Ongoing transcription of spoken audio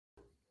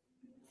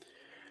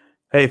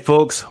Hey,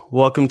 folks,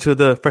 welcome to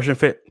the Fresh and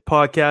Fit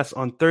podcast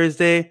on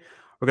Thursday.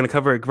 We're going to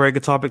cover a very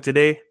good topic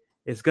today.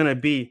 It's going to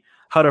be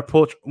how to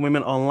approach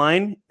women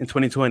online in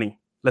 2020.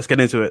 Let's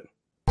get into it.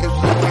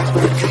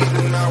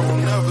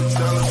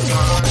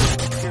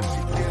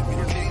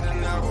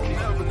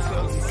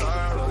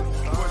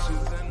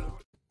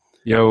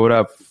 Yo, what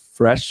up,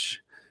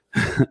 Fresh?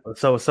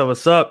 What's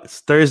up? It's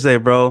Thursday,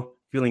 bro.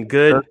 Feeling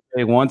good?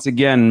 Hey, once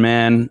again,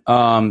 man.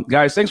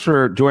 Guys, thanks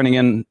for joining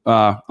in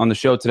on the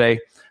show today.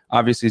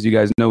 Obviously, as you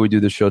guys know, we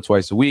do this show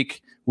twice a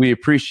week. We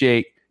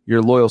appreciate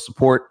your loyal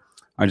support.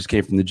 I just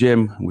came from the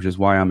gym, which is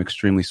why I'm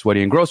extremely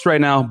sweaty and gross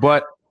right now,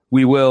 but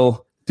we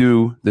will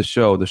do the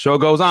show. The show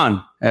goes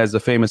on, as a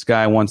famous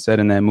guy once said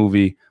in that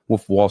movie,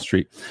 Wolf of Wall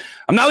Street.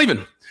 I'm not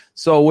leaving.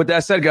 So with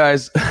that said,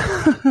 guys,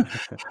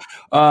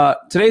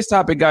 today's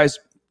topic, guys,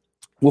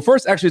 well,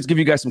 first, actually, let's give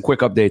you guys some quick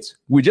updates.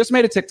 We just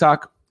made a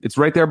TikTok. It's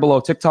right there below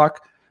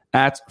TikTok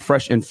at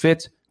Fresh and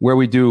Fit, where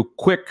we do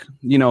quick,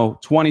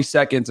 20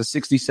 seconds, a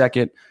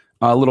 60-second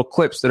little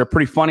clips that are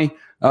pretty funny.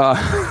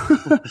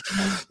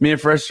 Me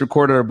and Fresh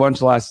recorded a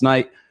bunch last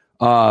night.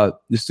 The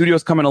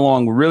studio's coming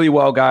along really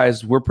well,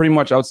 guys. We're pretty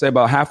much, I would say,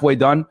 about halfway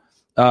done.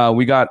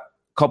 We got a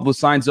couple of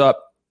signs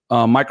up.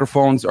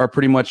 Microphones are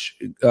pretty much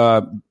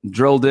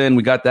drilled in.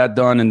 We got that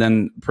done. And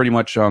then pretty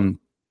much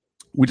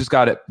we just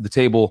got the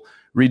table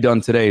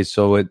redone today,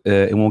 so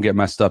it won't get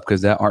messed up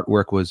because that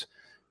artwork was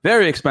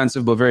very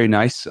expensive, but very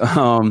nice.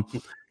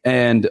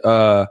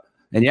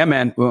 And yeah,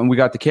 man, we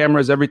got the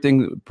cameras,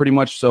 everything pretty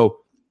much. So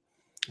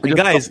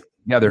guys,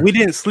 we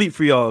didn't sleep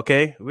for y'all,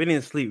 okay? We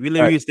didn't sleep. We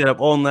literally stayed up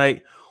all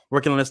night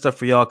working on this stuff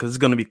for y'all because it's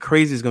going to be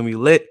crazy. It's going to be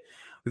lit.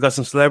 We got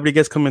some celebrity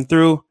guests coming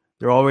through.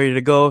 They're all ready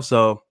to go.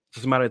 So it's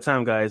just a matter of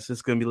time, guys.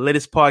 It's going to be the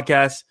latest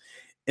podcast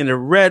in the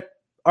red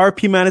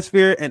RP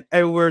manosphere and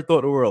everywhere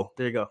throughout the world.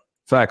 There you go.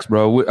 Facts,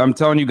 bro. I'm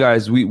telling you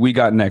guys, we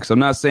got next. I'm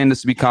not saying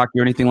this to be cocky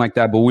or anything like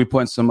that, but we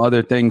put some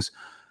other things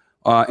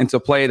into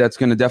play that's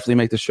going to definitely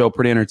make the show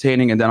pretty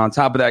entertaining. And then on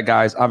top of that,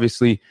 guys,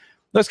 obviously,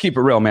 let's keep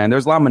it real, man.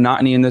 There's a lot of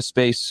monotony in this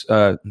space.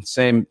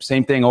 Same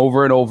thing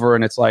over and over.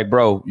 And it's like,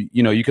 bro,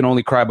 you can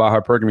only cry about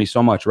hypergamy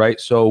so much,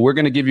 right? So we're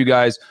going to give you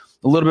guys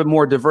a little bit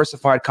more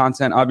diversified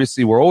content.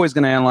 Obviously, we're always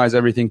going to analyze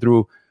everything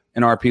through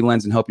an RP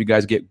lens and help you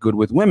guys get good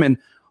with women.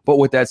 But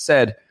with that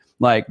said,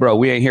 like, bro,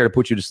 we ain't here to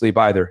put you to sleep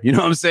either. You know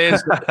what I'm saying?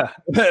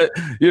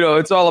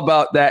 It's all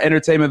about that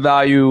entertainment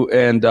value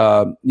and,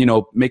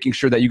 making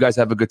sure that you guys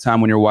have a good time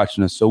when you're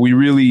watching us. So we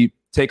really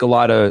take a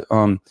lot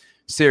of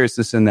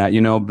seriousness in that,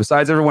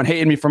 besides everyone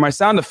hating me for my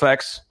sound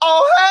effects.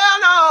 Oh,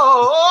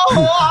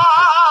 hell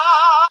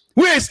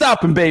no. We ain't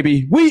stopping,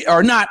 baby. We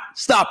are not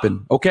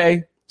stopping.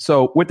 Okay.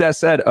 So with that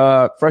said,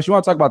 Fresh, you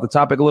want to talk about the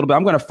topic a little bit?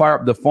 I'm going to fire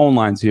up the phone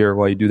lines here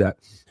while you do that.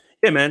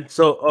 Yeah, man.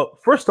 So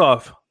first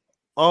off,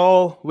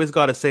 always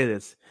got to say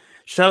this.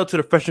 Shout out to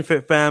the Fresh and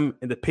Fit fam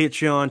in the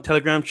Patreon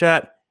Telegram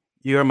chat.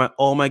 You're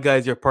all my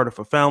guys. You're part of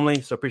a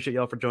family. So appreciate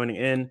y'all for joining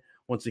in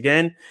once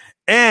again.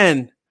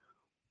 And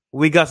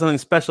we got something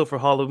special for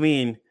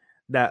Halloween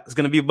that's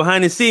going to be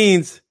behind the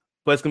scenes,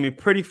 but it's going to be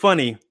pretty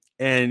funny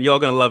and y'all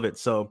going to love it.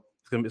 So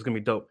it's going to be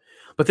dope.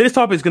 But today's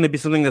topic is going to be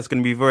something that's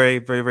going to be very,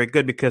 very, very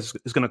good because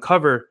it's going to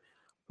cover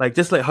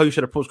just like how you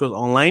should approach girls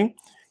online.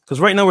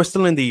 Because right now we're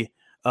still in the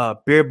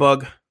beer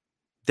bug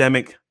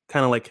demic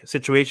kind of like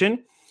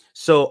situation.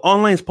 So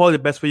online is probably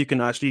the best way you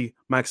can actually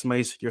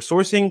maximize your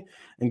sourcing,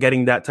 and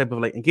getting that type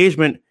of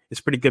engagement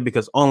is pretty good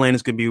because online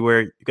is going to be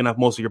where you can have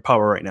most of your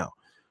power right now.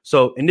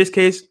 So in this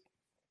case,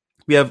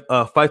 we have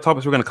 5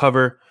 topics we're going to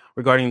cover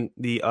regarding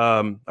the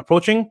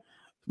approaching,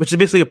 which is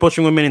basically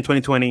approaching women in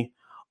 2020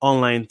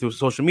 online through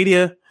social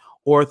media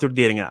or through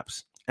dating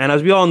apps. And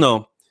as we all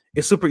know,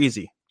 it's super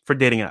easy for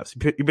dating apps.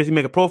 You basically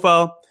make a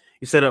profile,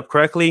 you set it up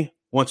correctly.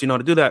 Once you know how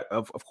to do that,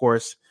 of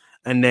course,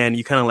 and then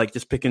you kind of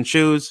just pick and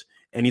choose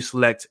and you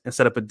select and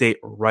set up a date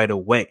right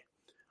away.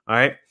 All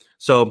right.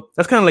 So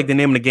that's kind of the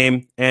name of the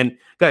game. And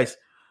guys,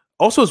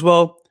 also as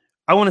well,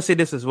 I want to say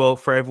this as well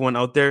for everyone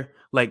out there.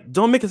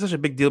 Don't make it such a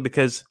big deal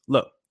because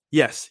look,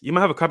 yes, you might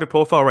have a copy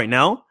profile right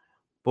now,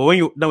 but when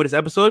you're done with this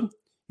episode,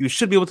 you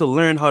should be able to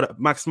learn how to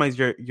maximize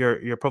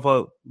your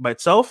profile by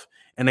itself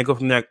and then go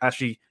from there,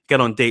 actually get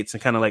on dates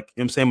and kind of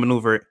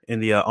maneuver in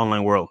the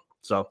online world.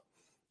 So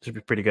it should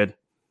be pretty good.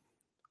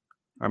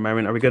 All right,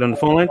 Marion, are we good on the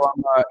phone line?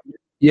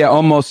 Yeah,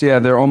 almost. Yeah,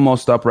 they're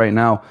almost up right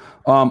now.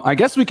 I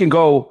guess we can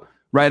go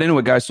right into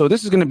it, guys. So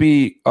this is going to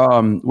be,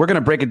 we're going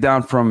to break it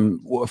down from,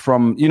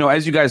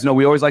 as you guys know,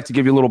 we always like to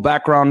give you a little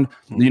background,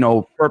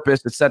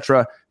 purpose,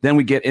 etc. Then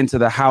we get into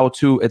the how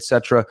to,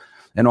 etc.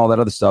 and all that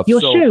other stuff. Your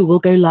show will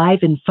go live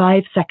in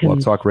 5 seconds. We'll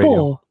talk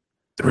radio.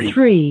 4,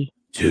 3,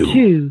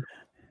 2,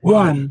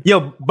 1.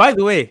 Yo, by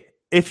the way,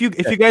 if you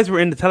guys were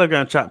in the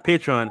Telegram chat,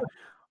 Patreon,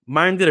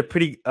 mine did a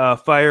pretty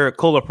fire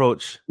cold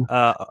approach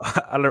at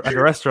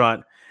a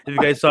restaurant. If you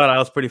guys saw it, I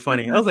was pretty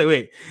funny. I was like,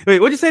 wait,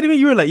 what'd you say to me?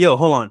 You were like, yo,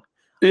 hold on.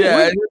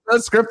 Yeah,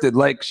 that's scripted.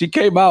 Like she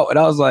came out and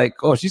I was like,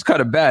 oh, she's kind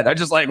of bad. I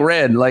just like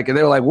ran like, and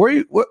they were like, where are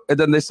you? What? And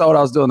then they saw what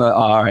I was doing. Like, oh,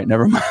 all right,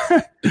 never mind.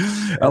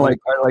 I went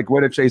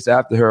to chase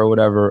after her or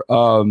whatever.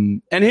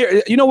 And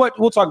here, you know what?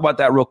 We'll talk about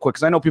that real quick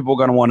because I know people are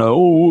gonna want to.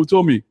 Oh,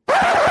 tell me.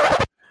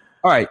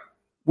 All right,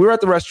 we were at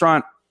the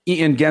restaurant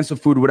eating, getting some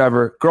food,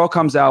 whatever. Girl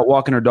comes out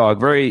walking her dog.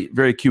 Very,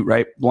 very cute,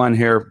 right? Blonde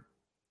hair,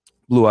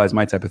 blue eyes,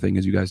 my type of thing,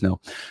 as you guys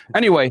know.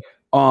 Anyway.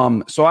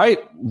 So I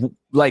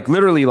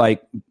literally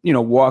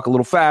walk a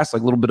little fast,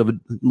 like a little bit of a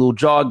little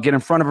jog, get in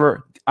front of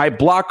her. I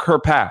block her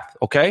path.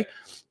 Okay.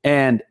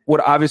 And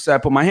obviously I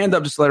put my hand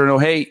up, just to let her know,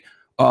 hey,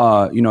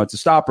 to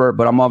stop her,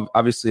 but I'm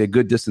obviously a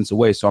good distance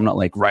away. So I'm not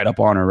like right up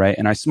on her. Right.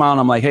 And I smile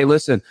and I'm like, hey,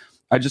 listen,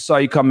 I just saw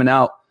you coming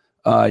out.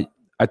 I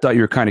thought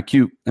you were kind of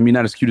cute. I mean,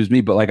 not as cute as me,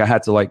 but like I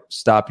had to like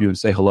stop you and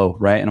say hello.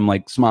 Right. And I'm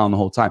like smiling the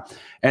whole time.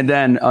 And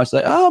then I was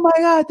like, oh my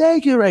God,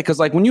 thank you. Right. Cause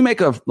like when you make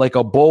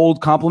a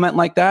bold compliment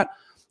like that,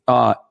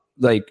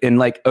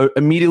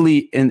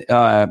 immediately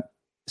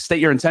state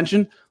your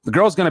intention, the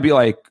girl's going to be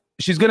like,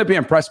 she's going to be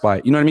impressed by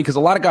it. You know what I mean? Because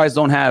a lot of guys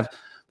don't have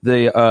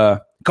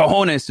the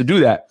cojones to do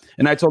that.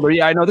 And I told her,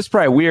 yeah, I know this is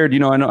probably weird. You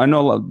know, I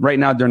know right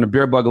now during the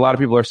beer bug, a lot of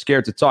people are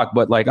scared to talk,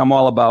 but like I'm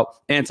all about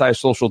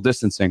anti-social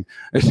distancing.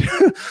 And,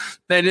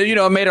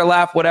 it made her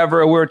laugh,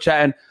 whatever. We were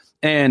chatting.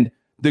 And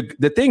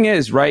the thing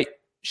is, right,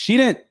 she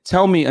didn't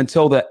tell me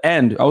until the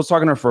end. I was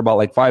talking to her for about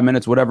like 5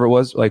 minutes, whatever it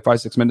was, like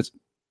 5-6 minutes.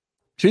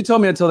 She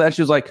told me until that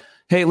she was like,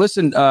 hey,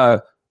 listen,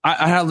 I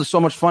had so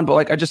much fun, but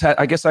like, I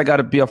guess I got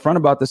to be upfront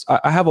about this.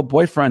 I have a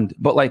boyfriend,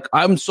 but like,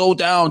 I'm so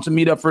down to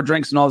meet up for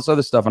drinks and all this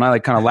other stuff. And I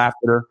like kind of laughed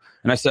at her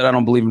and I said, I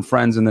don't believe in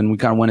friends. And then we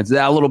kind of went into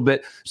that a little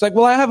bit. She's like,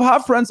 well, I have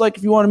hot friends. Like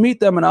if you want to meet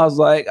them. And I was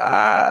like,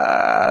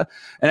 And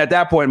at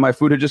that point, my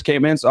food had just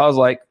came in. So I was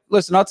like,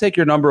 listen, I'll take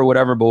your number or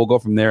whatever, but we'll go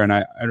from there. And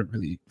I didn't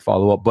really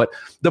follow up. But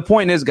the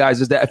point is,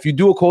 guys, is that if you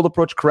do a cold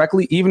approach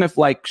correctly, even if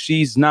like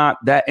she's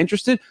not that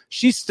interested,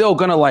 she's still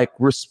going to like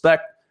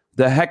respect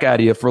the heck out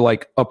of you for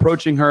like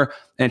approaching her,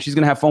 and she's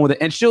gonna have fun with it,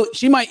 and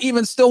she might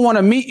even still want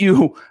to meet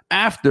you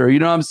after, you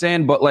know what I'm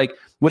saying? But like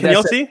with can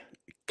y'all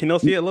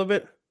see it a little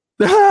bit?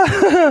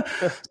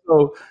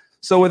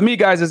 so with me,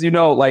 guys, as you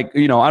know, like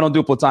I don't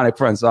do platonic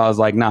friends, so I was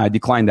like, nah, I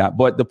declined that.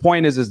 But the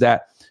point is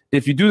that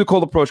if you do the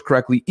cold approach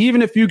correctly,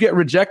 even if you get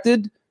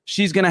rejected,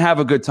 she's gonna have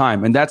a good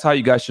time, and that's how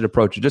you guys should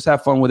approach it. Just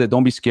have fun with it.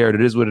 Don't be scared.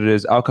 It is what it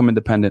is. Outcome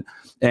independent.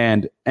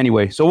 And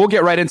anyway, so we'll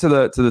get right into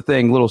the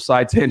thing. Little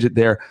side tangent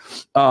there.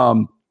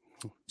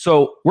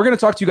 So we're going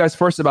to talk to you guys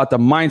first about the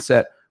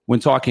mindset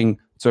when talking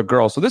to a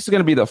girl. So this is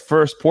going to be the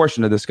first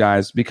portion of this,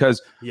 guys,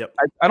 because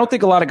I don't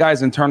think a lot of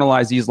guys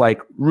internalize these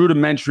like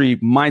rudimentary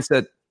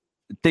mindset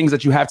things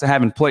that you have to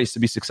have in place to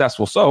be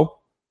successful. So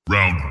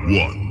round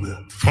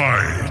one,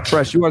 fight.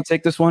 Fresh, you want to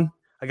take this one?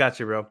 I got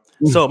you, bro.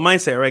 So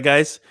mindset, right,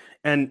 guys?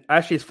 And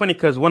actually, it's funny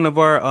because one of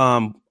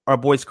our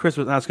boys, Chris,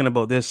 was asking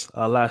about this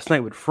last night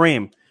with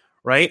Frame,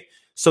 right?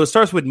 So it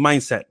starts with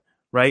mindset.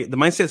 Right, the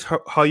mindset is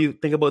how you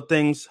think about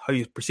things, how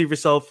you perceive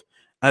yourself.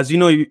 As you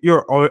know,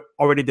 you're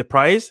already the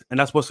prize, and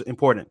that's what's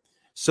important.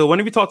 So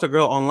whenever you talk to a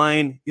girl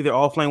online, either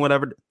offline,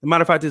 whatever, the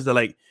matter of fact is that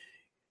like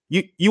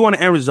you want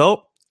an end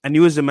result, and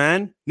you as a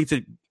man need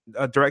to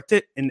direct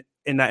it in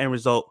that end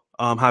result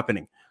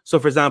happening. So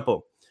for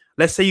example,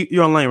 let's say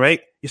you're online,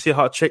 right? You see a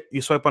hot chick,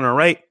 you swipe on her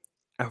right,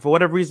 and for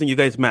whatever reason you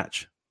guys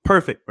match.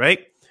 Perfect,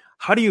 right?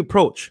 How do you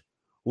approach?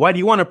 Why do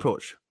you want to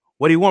approach?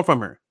 What do you want from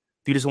her?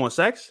 Do you just want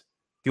sex?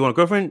 Do you want a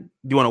girlfriend?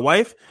 Do you want a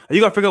wife? You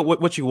got to figure out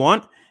what you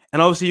want.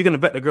 And obviously, you're going to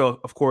vet the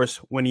girl, of course,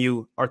 when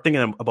you are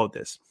thinking about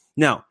this.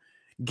 Now,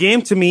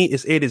 game to me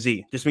is A to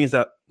Z. Just means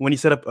that when you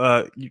set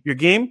up your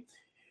game,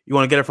 you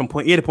want to get it from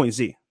point A to point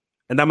Z.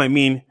 And that might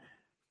mean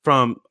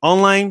from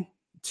online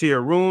to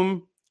your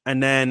room,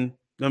 and then, you know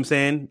what I'm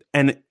saying,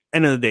 and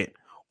end of the date.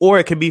 Or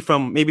it could be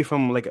from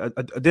like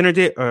a dinner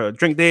date or a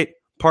drink date,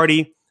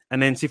 party,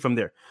 and then see from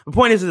there. The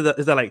point is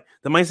that like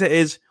the mindset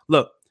is,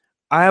 look,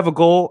 I have a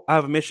goal, I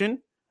have a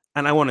mission,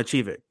 and I want to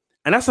achieve it.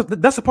 And that's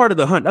a part of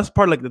the hunt. That's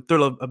part of like the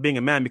thrill of being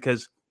a man,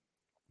 because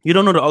you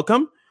don't know the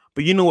outcome,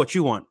 but you know what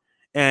you want.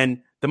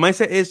 And the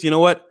mindset is, you know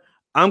what?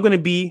 I'm going to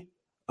be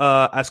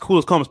as cool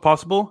as calm as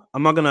possible.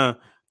 I'm not going to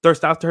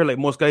thirst after her like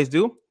most guys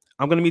do.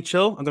 I'm going to be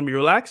chill. I'm going to be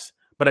relaxed.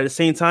 But at the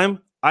same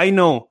time, I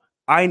know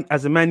I,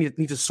 as a man,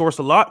 need to source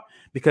a lot,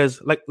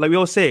 because like we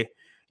always say,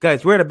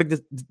 guys, we're at a big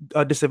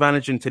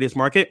disadvantage in today's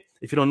market.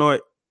 If you don't know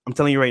it, I'm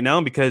telling you right now,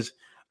 because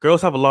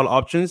girls have a lot of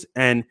options,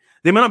 and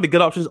they might not be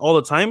good options all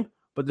the time,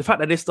 but the fact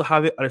that they still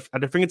have it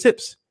at their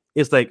fingertips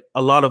is like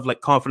a lot of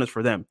like confidence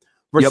for them.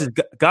 Versus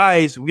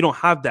guys, we don't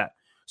have that.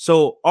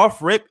 So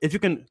off rip, if you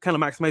can kind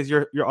of maximize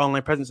your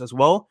online presence as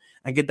well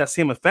and get that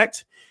same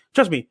effect,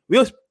 trust me,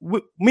 me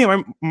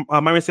and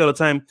my friends say all the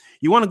time,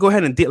 you want to go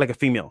ahead and date like a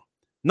female,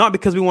 not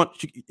because we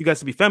want you guys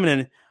to be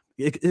feminine.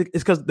 It's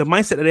because the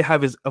mindset that they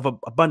have is of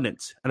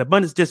abundance, and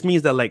abundance just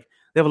means that like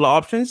they have a lot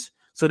of options,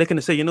 so they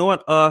can say, you know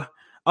what,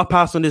 I'll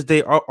pass on this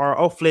date, or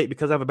I'll flake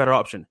because I have a better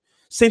option.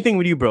 Same thing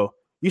with you, bro.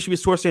 You should be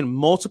sourcing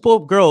multiple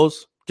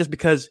girls just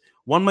because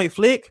one might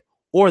flake,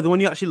 or the one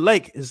you actually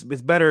like is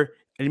better,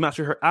 and you match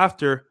with her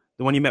after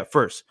the one you met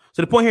first.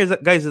 So the point here is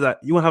that, guys, is that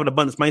you want to have an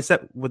abundance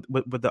mindset with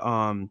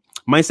the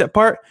mindset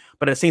part,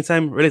 but at the same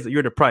time, realize that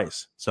you're the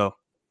prize. So.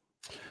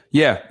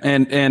 Yeah,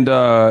 and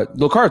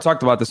Lucara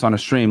talked about this on a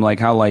stream, like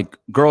how like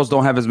girls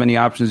don't have as many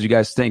options as you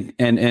guys think,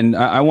 and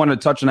I want to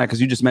touch on that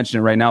because you just mentioned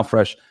it right now,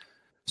 Fresh.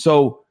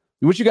 So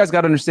what you guys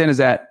got to understand is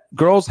that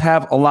girls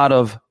have a lot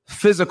of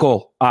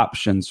physical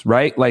options,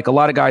 right? Like a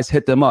lot of guys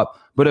hit them up,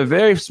 but a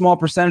very small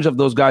percentage of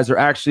those guys are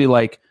actually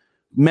like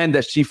men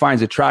that she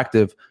finds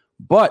attractive.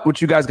 But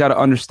what you guys got to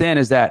understand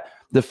is that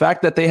the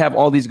fact that they have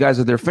all these guys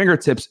at their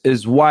fingertips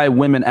is why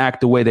women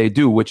act the way they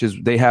do, which is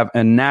they have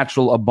a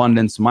natural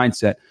abundance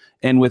mindset.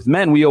 And with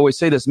men, we always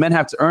say this, men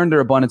have to earn their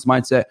abundance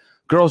mindset.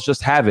 Girls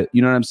just have it.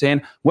 You know what I'm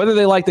saying? Whether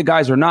they like the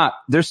guys or not,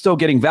 they're still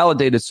getting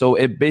validated. So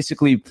it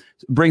basically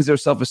brings their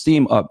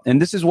self-esteem up.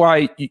 And this is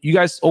why you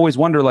guys always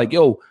wonder, like,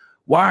 yo,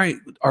 why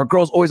are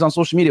girls always on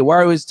social media? Why are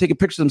they always taking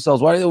pictures of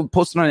themselves? Why are they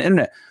posting on the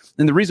internet?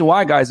 And the reason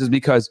why, guys, is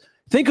because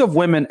think of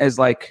women as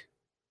like,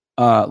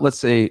 let's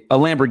say a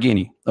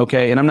Lamborghini.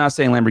 Okay. And I'm not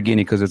saying Lamborghini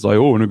because it's like,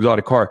 oh, an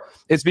exotic car.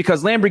 It's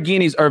because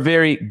Lamborghinis are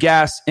very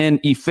gas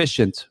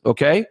inefficient.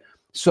 Okay.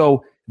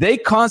 So they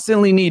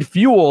constantly need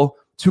fuel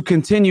to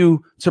continue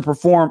to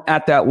perform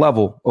at that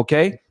level.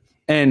 Okay.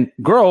 And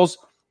girls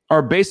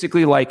are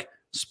basically like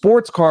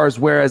sports cars,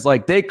 whereas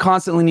like they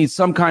constantly need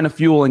some kind of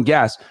fuel and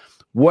gas.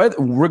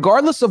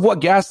 Regardless of what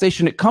gas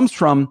station it comes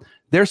from,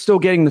 they're still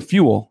getting the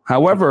fuel.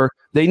 However,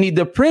 they need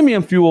the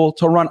premium fuel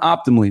to run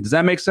optimally. Does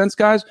that make sense,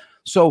 guys?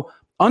 So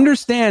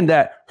understand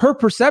that her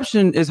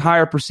perception is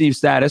higher perceived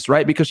status,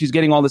 right? Because she's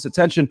getting all this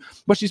attention,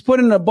 but she's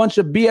putting a bunch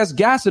of BS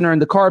gas in her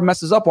and the car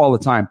messes up all the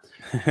time.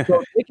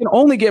 So they can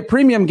only get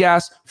premium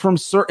gas from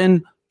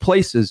certain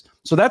places.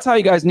 So that's how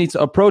you guys need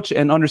to approach it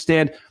and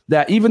understand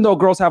that even though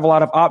girls have a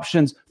lot of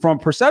options from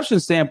a perception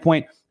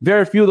standpoint,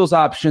 very few of those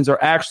options are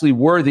actually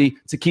worthy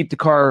to keep the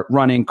car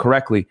running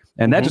correctly.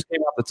 And that just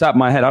came off the top of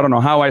my head. I don't know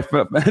how I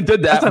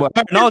did that. That's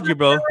technology,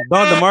 bro.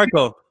 Don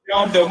DeMarco.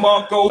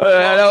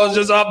 That was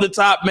just off the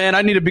top, man.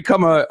 I need to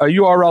become a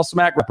URL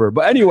smack rapper.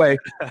 But anyway,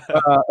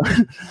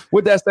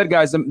 with that said,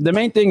 guys, the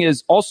main thing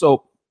is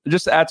also,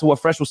 just to add to what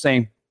Fresh was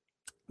saying,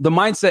 the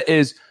mindset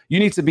is you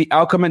need to be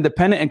outcome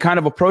independent and kind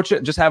of approach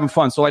it just having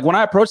fun. So like when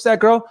I approached that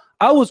girl,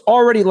 I was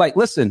already like,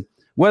 listen,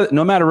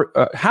 no matter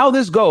how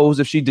this goes,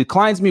 if she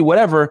declines me,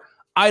 whatever,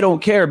 I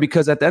don't care,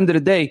 because at the end of the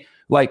day,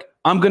 like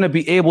I'm going to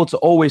be able to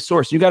always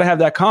source. You got to have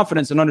that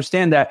confidence and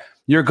understand that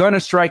you're going to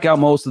strike out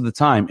most of the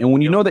time. And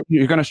when you know that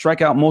you're going to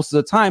strike out most of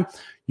the time,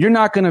 you're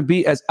not going to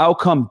be as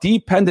outcome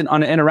dependent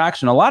on the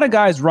interaction. A lot of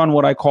guys run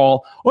what I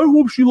call, I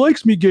hope she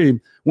likes me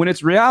game. When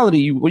it's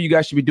reality, what you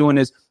guys should be doing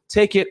is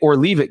take it or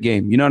leave it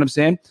game. You know what I'm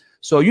saying?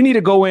 So you need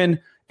to go in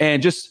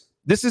and just,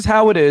 this is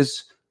how it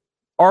is.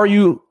 Are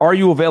you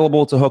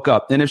available to hook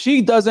up? And if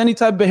she does any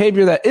type of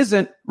behavior that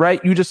isn't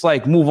right, you just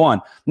like move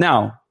on.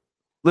 Now,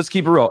 let's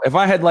keep it real. If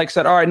I had like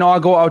said, all right, no, I'll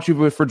go out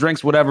you for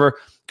drinks, whatever.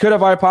 Could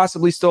have I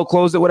possibly still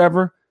closed it,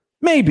 whatever?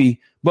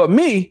 Maybe. But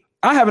me,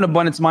 I have an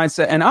abundance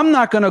mindset, and I'm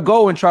not going to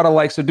go and try to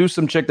like seduce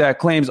some chick that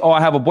claims, oh, I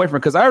have a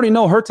boyfriend. Because I already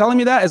know her telling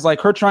me that is like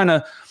her trying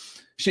to,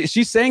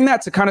 she's saying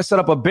that to kind of set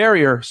up a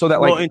barrier so that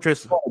like,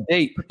 interest.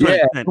 Date. Yeah,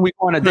 we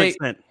go on a date.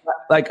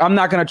 Like, I'm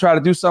not going to try to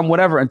do something,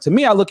 whatever. And to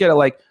me, I look at it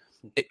like,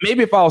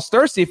 maybe if I was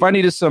thirsty, if I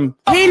needed some,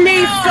 he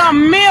needs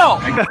some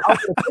milk. I was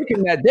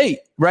taking that date,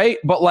 right?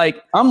 But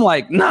like, I'm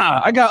like,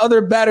 nah, I got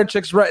other battered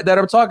chicks right that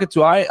I'm talking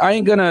to. I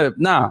ain't gonna,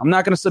 I'm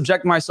not gonna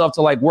subject myself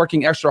to like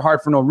working extra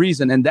hard for no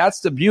reason. And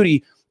that's the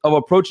beauty of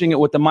approaching it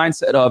with the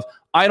mindset of,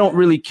 I don't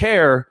really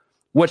care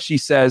what she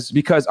says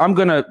because I'm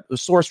gonna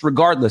source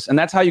regardless. And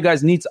that's how you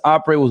guys need to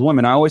operate with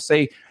women. I always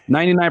say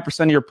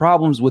 99% of your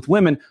problems with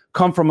women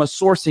come from a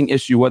sourcing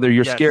issue, whether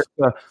you're scared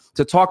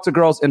to talk to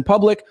girls in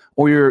public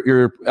or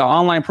your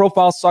online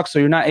profile sucks, so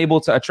you're not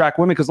able to attract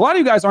women. Because a lot of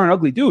you guys aren't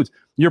ugly dudes.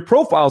 Your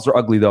profiles are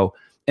ugly though,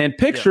 and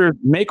pictures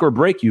make or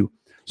break you.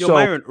 Yo, so,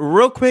 Myron,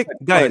 real quick,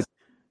 guys,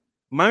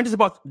 Myron just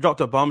about dropped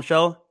a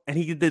bombshell, and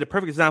he did a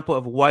perfect example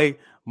of why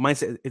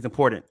mindset is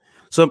important.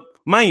 So,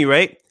 mind you,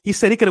 right? He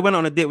said he could have went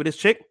on a date with this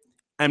chick,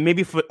 and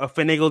maybe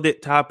finagled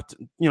it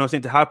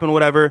to happen, or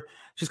whatever.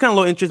 She's kind of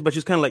low interest, but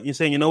she's kind of like, you're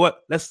saying, you know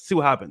what? Let's see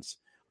what happens.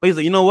 But he's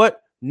like, you know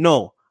what?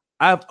 No,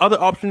 I have other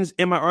options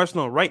in my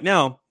arsenal right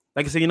now.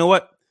 Like I said, you know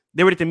what?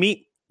 They're ready to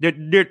meet. They're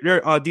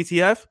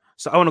DTF.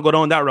 So I want to go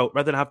down that route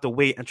rather than have to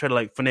wait and try to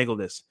like finagle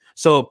this.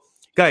 So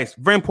guys,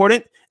 very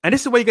important. And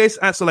this is why you guys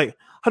answer like,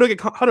 how do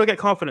I get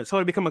confidence? How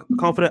do I become a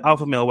confident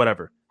alpha male,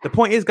 whatever? The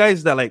point is,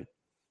 guys, that like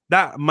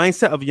that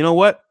mindset of, you know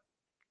what?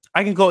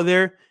 I can go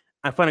there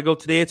and find a girl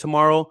today,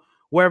 tomorrow,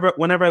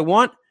 whenever I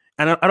want.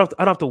 And I don't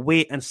have to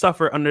wait and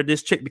suffer under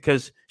this chick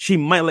because she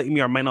might like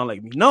me or might not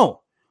like me.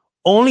 No,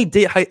 only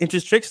date high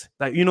interest chicks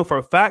that you know for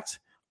a fact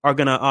are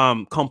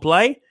gonna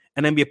comply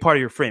and then be a part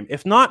of your frame.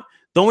 If not,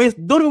 don't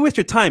even waste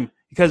your time,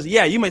 because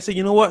you might say,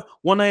 you know what,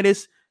 one night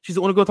she's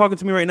the only girl talking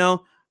to me right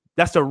now.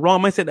 That's the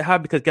wrong mindset to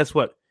have, because guess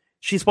what?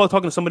 She's probably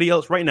talking to somebody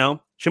else right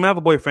now. She might have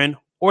a boyfriend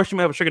or she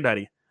might have a sugar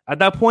daddy. At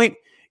that point,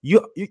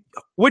 you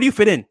where do you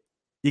fit in?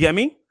 You get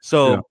me?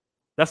 So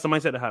that's the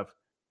mindset to have.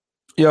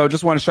 Yo,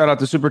 just want to shout out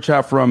the super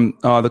chat from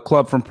the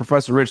club from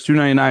Professor Rich,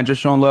 $2.99.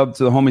 Just showing love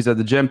to the homies at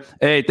the gym.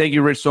 Hey, thank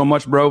you, Rich, so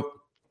much, bro.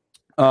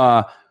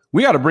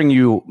 We got to bring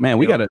you, man.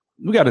 We got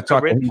to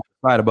talk to him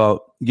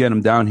about getting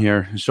him down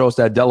here and show us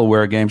that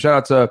Delaware game. Shout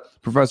out to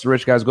Professor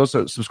Rich, guys. Go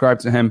subscribe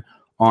to him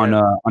on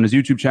his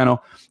YouTube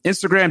channel.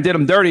 Instagram did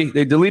him dirty.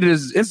 They deleted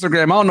his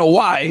Instagram. I don't know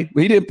why.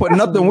 He didn't put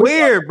nothing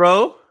weird,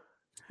 bro.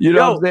 You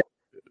know what I'm saying?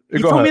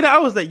 You told me that. I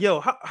was like,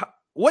 yo,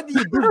 what do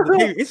you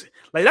do? It's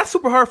like that's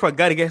super hard for a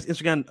guy to get his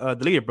Instagram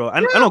deleted, bro.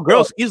 I know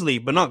girls easily,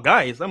 but not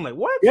guys. I'm like,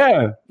 what?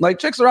 Yeah, like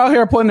chicks are out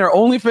here putting their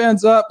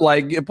OnlyFans up,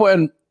 like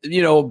putting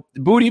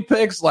booty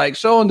pics, like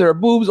showing their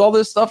boobs, all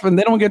this stuff, and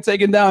they don't get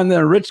taken down. And then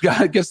a rich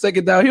guy gets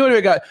taken down.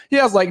 He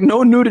has like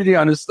no nudity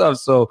on his stuff.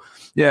 So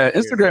yeah,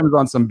 Instagram is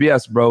on some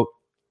BS, bro.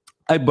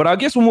 But I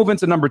guess we'll move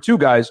into number 2,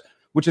 guys,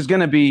 which is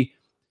going to be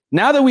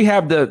now that we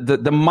have the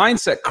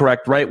mindset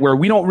correct, right, where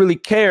we don't really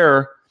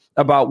care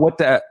about what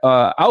that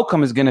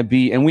outcome is going to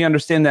be, and we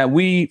understand that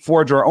we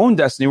forge our own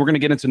destiny. We're going to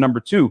get into number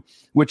 2,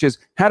 which is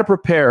how to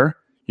prepare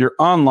your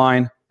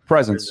online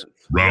presence.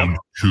 Round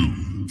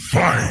 2,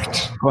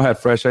 fight. Go ahead,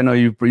 Fresh. I know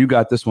you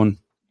got this one.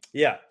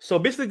 Yeah. So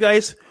basically,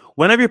 guys,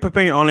 whenever you're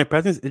preparing your online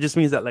presence, it just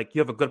means that like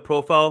you have a good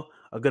profile,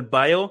 a good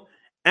bio,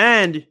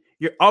 and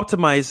you're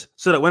optimized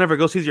so that whenever a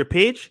girl sees your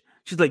page,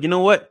 she's like, you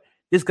know what?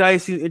 This guy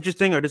seems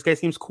interesting, or this guy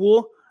seems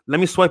cool. Let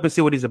me swipe and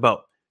see what he's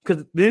about.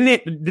 Because the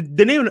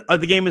name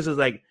of the game is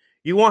like,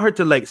 you want her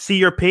to like see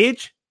your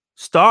page,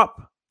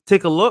 stop,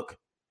 take a look,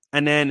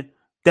 and then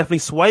definitely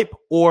swipe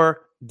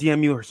or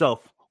DM you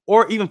herself,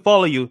 or even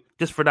follow you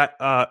just for that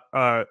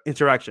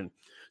interaction.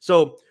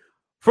 So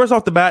first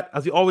off the bat,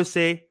 as we always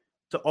say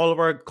to all of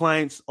our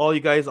clients, all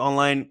you guys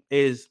online,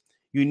 is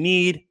you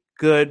need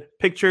good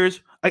pictures.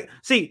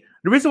 See,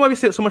 the reason why we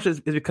say it so much is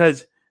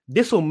because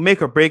this will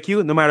make or break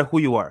you no matter who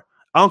you are.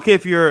 I don't care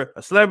if you're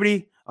a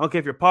celebrity. I don't care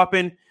if you're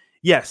popping.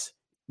 Yes,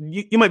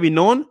 you might be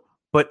known,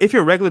 but if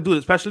you're a regular dude,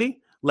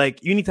 especially,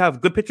 like you need to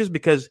have good pictures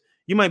because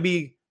you might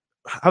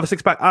have a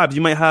 6-pack abs,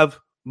 you might have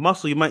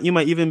muscle, you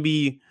might even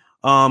be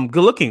good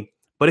looking.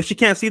 But if she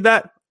can't see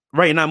that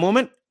right in that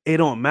moment, it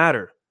don't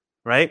matter,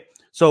 right?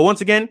 So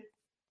once again,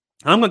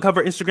 I'm gonna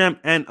cover Instagram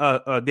and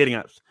dating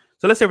apps.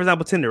 So let's say, for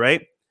example, Tinder,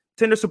 right?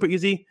 Tinder, super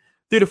easy,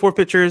 3 to 4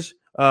 pictures.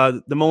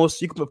 The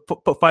most you can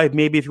put 5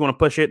 maybe if you want to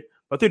push it,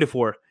 but 3 to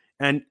 4.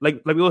 And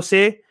like we will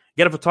say,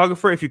 get a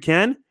photographer if you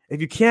can.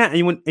 If you can't,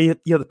 and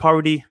you have the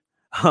poverty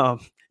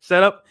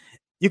setup,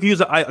 you can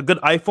use a good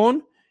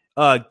iPhone,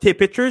 take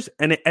pictures,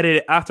 and then edit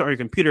it after on your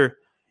computer.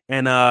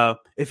 And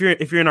if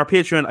you're in our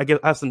Patreon,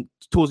 I have some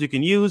tools you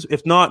can use.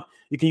 If not,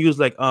 you can use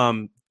like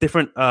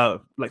different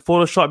like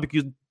Photoshop. You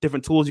can use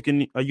different tools you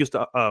can use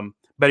to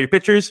better your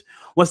pictures.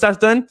 Once that's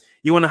done,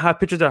 you want to have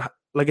pictures that,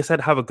 like I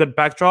said, have a good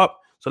backdrop.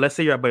 So let's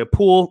say you're by a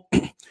pool,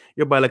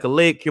 you're by like a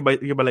lake, you're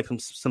by like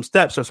some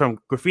steps or some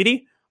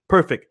graffiti.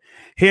 Perfect.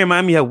 Here in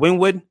Miami, you have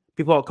Wynwood.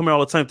 People come here all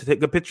the time to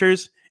take good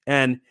pictures,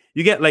 and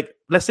you get like,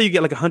 let's say you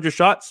get like 100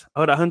 shots.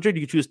 Out of 100,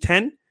 you can choose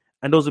 10,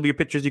 and those will be your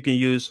pictures you can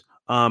use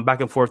back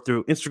and forth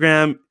through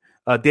Instagram,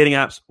 dating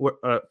apps,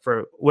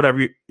 for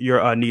whatever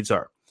your needs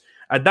are.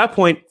 At that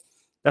point,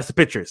 that's the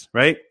pictures,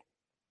 right?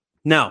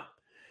 Now,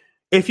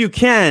 if you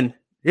can,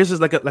 this is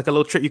like a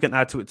little trick you can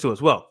add to it too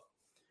as well.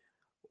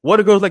 What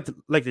do girls like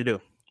to do?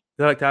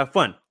 They like to have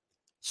fun.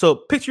 So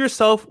picture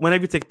yourself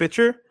whenever you take a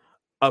picture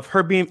of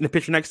her being in the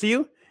picture next to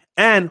you.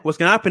 And what's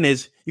going to happen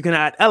is you can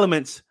add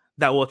elements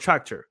that will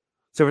attract her.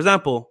 So, for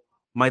example,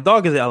 my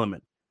dog is an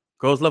element.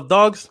 Girls love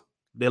dogs.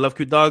 They love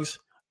cute dogs.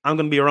 I'm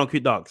going to be around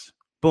cute dogs.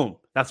 Boom.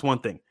 That's one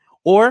thing.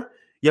 Or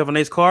you have a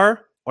nice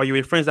car, or you're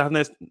with friends that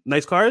have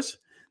nice cars.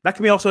 That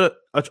can be also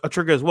a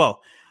trigger as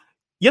well.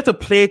 You have to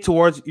play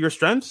towards your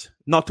strengths,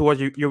 not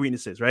towards your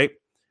weaknesses, right?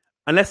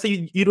 And let's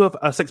say you do have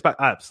a 6-pack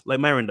abs like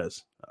Myron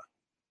does.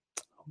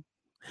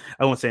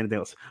 I won't say anything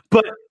else.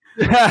 But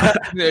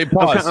hey,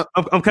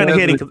 I'm kind of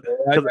hating because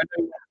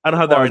I don't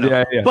have that right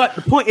now. Yeah. But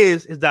the point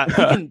is that he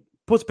can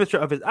post a picture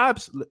of his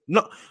abs.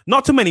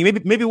 Not too many,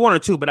 maybe 1 or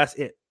 2, but that's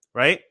it,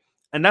 right?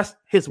 And that's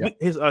his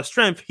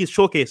strength he's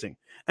showcasing.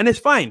 And it's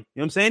fine. You know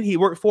what I'm saying? He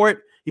worked for it.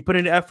 He put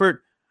in the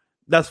effort.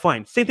 That's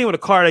fine. Same thing with a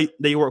car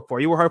that you work for.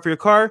 You work hard for your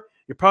car.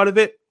 You're proud of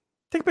it.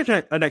 Take a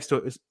picture next to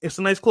it. It's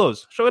a nice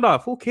clothes. Show it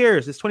off. Who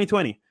cares? It's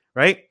 2020,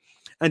 right?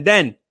 And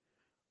then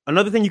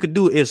another thing you could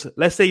do is,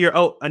 let's say you're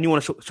out and you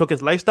want to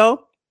showcase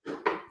lifestyle,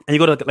 and you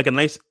go to like a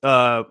nice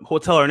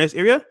hotel or a nice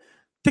area.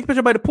 Take a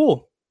picture by the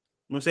pool.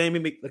 You know what I'm saying?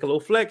 Maybe like a little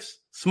flex,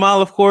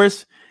 smile, of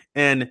course,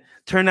 and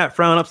turn that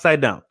frown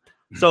upside down.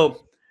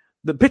 So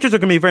the pictures are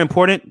going to be very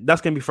important.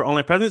 That's going to be for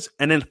online presence.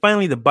 And then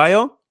finally, the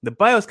bio. The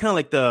bio is kind of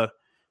like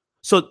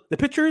so the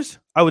pictures,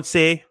 I would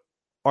say,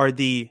 are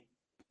the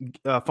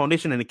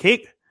foundation and the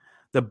cake.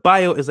 The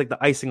bio is like the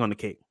icing on the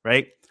cake,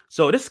 right?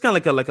 So this is kind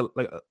of like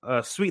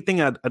a sweet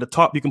thing at the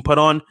top you can put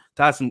on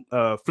to add some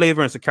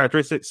flavor and some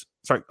character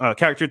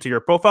to your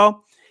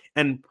profile.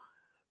 And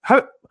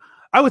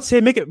I would say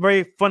make it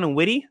very fun and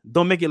witty.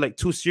 Don't make it like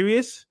too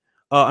serious.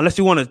 unless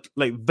you want to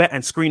like vet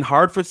and screen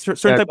hard for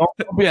certain type.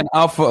 Don't be an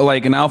alpha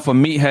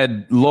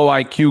meathead, low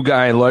IQ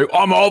guy. Like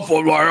I'm alpha,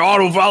 like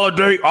auto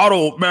validate,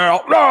 man.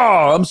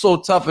 I'm so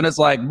tough, and it's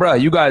like, bro,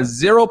 you got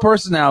zero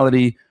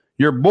personality.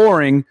 You're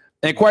boring,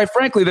 and quite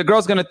frankly, the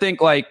girl's gonna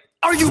think like,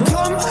 "Are you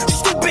dumb,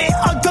 stupid,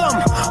 or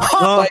dumb?"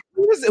 Like,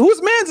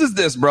 whose man's is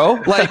this, bro?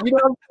 Like, you know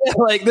what I'm saying?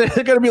 Like,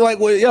 they're gonna be like,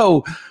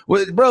 well,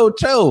 bro,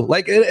 chill.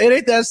 Like, it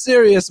ain't that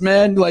serious,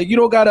 man. Like, you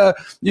don't gotta,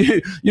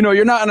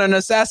 you're not on an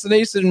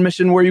assassination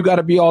mission where you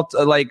gotta be all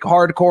like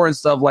hardcore and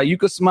stuff. Like, you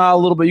could smile a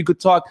little bit, you could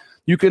talk,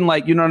 you can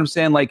like, you know what I'm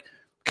saying? Like,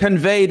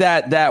 convey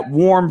that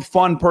warm,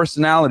 fun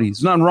personality.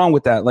 There's nothing wrong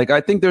with that. Like, I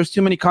think there's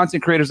too many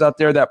content creators out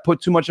there that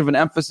put too much of an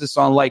emphasis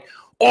on like,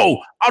 oh,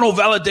 I don't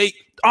validate.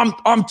 I'm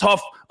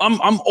tough.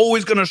 I'm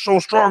always gonna show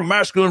strong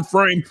masculine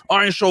frame.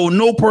 I ain't show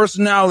no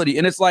personality.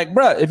 And it's like,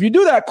 bruh, if you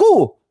do that,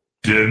 cool.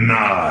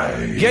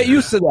 Denied. Get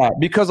used to that,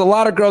 because a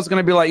lot of girls are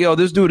gonna be like, yo,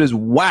 this dude is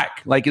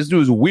whack. Like, this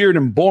dude is weird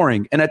and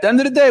boring. And at the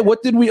end of the day,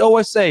 what did we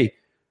always say?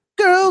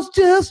 Girls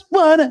just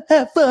wanna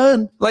have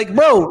fun. Like,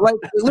 bro, like,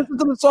 listen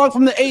to the song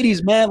from the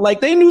 80s, man. Like,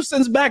 they knew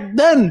since back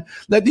then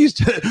that these,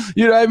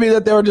 you know what I mean,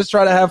 that they were just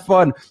trying to have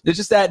fun. It's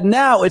just that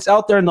now it's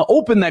out there in the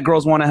open that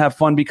girls want to have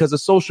fun because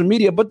of social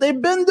media, but they've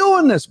been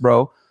doing this,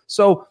 bro.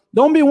 So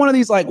don't be one of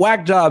these like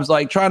whack jobs,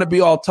 like trying to be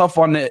all tough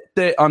on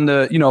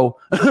the you know,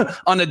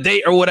 on the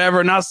date or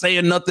whatever, not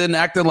saying nothing,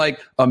 acting like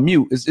a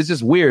mute. It's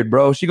just weird,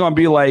 bro. She gonna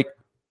be like,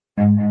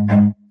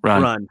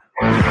 run.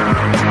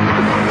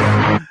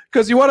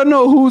 Because you want to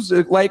know who's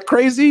like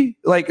crazy,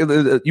 like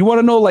you want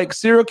to know like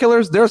serial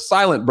killers. They're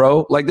silent,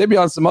 bro. Like they be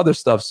on some other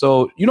stuff.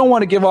 So you don't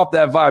want to give off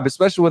that vibe,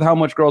 especially with how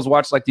much girls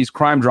watch like these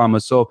crime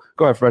dramas. So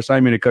go ahead, Fresh. I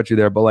didn't mean to cut you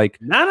there, but like,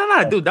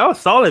 no, dude, that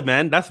was solid,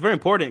 man. That's very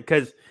important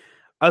because,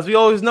 as we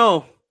always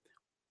know,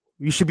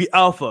 you should be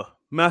alpha,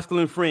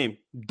 masculine frame.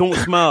 Don't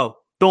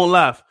smile, don't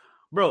laugh,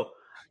 bro.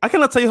 I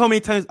cannot tell you how many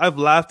times I've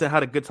laughed and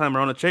had a good time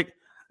around a chick.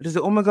 I just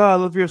say, oh my god, I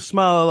love your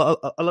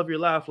smile, I love your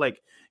laugh,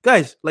 like.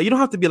 Guys, like, you don't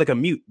have to be like a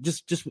mute.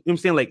 Just you know what I'm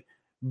saying, like,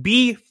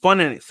 be fun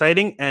and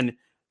exciting. And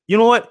you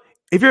know what?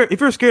 If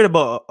you're scared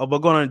about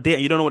going on a date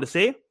and you don't know what to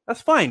say,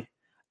 that's fine.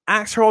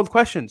 Ask her all the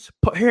questions.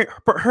 Put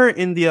her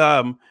in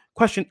the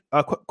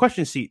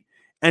question seat,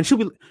 and she'll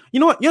be. You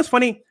know what? You know what's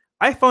funny?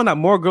 I found that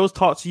more girls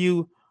talk to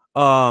you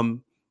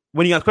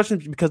when you ask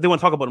questions because they want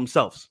to talk about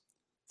themselves.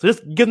 So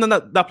just give them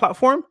that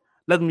platform,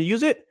 let them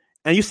use it,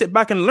 and you sit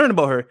back and learn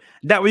about her.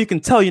 That way you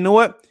can tell. You know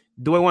what?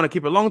 Do I want to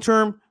keep her long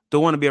term? Do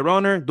I want to be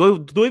around her?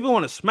 Do I even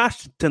want to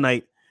smash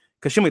tonight?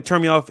 Because she might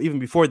turn me off even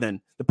before then.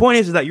 The point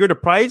is that you're the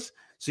prize,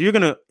 so you're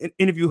gonna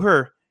interview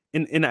her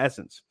in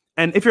essence.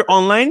 And if you're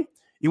online,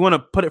 you want to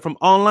put it from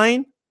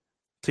online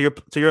to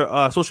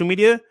your social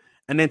media,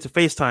 and then to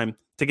FaceTime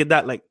to get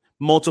that like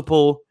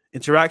multiple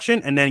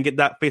interaction, and then get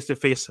that face to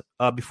face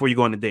before you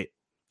go on a date.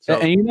 So,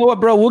 and you know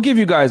what, bro? We'll give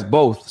you guys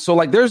both. So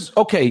like,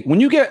 when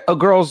you get a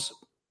girl's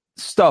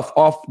stuff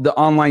off the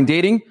online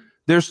dating.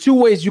 There's two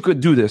ways you could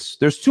do this.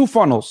 There's two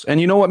funnels.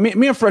 And you know what?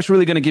 Me and Fresh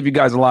really going to give you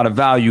guys a lot of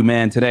value,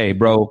 man, today,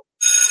 bro.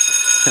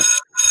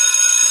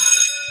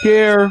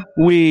 Here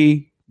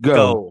we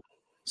go.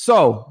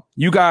 So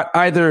you got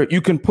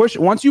you can push.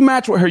 Once you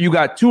match with her, you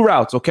got two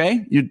routes,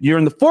 okay? You're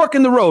in the fork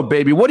in the road,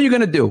 baby. What are you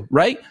going to do,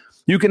 right?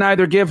 You can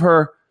either give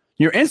her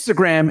your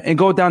Instagram and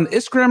go down the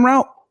Instagram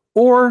route,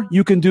 or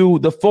you can do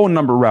the phone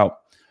number route.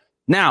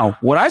 Now,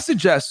 what I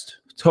suggest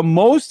to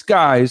most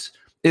guys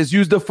is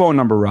use the phone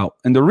number route.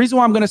 And the reason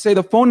why I'm going to say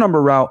the phone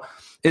number route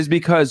is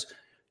because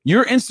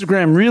your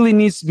Instagram really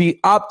needs to be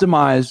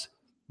optimized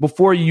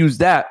before you use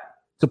that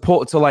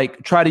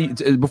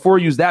before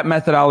you use that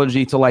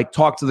methodology to like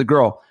talk to the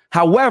girl.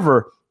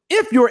 However,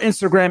 if your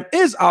Instagram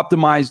is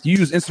optimized, you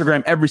use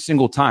Instagram every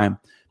single time,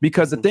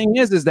 because the thing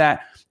is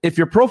that if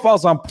your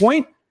profile's on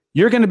point,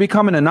 you're going to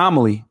become an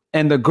anomaly,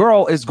 and the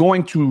girl is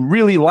going to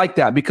really like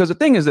that. Because the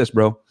thing is this,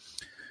 bro.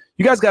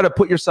 You guys got to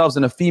put yourselves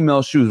in a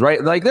female's shoes,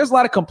 right? Like, there's a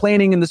lot of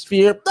complaining in the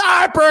sphere.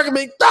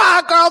 Polygamy.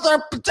 Girls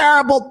are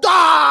terrible.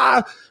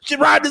 She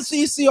ride the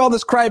CC, all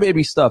this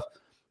crybaby stuff.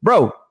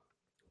 Bro,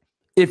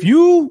 if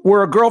you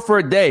were a girl for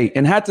a day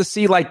and had to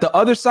see, like, the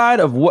other side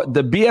of what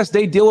the BS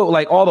they deal with,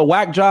 like, all the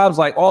whack jobs,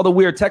 like, all the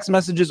weird text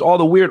messages, all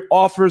the weird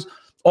offers,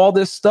 all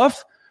this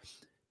stuff,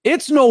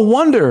 it's no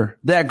wonder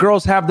that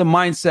girls have the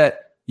mindset,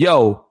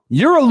 yo,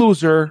 you're a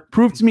loser.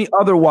 Prove to me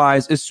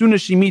otherwise as soon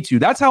as she meets you.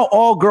 That's how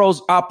all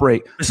girls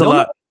operate. It's a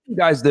lot. You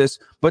guys this,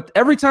 but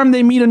every time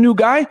they meet a new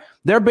guy,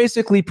 they're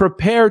basically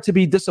prepared to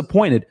be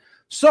disappointed.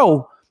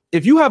 So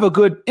if you have a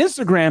good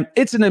Instagram,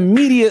 it's an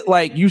immediate,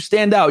 like, you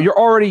stand out. You've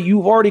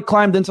already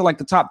climbed into like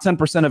the top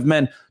 10% of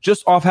men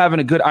just off having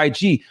a good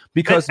IG.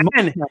 Because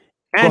and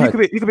you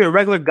could be a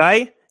regular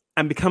guy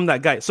and become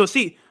that guy. So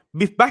see,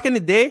 back in the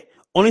day,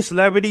 only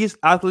celebrities,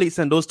 athletes,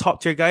 and those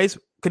top tier guys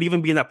could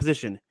even be in that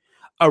position.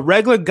 A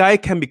regular guy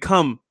can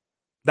become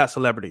that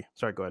celebrity.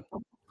 Sorry, go ahead.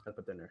 I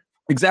put that in there.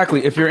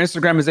 Exactly. If your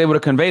Instagram is able to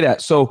convey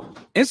that. So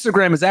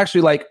Instagram is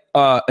actually like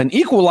an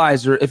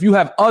equalizer. If you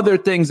have other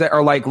things that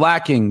are like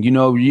lacking,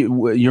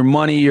 your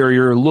money or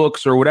your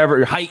looks or whatever,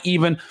 your height,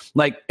 even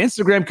like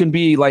Instagram can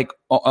be like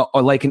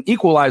like an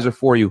equalizer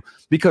for you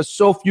because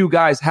so few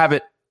guys have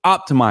it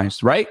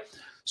optimized, right?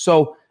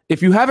 So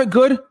if you have it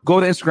good, go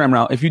the Instagram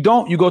route. If you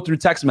don't, you go through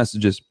text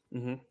messages.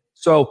 Mm-hmm.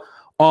 So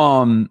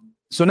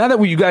now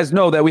that you guys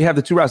know that we have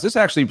the two routes, this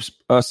actually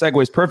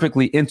segues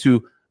perfectly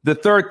into the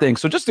third thing.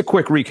 So just a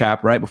quick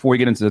recap, right, before we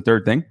get into the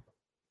third thing.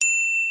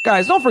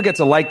 Guys, don't forget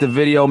to like the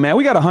video, man.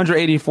 We got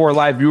 184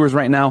 live viewers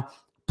right now.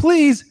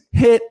 Please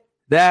hit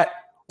that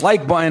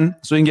like button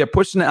so you can get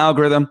pushed in the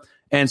algorithm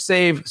and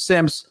save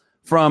simps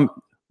from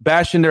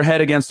bashing their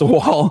head against the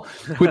wall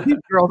with these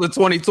girls in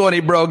 2020,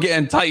 bro,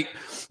 getting tight.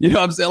 You know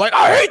what I'm saying? Like,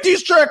 I hate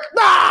these tricks.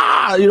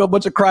 Ah! A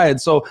bunch of crying.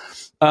 So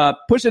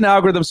push an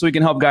algorithm so we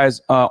can help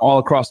guys all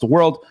across the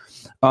world.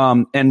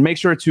 And make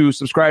sure to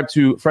subscribe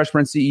to Fresh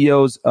Prince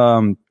CEO's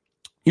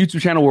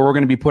YouTube channel where we're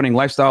going to be putting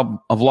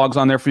lifestyle vlogs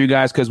on there for you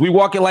guys because we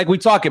walk it like we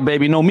talk it,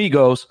 baby. No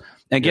Migos.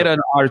 And get on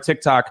our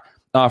TikTok,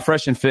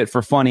 Fresh and Fit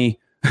for funny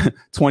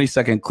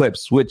 20-second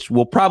clips, which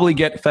will probably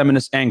get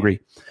feminists angry.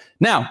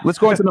 Now, let's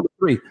go into number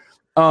 3.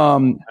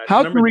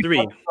 How to reach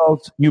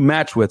results you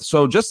match with.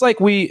 So just like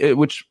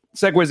which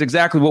segues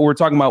exactly what we're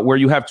talking about, where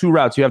you have two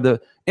routes. You have the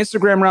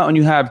Instagram route and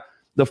you have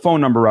the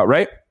phone number route,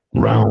 right?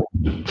 Round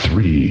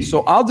 3.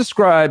 So I'll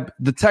describe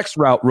the text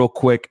route real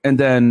quick, and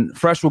then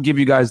Fresh will give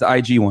you guys the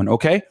IG one,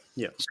 okay?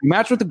 Yeah. So you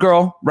match with the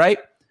girl, right?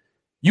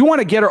 You want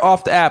to get her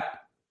off the app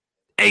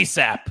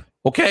ASAP,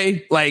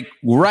 okay? Like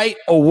right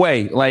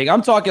away. Like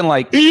I'm talking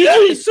like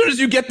as soon as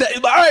you get that,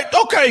 all right,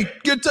 okay.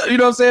 You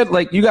know what I'm saying?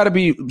 Like you got to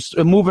be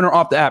moving her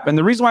off the app. And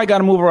the reason why I got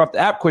to move her off the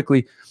app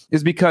quickly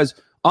is because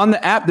on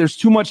the app, there's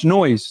too much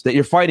noise that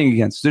you're fighting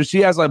against. She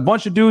has like a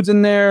bunch of dudes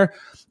in there,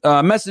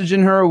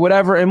 messaging her or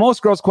whatever. And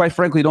most girls, quite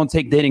frankly, don't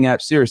take dating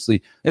apps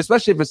seriously,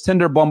 especially if it's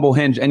Tinder, Bumble,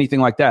 Hinge,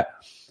 anything like that.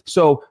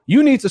 So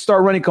you need to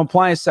start running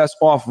compliance tests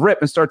off rip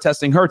and start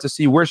testing her to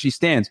see where she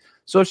stands.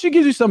 So if she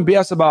gives you some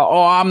BS about,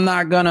 I'm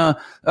not gonna,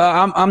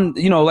 I'm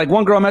like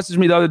one girl messaged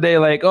me the other day,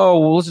 like,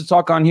 well, let's just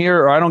talk on here,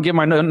 or I don't get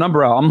my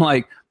number out. I'm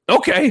like,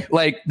 okay,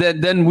 like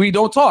then we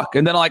don't talk.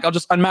 And then like, I'll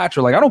just unmatch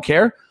her. Like, I don't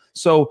care.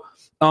 So,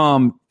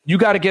 you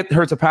got to get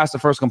her to pass the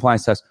first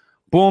compliance test.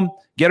 Boom,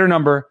 get her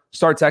number,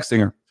 start texting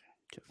her.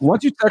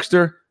 Once you text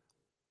her,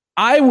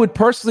 I would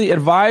personally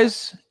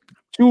advise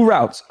two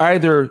routes.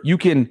 Either you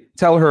can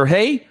tell her,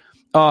 hey,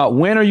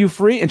 when are you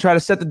free? And try to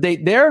set the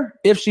date there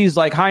if she's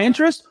like high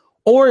interest.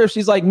 Or if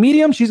she's like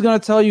medium, she's going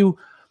to tell you,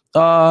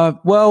 can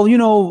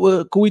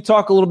we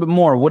talk a little bit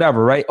more?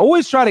 Whatever, right?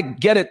 Always try to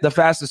get it the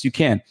fastest you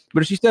can.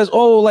 But if she says,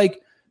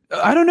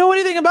 I don't know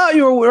anything about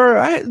you or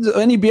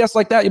any BS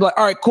like that, you're like,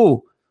 all right,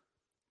 cool.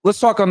 Let's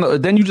talk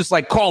then you just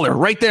like call her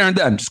right there and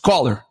then. Just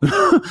call her.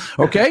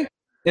 Okay?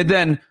 And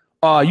then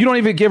you don't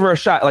even give her a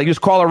shot. Like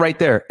just call her right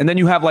there. And then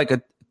you have like a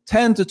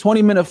 10 to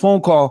 20 minute phone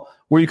call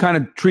where you kind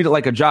of treat it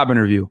like a job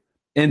interview.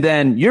 And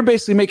then you're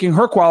basically making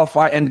her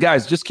qualify. And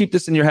guys, just keep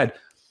this in your head.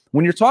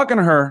 When you're talking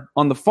to her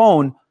on the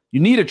phone, you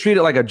need to treat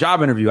it like a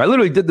job interview. I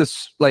literally did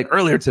this like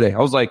earlier today. I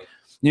was like,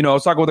 I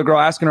was talking with a girl,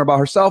 asking her about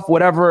herself,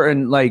 whatever.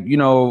 And like,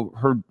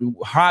 her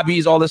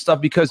hobbies, all this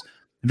stuff, because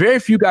very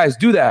few guys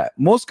do that.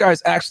 Most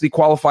guys actually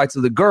qualify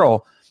to the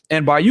girl.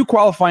 And by you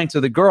qualifying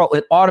to the girl,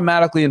 it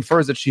automatically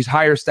infers that she's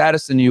higher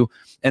status than you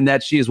and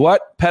that she is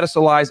what?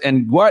 Pedestalized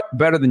and what?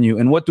 Better than you.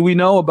 And what do we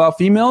know about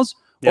females?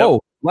 Yep.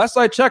 Oh, last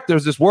I checked,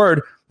 there's this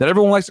word that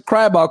everyone likes to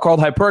cry about called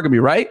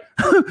hypergamy, right?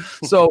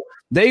 So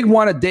they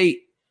want to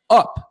date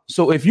up.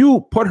 So if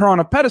you put her on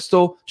a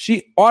pedestal,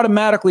 she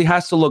automatically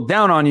has to look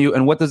down on you.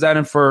 And what does that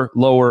infer?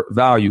 Lower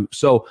value.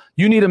 So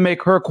you need to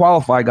make her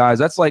qualify, guys.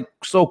 That's like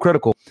so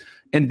critical.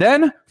 And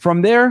then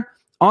from there,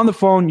 on the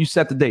phone, you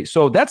set the date.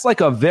 So that's like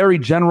a very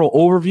general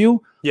overview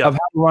of how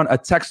to run a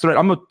text thread.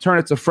 I'm going to turn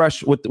it to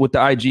Fresh with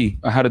the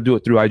IG, how to do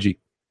it through IG.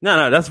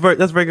 No, that's very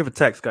good for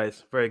text,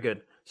 guys. Very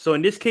good. So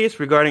in this case,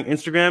 regarding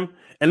Instagram,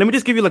 and let me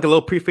just give you like a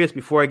little preface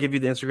before I give you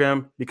the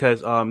Instagram, because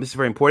this is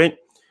very important.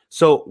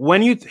 So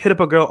when you hit up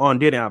a girl on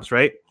dating apps,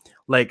 right?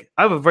 Like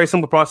I have a very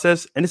simple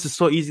process, and this is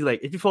so easy.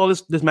 Like if you follow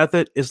this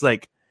method, it's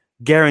like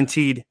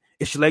guaranteed.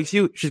 If she likes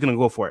you, she's gonna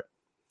go for it.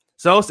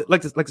 So I also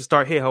like to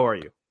start, hey, how are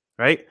you?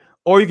 Right?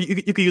 Or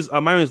you could use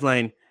Myron's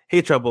line,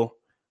 hey, trouble,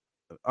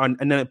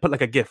 and then put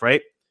like a GIF,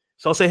 right?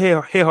 So I'll say, hey,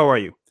 how are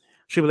you?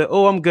 She'll be like,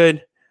 oh, I'm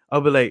good.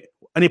 I'll be like,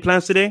 any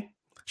plans today?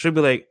 She'll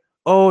be like,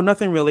 oh,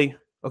 nothing really.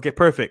 Okay,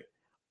 perfect.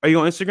 Are you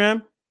on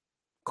Instagram?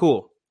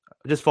 Cool.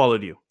 I just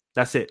followed you.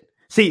 That's it.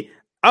 See,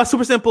 I was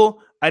super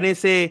simple. I didn't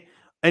say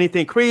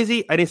anything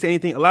crazy. I didn't say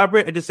anything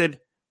elaborate. I just said,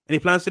 any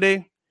plans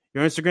today?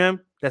 Your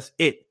Instagram? That's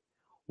it.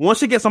 Once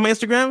she gets on my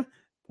Instagram,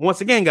 once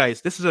again,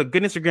 guys, this is a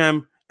good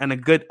Instagram and a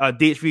good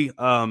date-free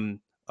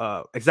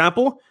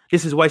example.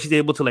 This is why she's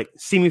able to like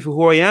see me for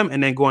who I am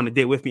and then go on a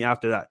date with me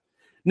after that.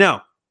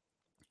 Now,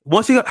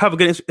 once you have a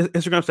good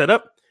Instagram set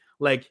up,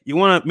 like you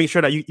want to make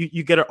sure that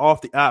you get her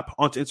off the app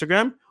onto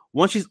Instagram.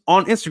 Once she's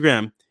on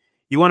Instagram,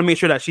 you want to make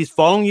sure that she's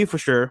following you for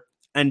sure.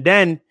 And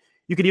then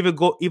you could even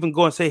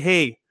go and say,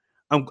 hey,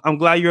 I'm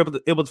glad you're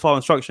able to follow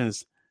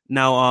instructions.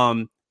 Now,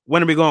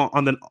 when are we going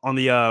on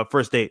the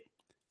first date?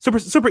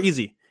 Super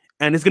easy,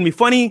 and it's gonna be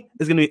funny.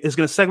 It's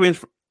gonna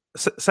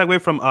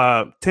segue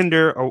from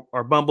Tinder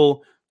or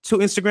Bumble to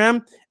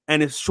Instagram,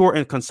 and it's short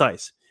and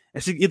concise.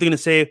 And she's either gonna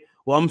say,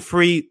 well, I'm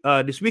free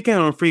this weekend,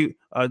 or I'm free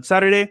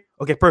Saturday.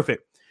 Okay,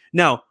 perfect.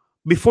 Now,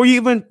 before you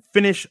even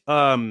finish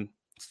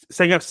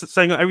setting up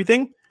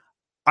everything,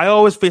 I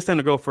always FaceTime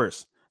the girl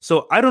first.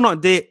 So I do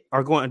not date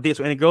or go on dates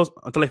with any girls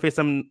until I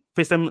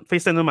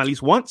FaceTime them at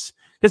least once,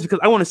 just because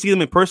I want to see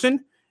them in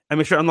person and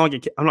make sure I'm not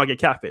get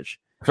catfish.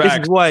 This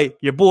is why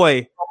your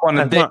boy on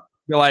a date,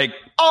 you're like,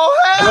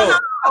 I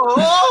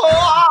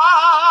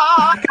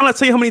cannot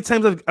tell you how many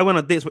times I went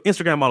on dates with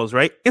Instagram models,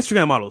 right?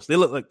 Instagram models, they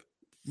look like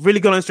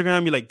really good on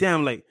Instagram. You're like,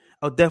 damn, like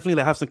I'll definitely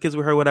like have some kids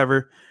with her,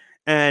 whatever.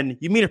 And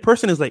you meet a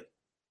person, is like,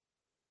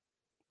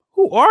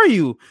 who are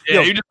you?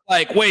 Yeah, you're just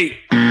like, wait,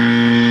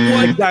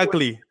 what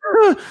exactly?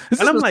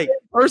 And I'm like,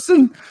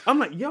 person. I'm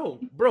like, yo,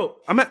 bro,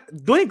 I'm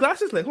at doing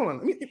glasses. Like, hold on,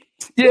 let me.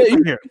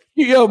 Yeah,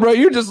 yo, bro,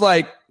 you're just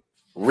like,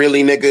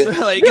 really, nigga.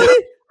 Like,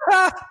 really?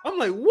 I'm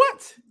like,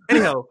 what?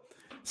 Anyhow,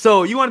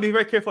 so you want to be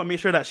very careful and make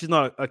sure that she's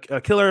not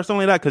a killer or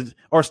something like that,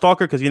 or a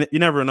stalker, because you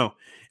never know.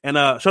 And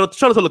shout out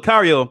to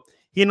Lucario.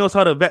 He knows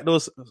how to vet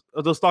those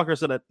stalkers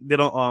so that they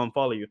don't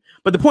follow you.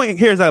 But the point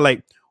here is that,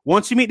 like,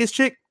 once you meet this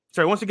chick,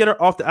 once you get her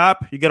off the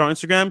app, you get her on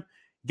Instagram,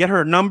 get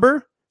her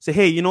number, say,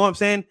 hey, you know what I'm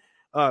saying?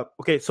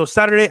 Okay, so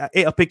Saturday at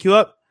 8, I'll pick you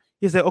up.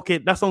 He said, okay,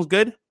 that sounds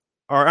good.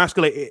 Or ask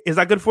her, like, is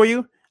that good for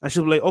you? And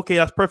she'll be like, okay,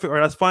 that's perfect, or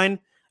that's fine.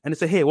 And they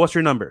say, hey, what's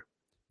your number?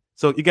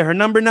 So you get her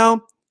number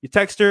now. You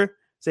text her,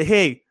 say,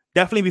 hey,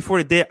 definitely before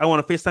the date, I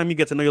want to FaceTime you,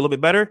 get to know you a little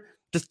bit better,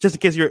 just in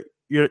case you're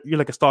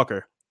like a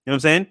stalker. You know what I'm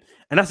saying?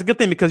 And that's a good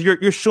thing, because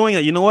you're showing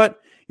that, you know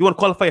what, you want to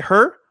qualify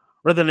her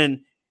rather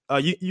than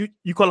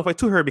you qualify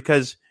to her,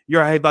 because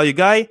you're a high value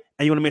guy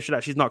and you want to make sure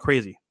that she's not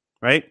crazy,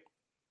 right?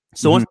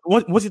 So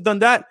once you've done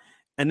that,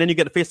 and then you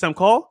get a FaceTime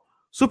call,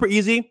 super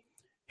easy.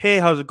 Hey,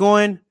 how's it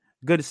going?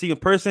 Good to see you in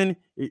person.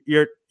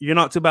 You're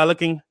not too bad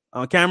looking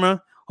on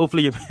camera.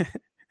 Hopefully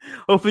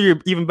you're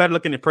even better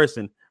looking in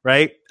person,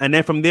 right? And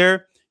then from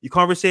there, you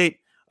conversate.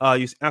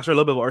 You ask her a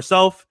little bit about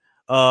herself,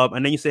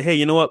 and then you say, hey,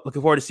 you know what?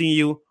 Looking forward to seeing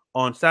you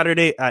on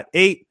Saturday at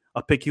 8.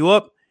 I'll pick you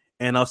up,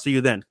 and I'll see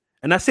you then.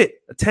 And that's it.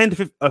 A 10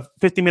 to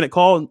 15-minute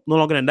call, no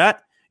longer than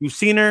that. You've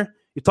seen her.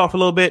 You talk for a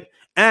little bit.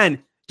 And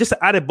just an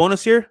added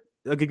bonus here,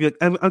 I'll give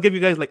you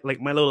guys like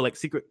my little like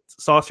secret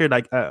sauce here,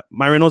 like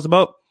Myron knows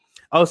about.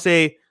 I'll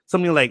say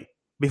something like,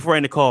 before I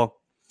end the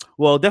call,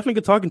 well, definitely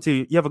good talking to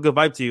you. You have a good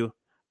vibe to you.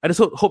 I just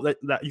hope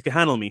that you can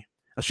handle me.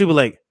 And she'll be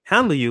like,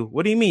 handle you?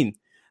 What do you mean?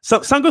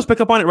 So some girls pick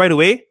up on it right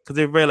away, because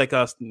they're very like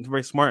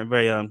very smart and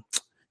very you know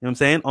what I'm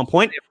saying, on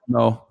point.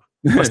 No.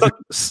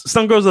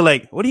 some girls are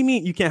like, what do you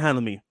mean you can't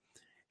handle me?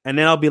 And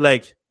then I'll be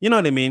like, you know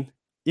what I mean?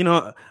 You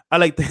know, I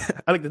like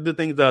to do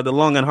things the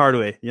long and hard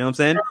way. You know what I'm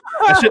saying?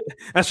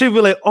 and she'll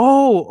be like,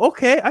 oh,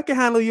 okay, I can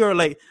handle you. Or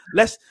like,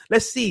 let's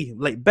see,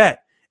 like,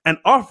 bet. And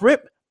off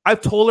rip,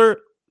 I've told her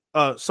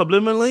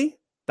subliminally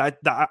that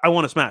I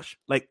want to smash.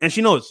 Like, and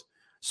she knows.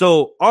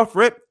 So off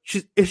rip,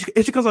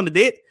 if she comes on the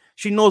date,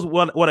 she knows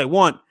what I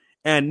want.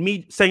 And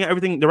me saying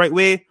everything the right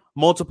way,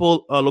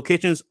 multiple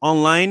locations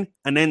online,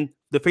 and then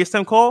the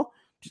FaceTime call,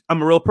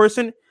 I'm a real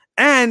person.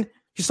 And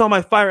she saw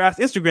my fire ass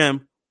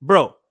Instagram,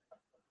 bro.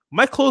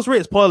 My close rate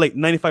is probably like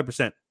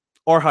 95%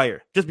 or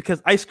higher, just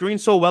because I screen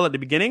so well at the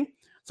beginning.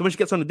 So when she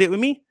gets on a date with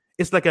me,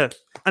 it's like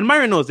and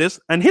Myron knows this,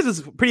 and his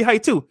is pretty high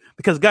too.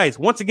 Because guys,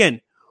 once again,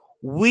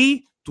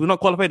 we do not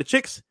qualify the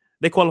chicks;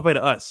 they qualify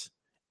to us.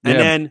 And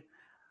then, you know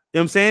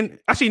what I'm saying?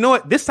 Actually, you know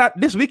what?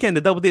 This weekend,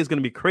 the double date is going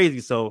to be crazy.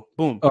 So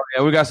boom. Oh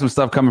yeah, we got some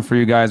stuff coming for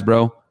you guys,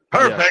 bro.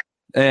 Perfect.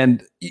 Yeah.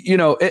 And you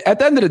know, at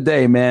the end of the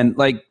day, man,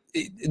 like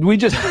we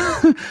just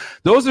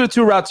those are the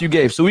two routes you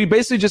gave. So we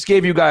basically just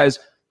gave you guys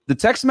the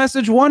text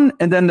message one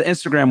and then the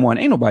Instagram one.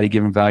 Ain't nobody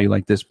giving value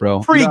like this,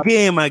 bro. Free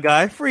game, my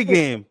guy. Free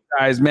game.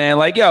 Guys, man.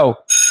 Like, yo,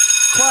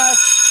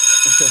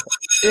 class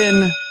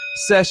in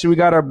session. We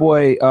got our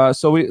boy.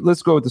 So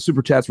let's go with the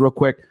super chats real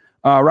quick.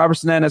 Robert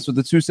Sinanis with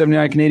the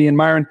 279 Canadian.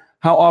 Myron,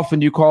 how often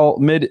do you call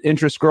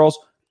mid-interest girls?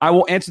 I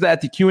will answer that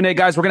at the Q&A,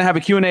 guys. We're going to have a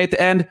Q&A at the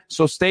end,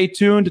 so stay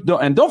tuned.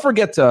 Don't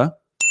forget to...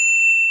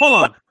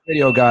 Hold on.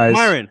 Video, guys.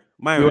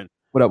 Myron.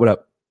 What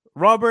up?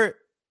 Robert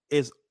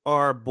is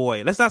our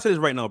boy. Let's not say this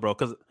right now, bro,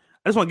 because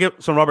I just want to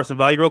give some Robert some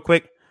value real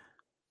quick.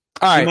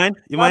 All right.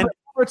 You mind?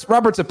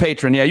 Robert's a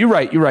patron. Yeah, you're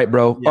right,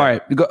 bro. Yeah. All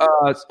right.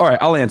 All right,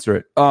 I'll answer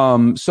it.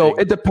 So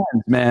it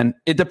depends, man.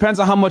 It depends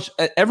on how much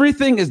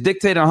everything is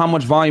dictated on how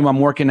much volume I'm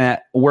working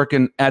at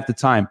the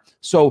time.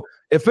 So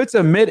if it's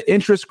a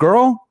mid-interest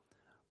girl,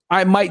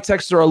 I might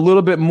text her a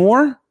little bit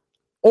more,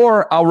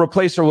 or I'll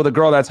replace her with a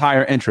girl that's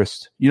higher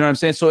interest. You know what I'm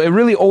saying? So it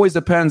really always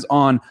depends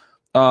on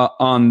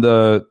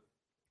the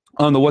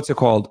what's it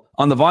called?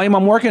 On the volume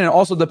I'm working, and it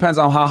also depends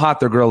on how hot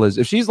the girl is.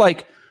 If she's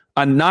like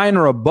a 9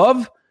 or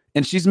above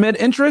and she's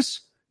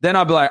mid-interest, then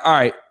I'll be like, all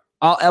right,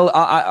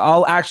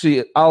 I'll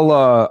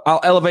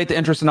elevate the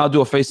interest and I'll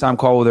do a FaceTime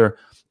call with her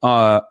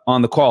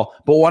on the call.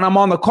 But when I'm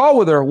on the call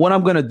with her, what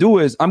I'm going to do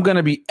is I'm going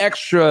to be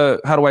extra,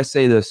 how do I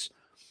say this?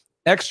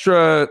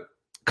 Extra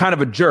kind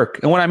of a jerk.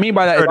 And what I mean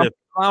by that is I'm gonna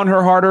clown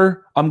her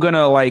harder. I'm going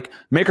to like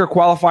make her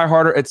qualify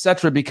harder,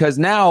 etc. Because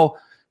now,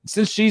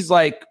 since she's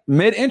like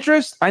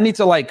mid-interest, I need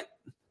to like,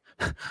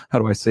 how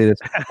do I say this?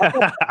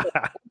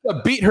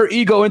 To beat her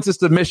ego into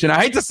submission.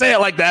 I hate to say it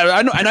like that.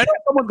 I know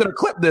someone's gonna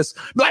clip this. Be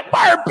like,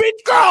 Byron beat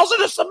girls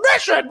into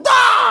submission.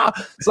 Ah!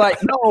 It's like,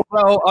 no,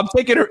 bro. I'm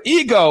taking her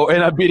ego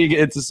and I'm beating it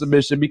into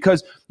submission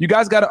because you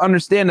guys got to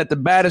understand that the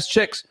baddest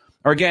chicks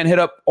are getting hit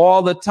up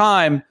all the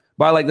time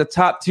by like the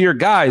top tier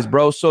guys,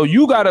 bro. So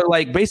you got to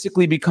like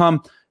basically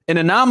become an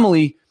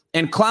anomaly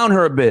and clown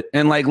her a bit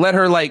and like let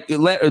her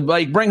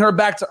bring her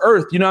back to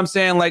earth. You know what I'm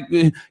saying? Like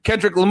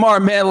Kendrick Lamar,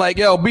 man, like,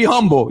 yo, be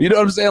humble. You know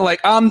what I'm saying? Like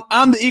I'm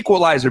the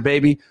equalizer,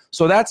 baby.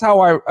 So that's how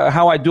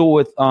I do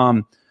it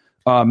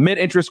with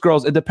mid-interest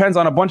girls. It depends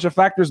on a bunch of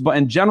factors, but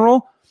in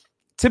general,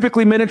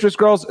 typically mid-interest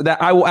girls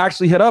that I will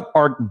actually hit up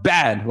are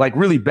bad, like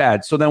really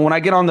bad. So then when I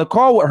get on the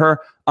call with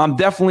her, I'm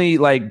definitely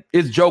like,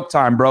 it's joke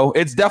time, bro.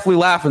 It's definitely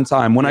laughing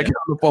time when I get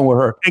on the phone with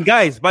her. And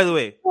guys, by the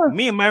way,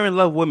 me and Myron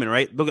love women,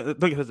 right?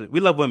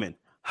 We love women.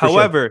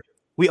 However,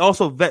 we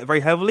also vet very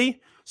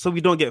heavily, so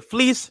we don't get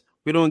fleeced,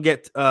 we don't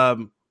get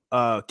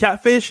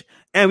catfish,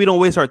 and we don't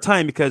waste our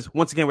time because,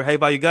 once again, we're high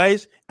value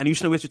guys, and you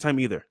shouldn't waste your time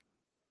either.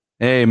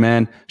 Hey,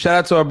 man. Shout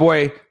out to our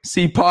boy,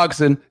 C.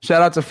 Pogson.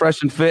 Shout out to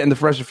Fresh and Fit and the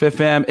Fresh and Fit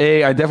fam.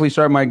 Hey, I definitely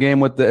started my game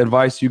with the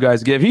advice you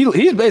guys give.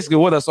 He's basically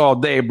with us all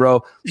day,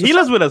 bro. So he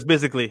lives with us,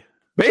 basically.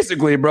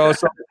 Basically, bro.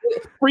 So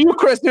for you,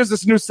 Chris, here's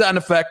this new sound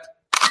effect.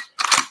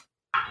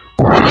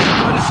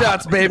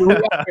 Shots, baby.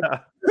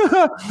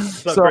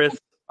 What's up, Chris?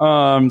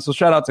 So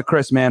shout out to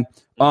Chris, man.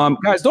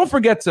 Guys, don't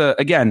forget to,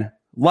 again,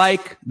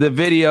 like the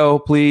video,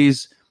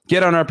 please.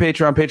 Get on our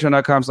Patreon,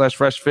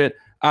 patreon.com/freshfit.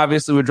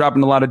 Obviously, we're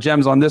dropping a lot of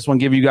gems on this one,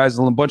 give you guys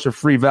a bunch of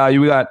free value.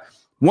 We got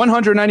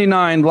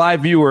 199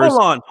 live viewers.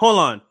 Hold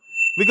on.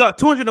 We got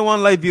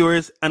 201 live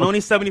viewers and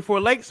only 74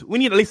 likes. We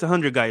need at least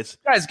 100, guys.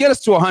 Guys, get us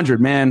to 100,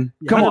 man.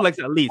 Come on. Likes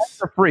at least.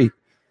 For free.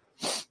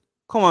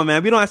 Come on,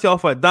 man. We don't ask y'all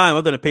for a dime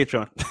other than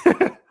Patreon.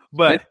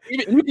 But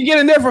you can get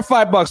in there for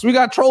 $5. We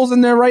got trolls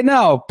in there right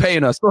now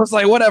paying us. So it's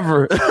like,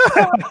 whatever.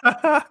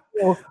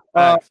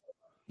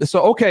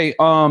 Okay.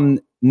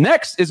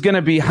 Next is going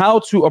to be how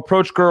to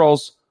approach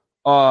girls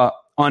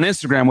on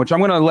Instagram, which I'm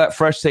going to let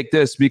Fresh take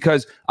this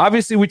because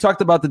obviously we talked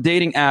about the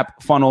dating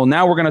app funnel.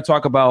 Now we're going to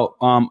talk about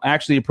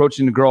actually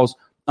approaching the girls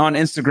on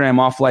Instagram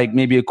off like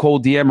maybe a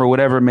cold DM or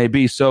whatever it may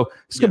be. So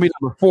it's going to be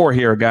number 4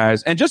 here,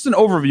 guys. And just an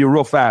overview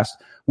real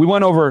fast. We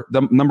went over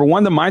the number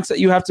 1, the mindset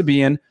you have to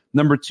be in.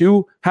 Number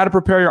 2, how to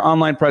prepare your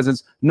online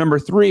presence. Number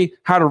 3,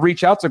 how to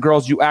reach out to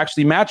girls you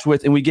actually match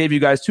with. And we gave you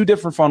guys 2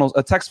 different funnels,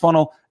 a text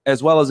funnel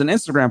as well as an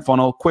Instagram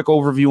funnel. Quick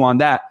overview on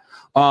that.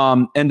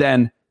 And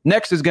then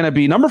next is going to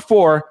be number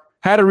 4,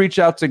 how to reach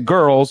out to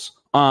girls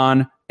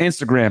on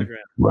Instagram.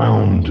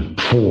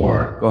 Round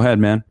 4. Go ahead,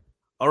 man.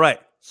 All right.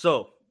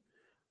 So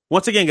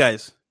once again,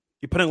 guys,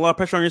 you're putting a lot of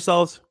pressure on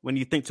yourselves when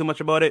you think too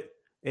much about it.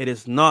 It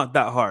is not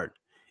that hard.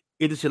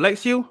 Either she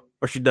likes you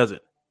or she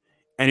doesn't.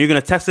 And you're going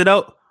to test it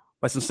out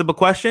by some simple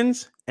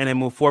questions and then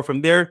move forward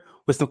from there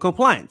with some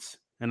compliance.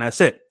 And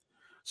that's it.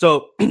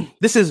 So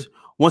this is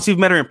once you've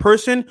met her in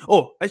person.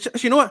 Oh, actually,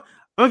 you know what?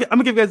 I'm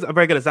gonna give you guys a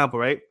very good example,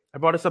 right? I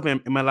brought this up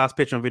in my last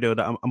Patreon video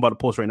that I'm about to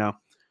post right now.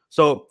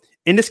 So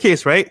in this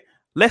case, right?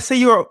 Let's say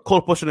you're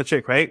cold pushing a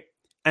chick, right?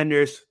 And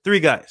there's 3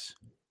 guys.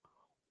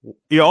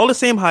 You're all the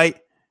same height.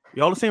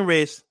 You're all the same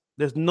race.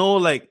 There's no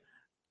like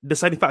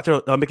deciding factor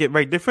that'll make it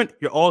very different.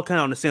 You're all kind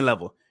of on the same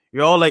level.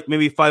 You're all like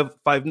maybe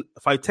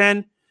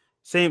 5'10",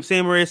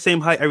 same race,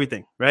 same height,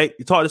 everything, right?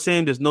 You talk the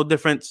same. There's no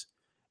difference,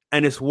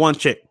 and it's one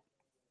chick.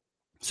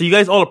 So you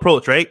guys all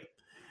approach, right?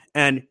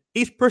 And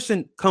each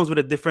person comes with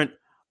a different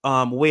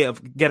way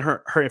of getting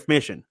her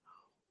information.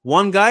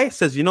 One guy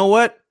says, you know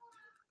what?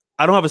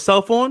 I don't have a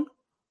cell phone,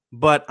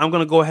 but I'm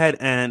going to go ahead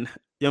and, you know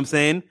what I'm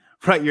saying,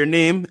 write your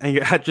name and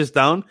your address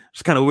down.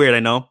 It's kind of weird, I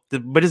know,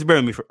 but just bear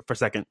with me for a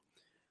second.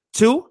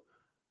 2,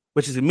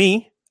 which is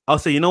me, I'll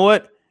say, you know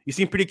what? You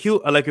seem pretty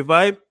cute. I like your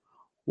vibe.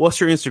 What's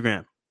your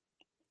Instagram?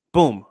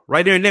 Boom.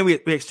 Right there and then we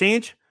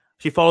exchange.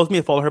 She follows me.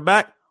 I follow her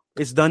back.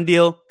 It's done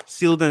deal,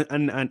 sealed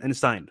and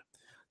signed.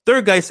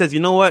 3rd guy says, you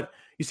know what?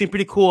 You seem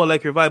pretty cool. I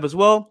like your vibe as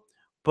well,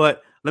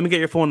 but let me get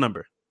your phone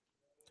number.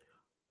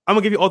 I'm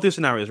going to give you all 3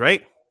 scenarios,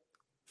 right?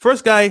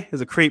 First guy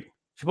is a creep.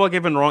 She probably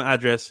gave him the wrong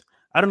address.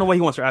 I don't know why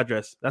he wants her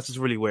address. That's just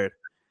really weird.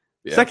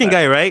 Yeah, second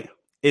guy, right,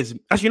 is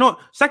actually, you know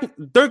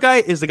what? 3rd guy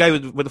is the guy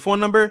with the phone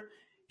number.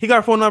 He got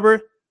her phone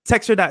number,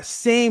 text her that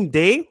same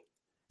day,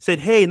 said,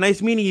 hey,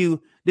 nice meeting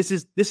you. This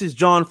is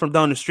John from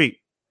down the street.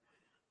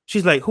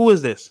 She's like, who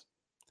is this?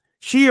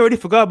 She already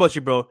forgot about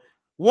you, bro.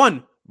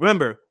 1,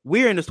 remember,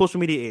 we're in the social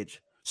media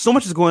age. So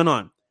much is going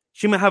on.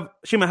 She might have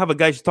a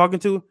guy she's talking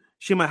to.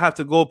 She might have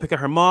to go pick up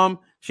her mom.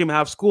 She might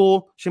have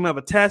school. She might have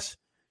a test.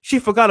 She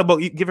forgot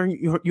about you giving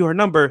you her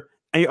number,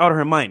 and you're out of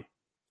her mind.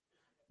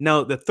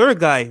 Now, the 3rd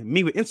guy,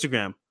 me with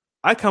Instagram,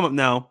 I come up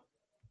now.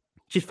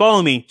 She's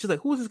following me. She's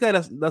like, who is this guy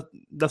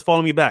that's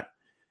following me back?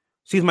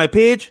 sees my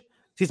page,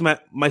 sees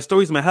my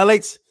stories, my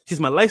highlights, sees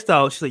my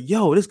lifestyle. She's like,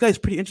 yo, this guy's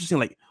pretty interesting.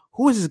 Like,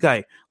 who is this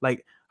guy?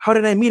 Like, how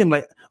did I meet him?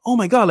 Like, oh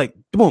my God, like,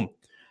 boom.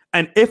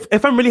 And if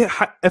I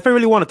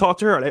really want to talk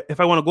to her, or if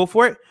I want to go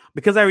for it,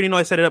 because I already know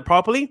I set it up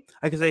properly,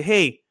 I can say,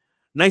 hey,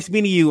 nice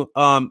meeting you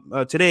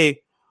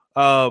today.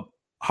 How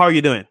are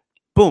you doing?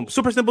 Boom.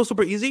 Super simple,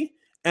 super easy.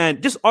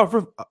 And just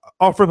offer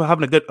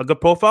having a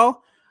good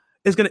profile.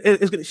 She's gonna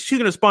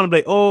respond and be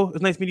like, oh,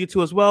 it's nice meeting you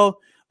too as well.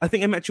 I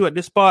think I met you at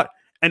this spot.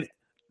 And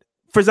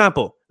for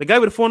example, the guy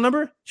with the phone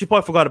number, she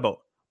probably forgot about.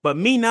 But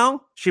me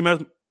now,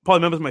 probably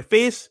remembers my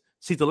face,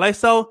 sees the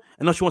lifestyle,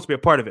 and now she wants to be a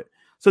part of it.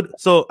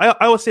 So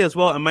I would say as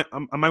well, on my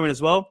end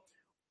as well,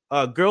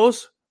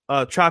 girls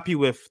trap you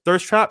with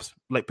thirst traps,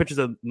 like pictures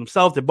of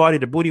themselves, their body,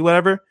 their booty,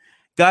 whatever.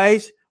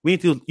 Guys, we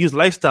need to use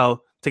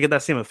lifestyle to get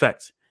that same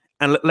effect.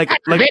 And like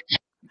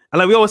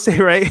we always say,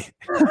 right?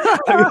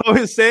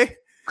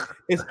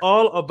 It's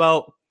all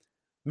about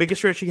making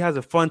sure she has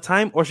a fun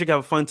time, or she can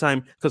have a fun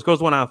time, because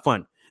girls want to have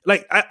fun.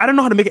 Like, I don't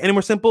know how to make it any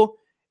more simple.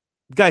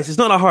 Guys, it's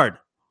not that hard.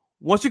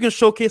 Once you can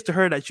showcase to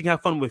her that she can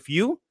have fun with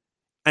you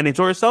and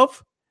enjoy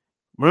herself,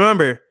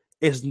 remember,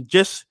 it's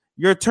just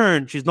your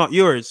turn. She's not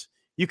yours.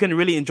 You can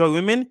really enjoy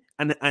women,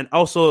 and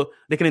also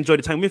they can enjoy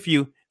the time with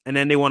you, and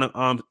then they want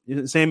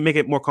to make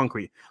it more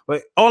concrete.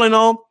 But all in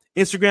all,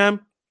 Instagram,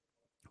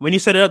 when you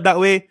set it up that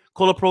way,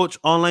 cold approach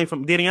online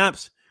from dating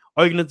apps,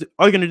 all you're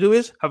gonna do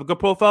is have a good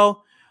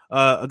profile,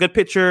 a good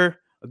picture,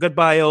 a good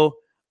bio,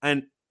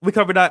 and we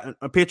cover that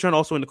on Patreon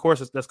also in the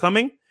course that's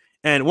coming.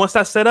 And once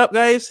that's set up,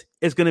 guys,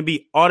 it's gonna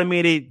be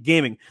automated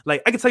gaming.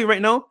 Like, I can tell you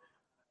right now,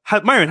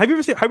 Myron, have you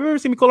ever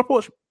seen me cold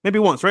approach? Maybe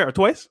once, right, or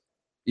twice?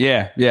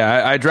 Yeah.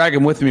 I drag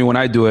him with me when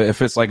I do it,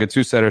 if it's like a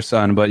 2-setter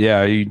son. But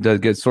yeah, he does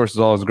get sources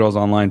all his girls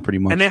online pretty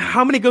much. And then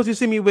how many girls do you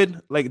see me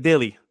with, like,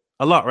 daily?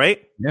 A lot,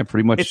 right? Yeah,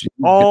 pretty much. It's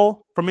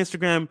all from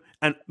Instagram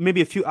and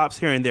maybe a few apps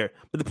here and there.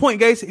 But the point,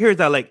 guys, here is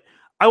that, like,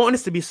 I want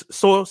this to be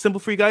so simple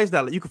for you guys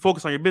that, like, you can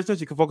focus on your business,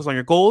 you can focus on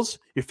your goals,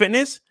 your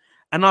fitness,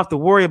 and not have to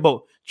worry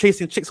about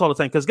chasing chicks all the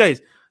time. Because,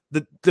 guys,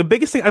 the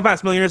biggest thing I've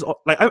asked millionaires,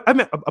 like, I've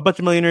met a bunch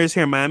of millionaires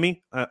here in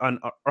Miami,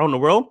 around the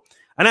world,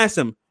 and I asked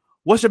them,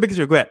 what's your biggest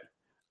regret?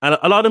 And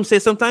a lot of them say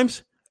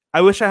sometimes,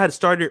 I wish I had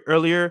started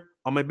earlier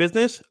on my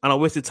business and I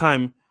wasted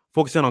time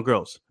focusing on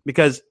girls.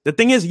 Because the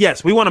thing is,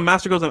 yes, we want to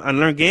master girls and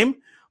learn game,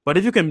 but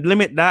if you can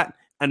limit that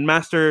and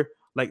master,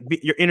 like,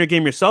 your inner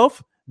game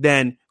yourself,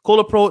 then cold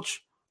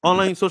approach,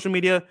 online social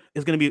media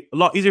is going to be a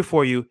lot easier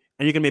for you,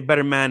 and you're going to be a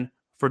better man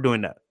for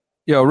doing that.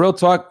 Yo, real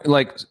talk,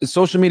 like,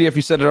 social media, if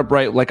you set it up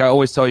right, like I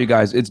always tell you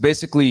guys, it's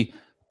basically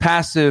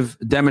passive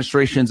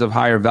demonstrations of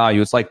higher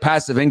value. It's like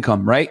passive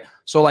income, right?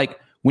 So, like,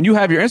 when you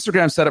have your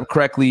Instagram set up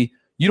correctly,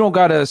 you don't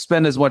got to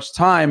spend as much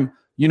time,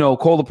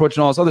 cold approach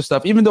and all this other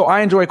stuff. Even though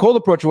I enjoy cold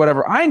approach or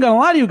whatever, I ain't going to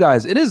lie to you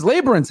guys. It is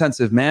labor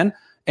intensive, man.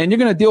 And you're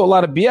going to deal with a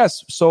lot of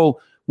BS. So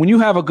when you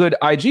have a good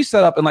IG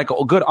setup and, like,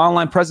 a good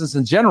online presence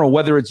in general,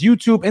 whether it's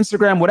YouTube,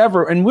 Instagram,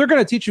 whatever, and we're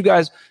going to teach you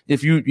guys,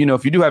 if you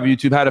do have a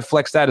YouTube, how to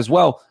flex that as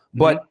well.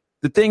 But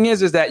the thing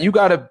is that you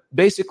got to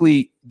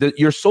basically,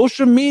 your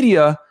social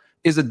media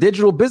is a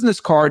digital business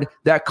card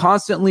that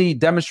constantly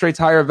demonstrates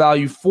higher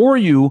value for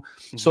you.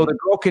 So the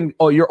girl can,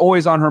 you're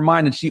always on her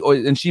mind, and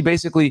she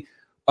basically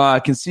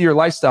can see your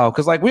lifestyle.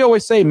 Because, like we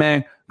always say,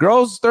 man,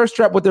 girls thirst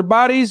trap with their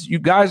bodies, you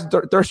guys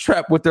thirst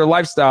trap with their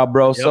lifestyle,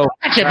 bro. Yep. So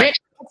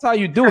that's how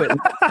you do it.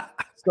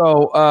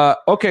 So,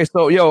 okay.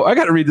 So, yo, I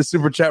got to read the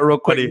super chat real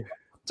quick.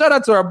 Shout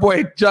out to our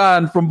boy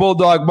John from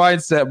Bulldog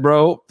Mindset,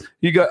 bro.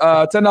 You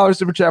got $10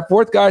 super chat.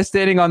 Fourth guy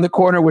standing on the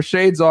corner with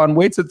shades on,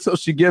 waits until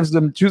she gives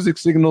them choosing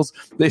signals.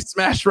 They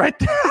smash right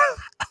there.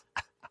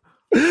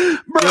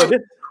 Bro,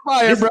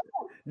 bro.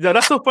 Yo,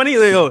 that's so funny.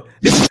 Yo,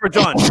 this is for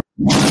John.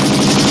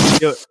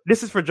 Yo,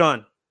 this is for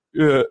John.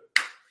 Yeah.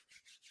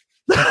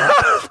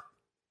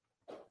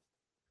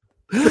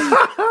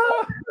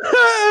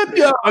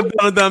 Yeah. I'm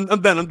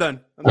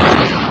done.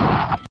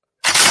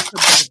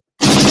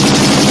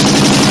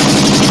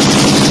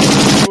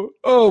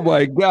 Oh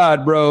my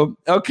God, bro.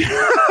 Okay.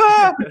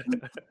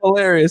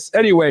 Hilarious.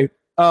 Anyway,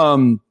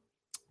 shout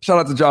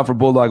out to John for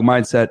Bulldog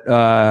Mindset.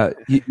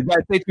 You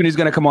guys stay tuned. He's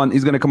gonna come on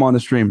the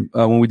stream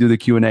when we do the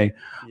Q&A.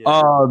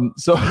 Yeah.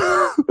 So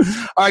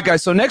all right,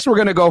 guys. So next we're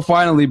gonna go,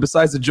 finally,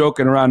 besides the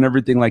joking around and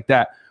everything like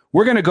that,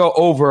 we're gonna go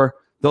over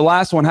the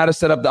last one, how to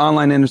set up the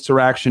online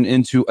interaction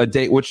into a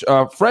date, which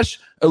Fresh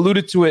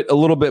alluded to it a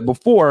little bit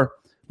before.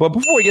 But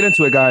before we get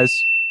into it, guys,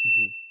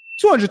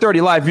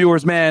 230 live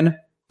viewers, man,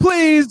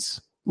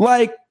 please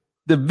like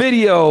the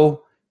video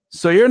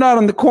so you're not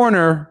on the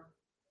corner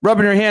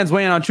rubbing your hands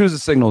waiting on choosing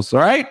signals, all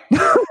right?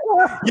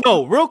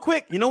 Yo, real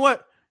quick, you know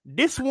what?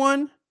 This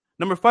one,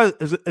 number 5,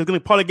 is going to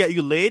probably get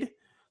you laid.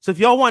 So if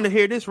y'all want to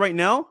hear this right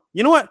now,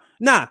 you know what?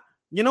 Nah,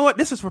 you know what?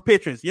 This is for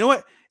patrons. You know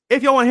what?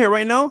 If y'all want to hear it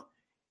right now,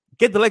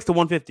 get the likes to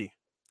 150,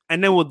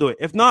 and then we'll do it.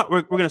 If not,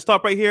 we're going to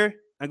stop right here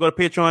and go to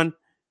Patreon,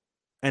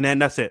 and then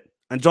that's it.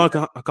 And John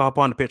can hop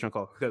on the Patreon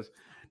call, because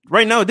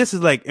right now, this is,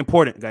 like,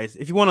 important, guys.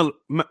 If you want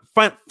to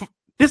find...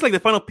 This is like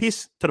the final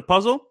piece to the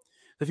puzzle.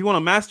 If you want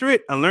to master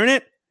it and learn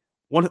it,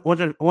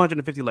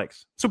 150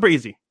 likes. Super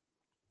easy.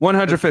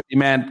 150,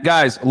 man.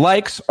 Guys,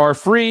 likes are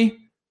free.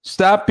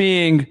 Stop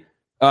being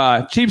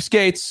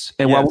cheapskates.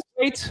 And while we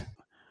wait,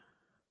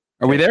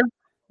 are we there?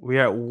 We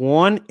are at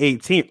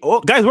 118. Oh,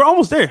 guys, we're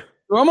almost there.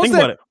 We're almost Think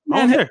there. about it.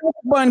 Man, Almost hit there. the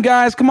like button,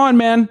 guys. Come on,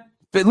 man.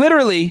 But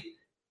literally,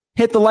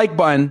 hit the like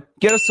button.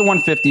 Get us to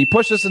 150.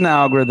 Push us in the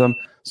algorithm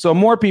so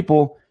more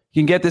people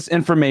can get this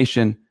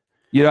information.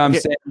 You know what I'm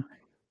saying?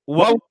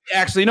 Well,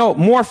 actually, no.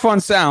 More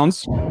fun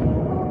sounds.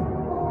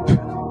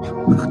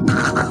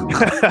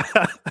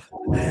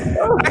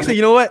 Actually,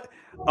 you know what?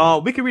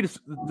 We can read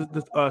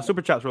the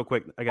super chats real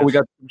quick. I guess We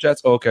got super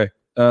chats. Oh, okay.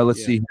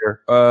 Let's see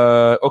here.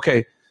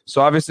 Okay. So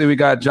obviously we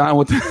got John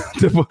with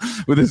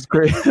with his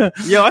great.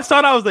 Yo, I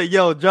thought I was like,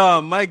 yo,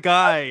 John, my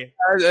guy.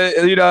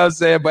 You know what I'm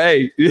saying? But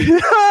hey,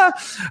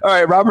 all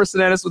right. Robert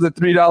Sananis with a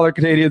 $3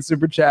 Canadian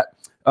super chat.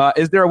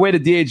 Is there a way to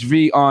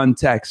DHV on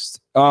text?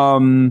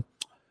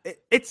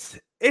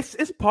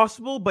 It's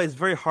possible, but it's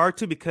very hard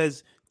to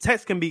because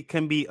text can be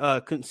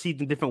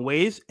conceived in different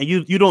ways, and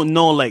you don't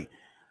know like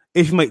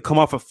if you might come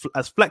off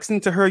as flexing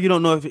to her. You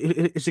don't know if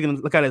she's gonna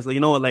look at it as like, you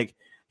know what, like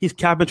he's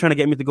capping, trying to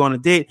get me to go on a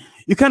date.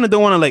 You kind of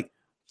don't want to like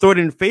throw it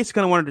in the face. You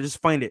kind of want to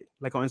just find it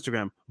like on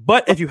Instagram.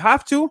 But if you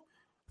have to,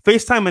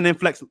 FaceTime and then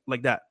flex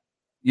like that.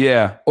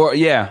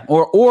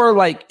 Or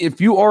like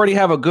if you already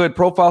have a good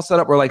profile set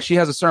up or like she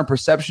has a certain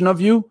perception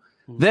of you,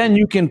 then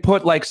you can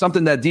put like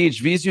something that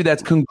DHVs you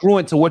that's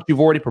congruent to what you've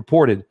already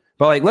purported.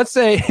 But like, let's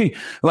say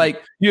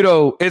like, you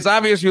know, it's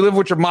obvious you live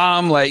with your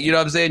mom, like, you know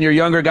what I'm saying, you're a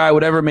younger guy,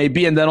 whatever it may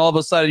be. And then all of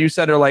a sudden you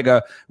send her like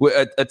a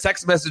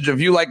text message of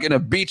you like in a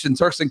beach in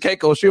Turks and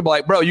Caicos. She'll be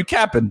like, bro, you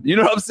capping. You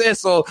know what I'm saying?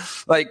 So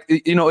like,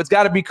 you know, it's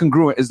got to be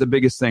congruent is the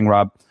biggest thing,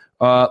 Rob.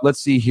 Let's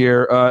see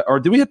here. Or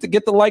do we have to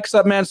get the likes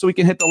up, man, so we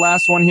can hit the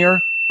last one here?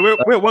 We're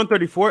at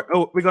 134.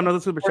 Oh, we got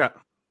another super chat.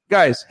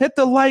 Guys, hit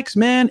the likes,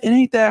 man. It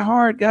ain't that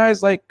hard,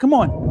 guys. Like, come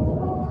on.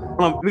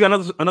 We got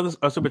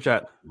another super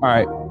chat. All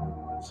right.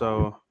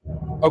 So,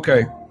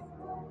 okay.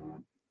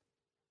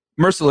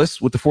 Merciless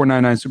with the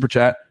 499 super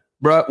chat.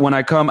 Bruh, when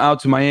I come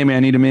out to Miami, I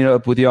need to meet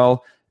up with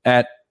y'all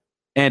and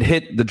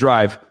hit the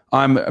drive.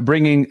 I'm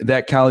bringing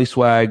that Cali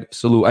swag.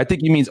 Salute. I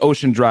think he means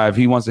Ocean Drive.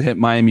 He wants to hit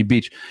Miami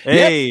Beach.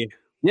 hey.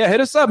 Yeah,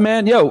 hit us up,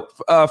 man. Yo,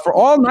 for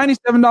all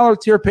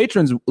 $97 tier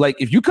patrons, like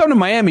if you come to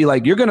Miami,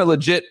 like you're gonna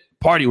legit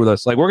party with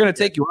us. Like we're gonna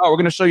take you out. We're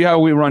gonna show you how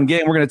we run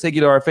game. We're gonna take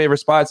you to our favorite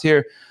spots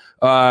here.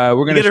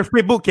 We're gonna get a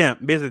free boot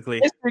camp,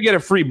 basically. We get a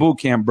free boot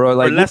camp, bro.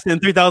 Like for less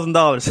than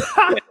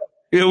 $3,000.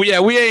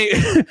 Yeah, we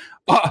ain't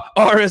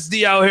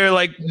RSD out here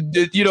like,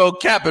 you know,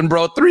 capping,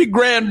 bro.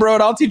 $3,000, bro.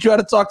 And I'll teach you how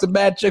to talk to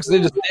bad chicks. They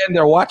just stand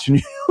there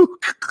watching you.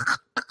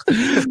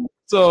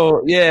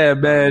 So yeah,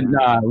 man,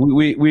 nah,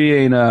 we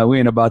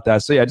ain't about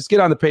that. So yeah, just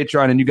get on the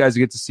Patreon and you guys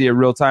get to see it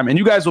real time. And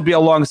you guys will be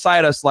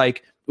alongside us,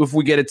 like if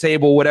we get a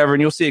table, whatever, and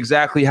you'll see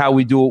exactly how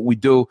we do what we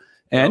do.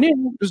 And you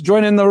know, just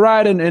join in the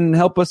ride and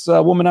help us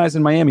womanize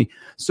in Miami.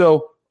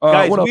 So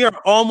guys, we are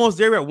almost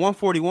there. We're at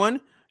 141.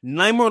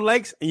 9 more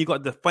likes, and you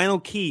got the final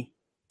key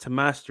to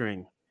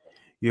mastering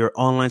your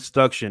online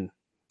seduction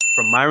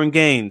from Myron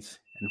Gaines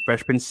and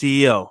Fresh Prince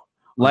CEO.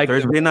 Like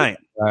Thursday night,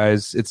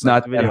 guys. It's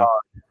not that hard.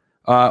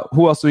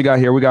 Who else do we got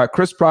here? We got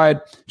Chris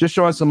Pride, just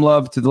showing some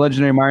love to the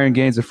legendary Myron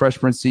Gaines, the Fresh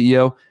Prince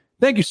CEO.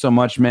 Thank you so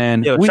much,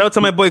 man. Yo, shout out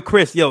to my boy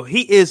Chris. Yo,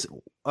 he is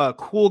a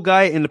cool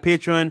guy in the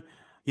Patreon.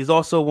 He's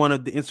also one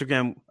of the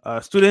Instagram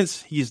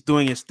students. He's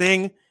doing his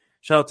thing.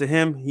 Shout out to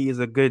him. He is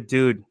a good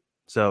dude.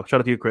 So shout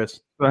out to you,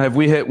 Chris. Have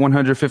we hit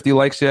 150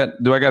 likes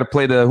yet? Do I got to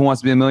play the Who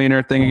Wants to Be a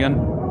Millionaire thing again?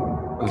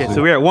 Okay,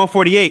 so we're at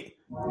 148.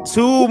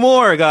 2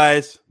 more,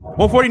 guys.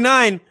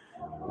 149.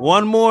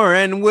 1 more,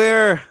 and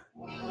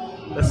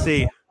let's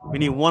see. We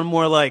need 1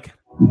 more like.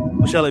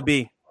 What shall it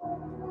be?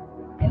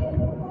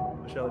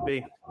 What shall it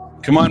be?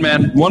 Come on,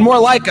 man. 1 more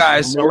like,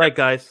 guys. 1 more like,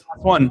 guys.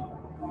 Last one.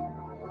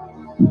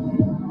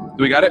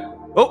 Do we got it?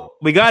 Oh,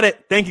 we got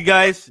it. Thank you,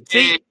 guys.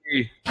 See?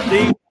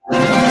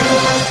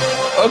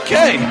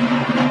 Okay.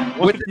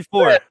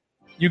 154.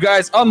 You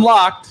guys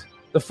unlocked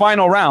the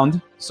final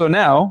round. So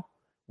now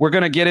we're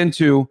going to get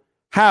into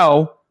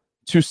how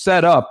to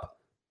set up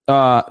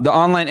the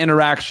online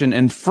interaction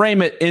and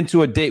frame it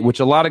into a date,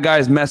 which a lot of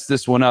guys mess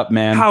this one up,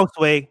 man.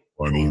 Houseway.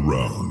 Final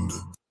round.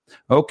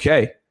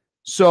 Okay.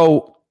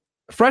 So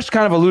Fresh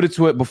kind of alluded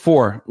to it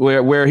before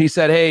where he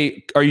said,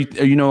 hey, are you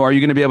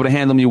going to be able to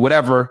handle me,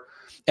 whatever.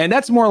 And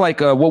that's more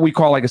like what we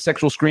call like a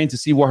sexual screen to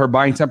see what her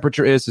buying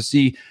temperature is, to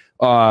see,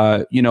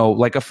 like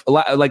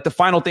the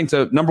final thing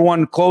to, number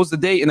one, close the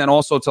date. And then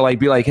also to like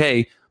be like,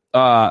 hey,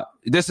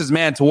 this is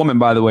man to woman,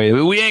 by the way.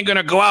 We ain't going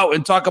to go out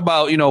and talk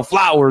about,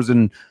 flowers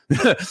and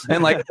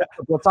and like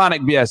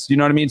platonic BS. You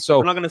know what I mean? So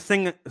we're not going to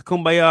sing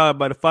Kumbaya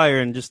by the fire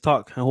and just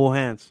talk and hold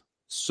hands.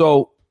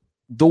 So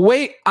the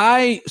way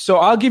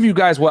I'll give you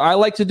guys what I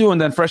like to do,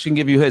 and then Fresh can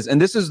give you his. And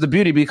this is the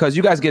beauty because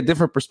you guys get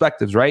different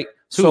perspectives, right?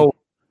 So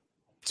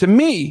to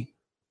me,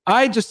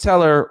 I just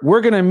tell her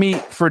we're going to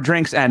meet for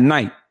drinks at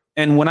night.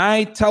 And when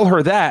I tell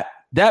her that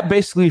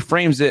basically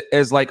frames it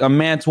as like a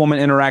man to woman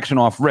interaction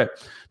off rip.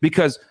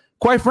 Because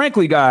quite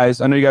frankly, guys,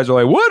 I know you guys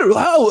are like, what?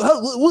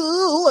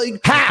 How?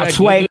 Like,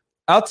 halfway.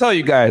 I'll tell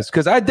you guys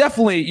because I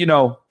definitely,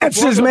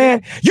 answers,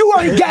 man. You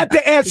already got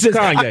the answers.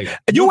 Kanye.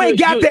 You ain't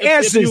got the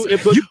answers.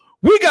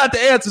 We got the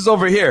answers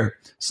over here.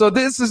 So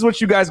this is what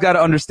you guys got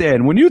to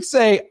understand. When you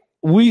say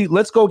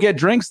let's go get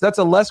drinks, that's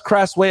a less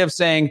crass way of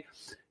saying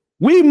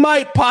we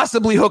might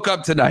possibly hook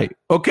up tonight.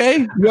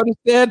 Okay, you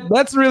understand?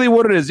 That's really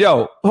what it is.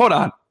 Yo, hold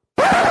on.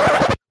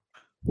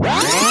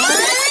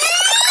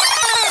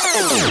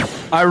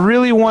 I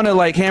really want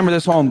to hammer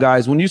this home,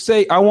 guys. When you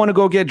say I want to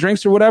go get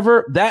drinks or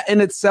whatever, that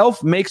in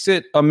itself makes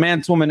it a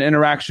man-to-woman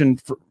interaction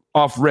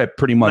off rip,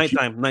 pretty much.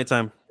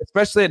 Nighttime.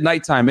 Especially at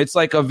nighttime. It's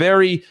like a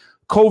very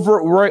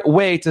covert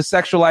way to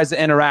sexualize the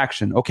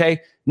interaction,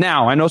 okay?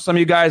 Now, I know some of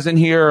you guys in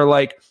here are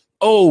like,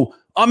 oh,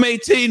 I'm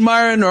 18,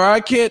 Myron, or I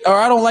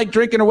don't like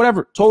drinking or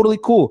whatever. Totally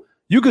cool.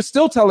 You could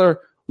still tell her,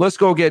 let's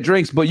go get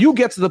drinks, but you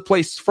get to the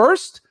place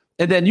first,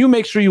 and then you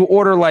make sure you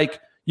order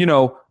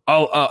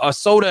a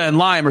soda and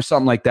lime or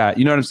something like that.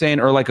 You know what I'm saying?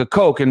 Or like a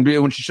Coke. And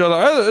when she shows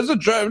up, oh, it's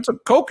a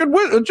Coke and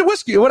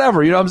whiskey or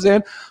whatever. You know what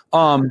I'm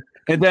saying?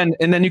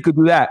 And then you could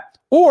do that.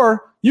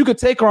 Or you could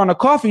take her on a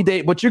coffee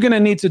date, but you're going to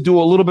need to do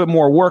a little bit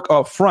more work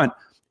up front.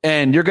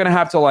 And you're going to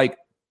have to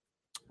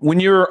when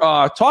you're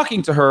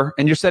talking to her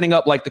and you're setting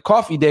up the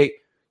coffee date,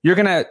 you're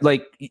going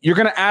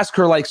to ask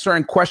her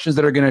certain questions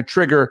that are going to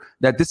trigger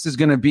that this is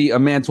going to be a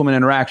man-to-woman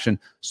interaction.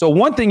 So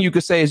one thing you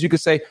could say is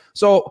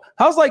so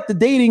how's the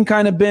dating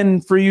kind of been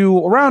for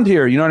you around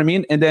here? You know what I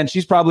mean? And then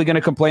she's probably going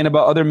to complain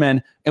about other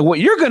men. And what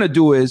you're going to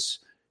do is,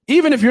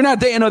 even if you're not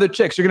dating other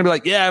chicks, you're going to be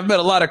like, yeah, I've met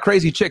a lot of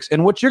crazy chicks.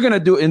 And what you're going to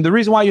do, and the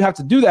reason why you have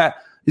to do that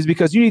is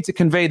because you need to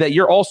convey that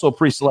you're also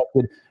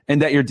pre-selected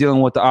and that you're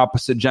dealing with the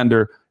opposite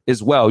gender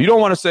as well. You don't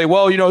want to say,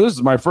 well, this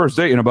is my first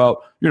date in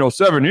about,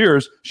 7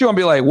 years. She's going to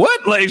be like,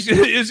 what? Get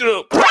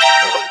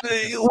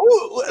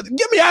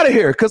me out of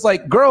here. Because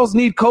girls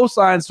need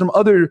cosigns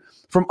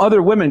from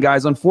other women,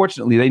 guys.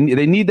 Unfortunately,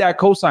 they need that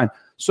cosign.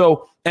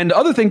 So, and the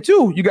other thing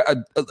too,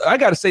 I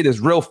got to say this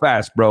real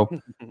fast, bro.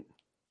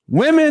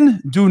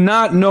 Women do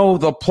not know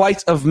the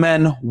plight of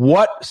men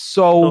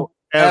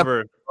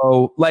whatsoever.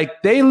 Bro.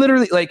 They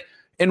literally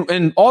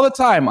and all the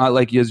time,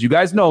 as you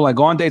guys know,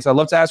 go on dates, I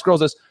love to ask girls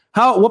this.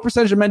 What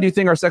percentage of men do you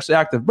think are sexually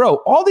active? Bro,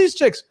 all these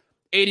chicks,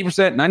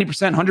 80%,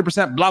 90%,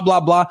 100%, blah, blah,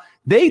 blah.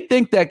 They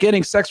think that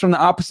getting sex from the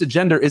opposite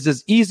gender is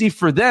as easy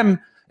for them,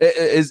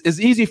 is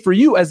easy for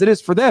you as it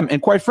is for them.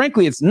 And quite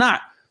frankly, it's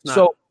not.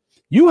 So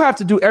you have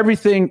to do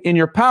everything in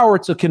your power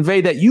to convey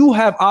that you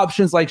have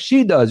options like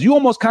she does. You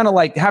almost kind of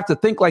have to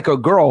think like a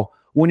girl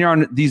when you're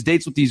on these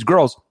dates with these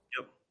girls.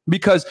 Yep.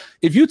 Because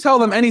if you tell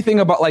them anything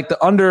about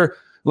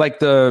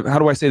how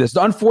do I say this?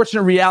 The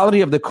unfortunate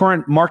reality of the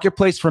current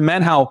marketplace for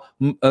men, how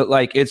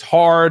it's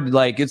hard,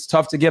 it's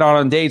tough to get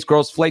on dates,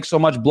 girls flake so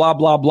much, blah,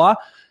 blah, blah.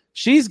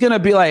 She's going to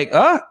be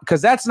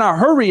because that's not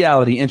her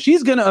reality. And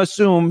she's going to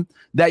assume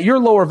that you're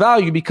lower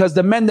value because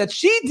the men that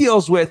she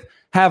deals with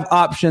have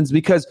options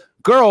because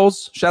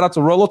girls, shout out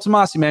to Rollo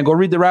Tomasi, man, go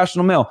read The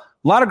Rational Male.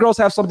 A lot of girls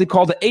have something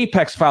called the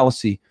apex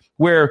fallacy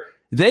where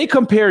they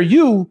compare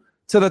you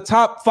to the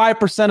top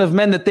 5% of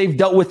men that they've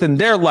dealt with in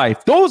their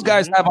life. Those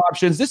guys have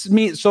options. This is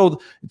me. So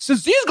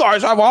since these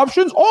guys have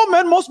options, all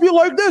men must be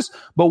like this.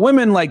 But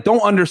women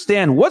don't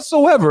understand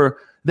whatsoever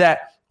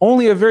that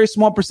only a very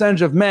small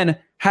percentage of men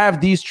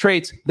have these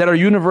traits that are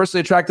universally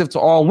attractive to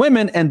all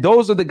women. And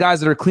those are the guys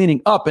that are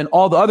cleaning up. And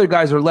all the other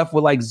guys are left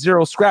with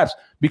zero scraps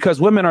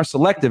because women are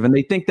selective and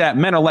they think that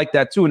men are like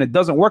that too. And it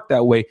doesn't work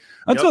that way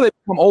until they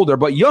become older.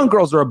 But young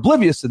girls are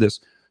oblivious to this.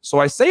 So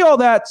I say all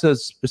that to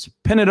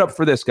pin it up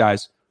for this,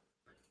 guys.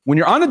 When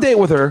you're on a date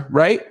with her,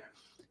 right?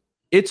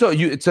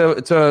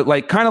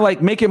 To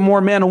make it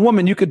more man and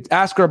woman. You could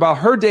ask her about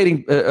her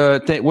dating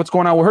thing, what's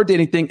going on with her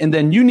dating thing, and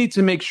then you need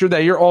to make sure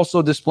that you're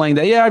also displaying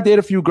that. Yeah, I've dated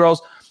a few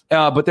girls,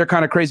 but they're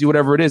kind of crazy,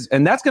 whatever it is,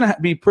 and that's going to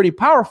be pretty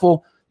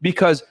powerful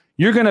because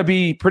you're going to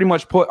be pretty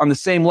much put on the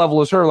same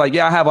level as her.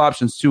 Yeah, I have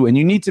options too, and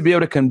you need to be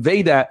able to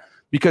convey that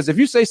because if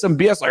you say some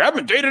BS I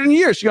haven't dated in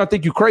years, she's gonna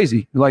think you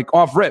crazy,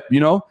 off rip,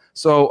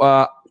 So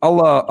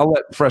I'll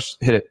let Fresh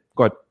hit it.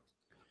 Go ahead.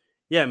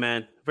 Yeah,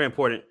 man. Very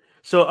important.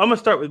 So I'm gonna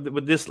start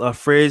with this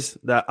phrase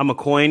that I'm a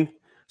coin.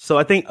 So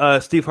I think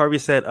Steve Harvey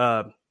said,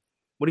 "What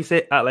do you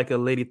say? Act like a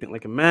lady, think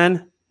like a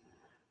man."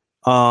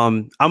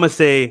 I'm gonna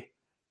say,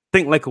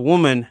 think like a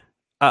woman,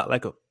 act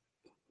like a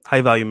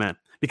high value man.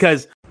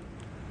 Because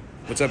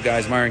what's up,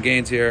 guys? Myron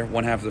Gaines here,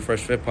 one half of the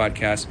Fresh Fit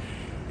podcast.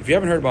 If you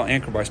haven't heard about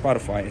Anchor by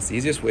Spotify, it's the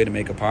easiest way to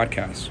make a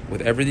podcast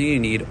with everything you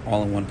need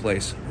all in one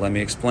place. Let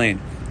me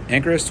explain.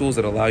 Anchor has tools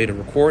that allow you to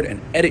record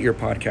and edit your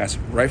podcast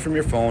right from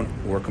your phone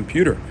or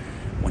computer.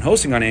 When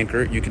hosting on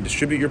Anchor, you can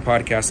distribute your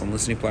podcast on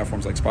listening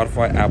platforms like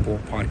Spotify, Apple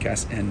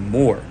Podcasts, and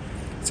more.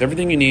 It's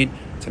everything you need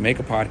to make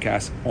a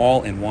podcast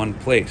all in one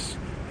place.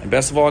 And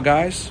best of all,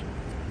 guys,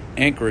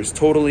 Anchor is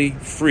totally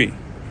free.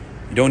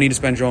 You don't need to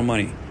spend your own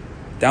money.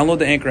 Download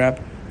the Anchor app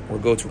or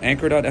go to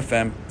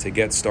anchor.fm to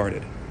get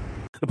started.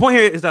 The point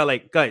here is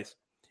that, guys,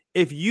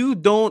 if you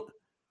don't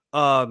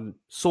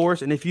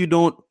source and if you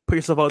don't put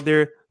yourself out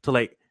there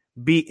to,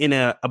 be in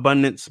an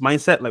abundance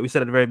mindset, like we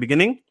said at the very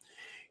beginning,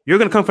 you're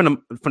going to come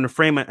from the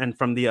frame and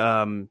from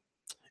the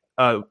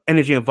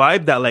energy and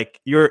vibe that like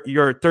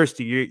you're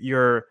thirsty,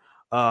 you're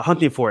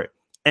hunting for it,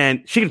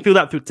 and she can feel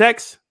that through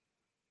text,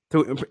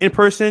 through in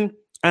person,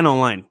 and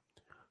online.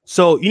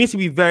 So you need to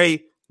be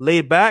very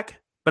laid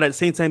back, but at the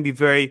same time be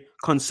very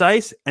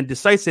concise and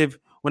decisive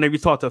whenever you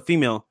talk to a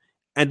female,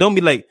 and don't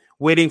be like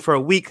waiting for a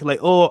week, like,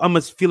 oh, I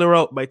must feel her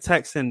out by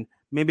text, and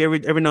maybe every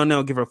now and then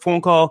I'll give her a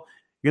phone call.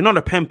 You're not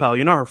a pen pal.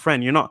 You're not her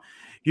friend. You're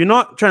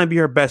not trying to be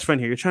her best friend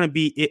here. You're trying to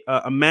be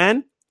a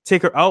man,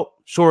 take her out,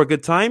 show her a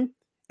good time,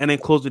 and then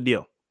close the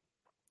deal.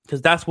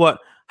 Because that's what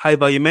high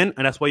value men,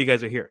 and that's why you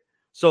guys are here.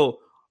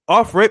 So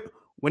off rip,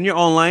 when you're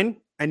online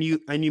and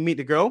you meet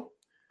the girl,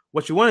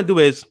 what you want to do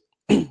is,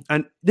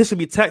 and this could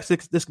be text,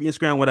 this could be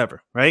Instagram,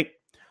 whatever, right?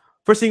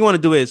 First thing you want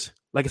to do is,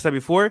 like I said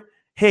before,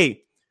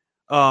 hey,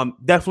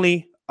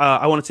 definitely,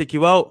 I want to take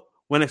you out.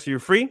 When next you're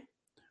free,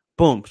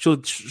 boom.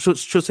 She'll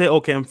say,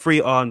 okay, I'm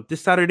free on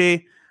this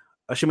Saturday.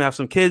 She may have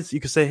some kids. You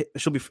can say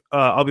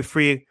I'll be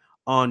free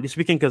on this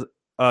weekend because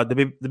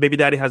the baby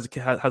daddy has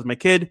my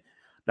kid.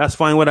 That's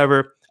fine,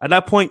 whatever. At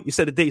that point, you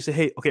set the date. You say,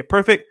 hey, okay,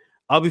 perfect.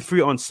 I'll be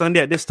free on Sunday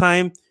at this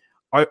time.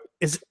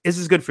 Is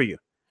this good for you?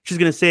 She's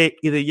gonna say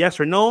either yes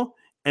or no,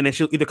 and then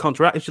she'll either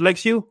counteract if she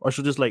likes you, or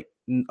she'll just like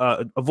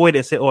avoid it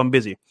and say, oh, I'm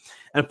busy.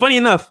 And funny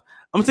enough,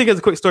 I'm gonna take it as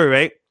a quick story,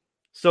 right?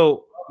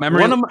 So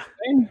Memory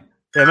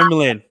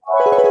lane.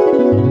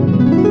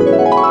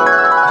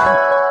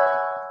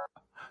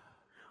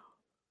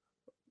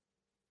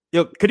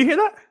 Yo, could you hear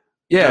that?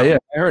 Yeah.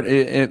 I heard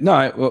it. No,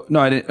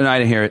 I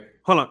didn't hear it.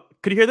 Hold on.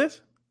 Could you hear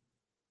this?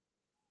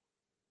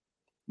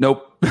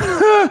 Nope.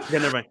 Yeah,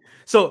 never mind.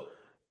 So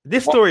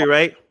this story,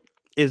 right,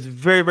 is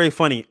very, very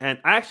funny, and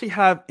I actually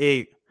have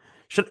a.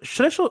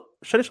 Should I show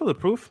the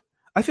proof?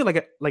 I feel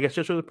like I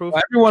should show the proof.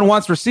 Everyone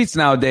wants receipts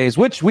nowadays,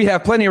 which we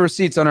have plenty of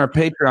receipts on our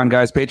Patreon,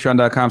 guys.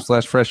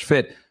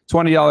 Patreon.com/freshfit.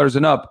 $20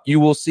 and up,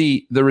 you will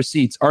see the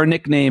receipts. Our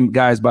nickname,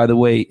 guys, by the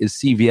way, is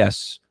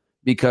CVS,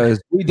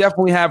 because we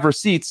definitely have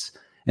receipts,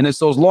 and it's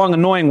those long,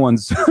 annoying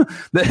ones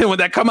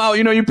that come out.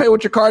 You pay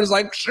with your card.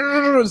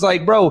 It's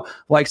like, bro,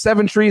 like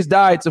 7 trees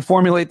died to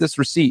formulate this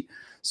receipt.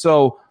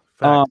 So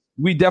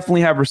we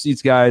definitely have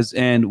receipts, guys,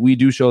 and we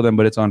do show them,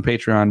 but it's on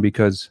Patreon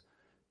because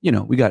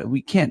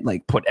we can't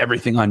like put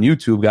everything on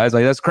YouTube, guys.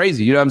 Like, that's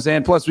crazy. You know what I'm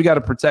saying? Plus, we got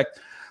to protect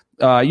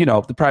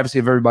the privacy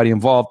of everybody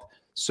involved.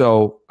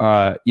 So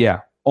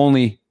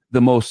only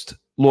the most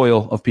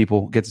loyal of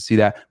people get to see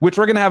that, which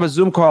we're going to have a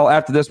Zoom call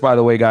after this, by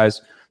the way,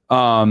 guys.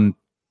 Let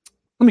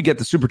me get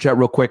the super chat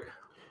real quick.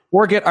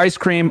 Or get ice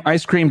cream.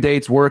 Ice cream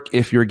dates work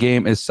if your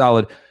game is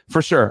solid.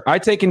 For sure. I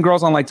take in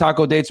girls on like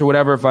taco dates or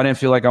whatever if I didn't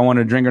feel like I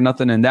wanted to drink or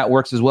nothing, and that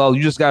works as well.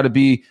 You just got to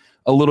be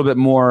a little bit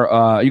more,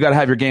 you got to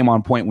have your game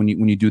on point when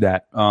you do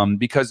that,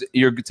 because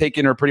you're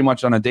taking her pretty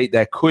much on a date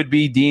that could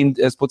be deemed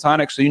as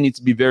platonic, so you need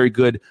to be very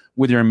good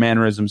with your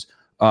mannerisms.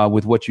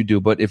 With what you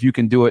do. But if you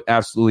can do it,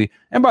 absolutely.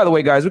 And by the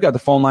way, guys, we got the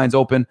phone lines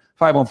open,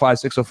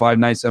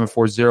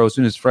 515-605-9740. As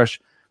soon as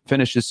Fresh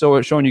finishes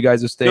showing you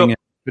guys this thing and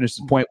finish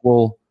the point,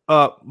 we'll...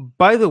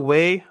 By the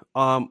way,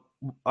 I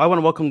want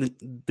to welcome the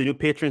new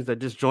patrons that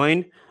just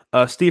joined.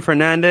 Steve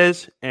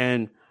Hernandez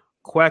and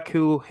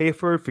Kwaku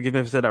Hayford. Forgive me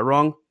if I said that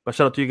wrong, but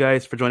shout out to you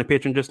guys for joining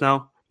Patreon just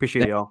now.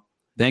 Appreciate y'all.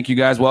 Thank you,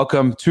 guys.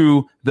 Welcome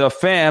to the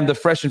fam, the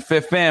Fresh and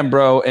Fit fam,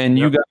 bro. And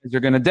you guys are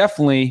going to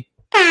definitely...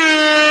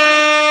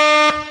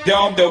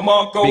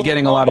 be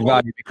getting a lot of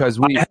value because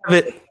we have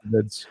it.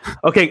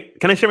 Okay,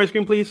 can I share my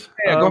screen, please?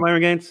 Myron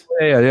Gaines.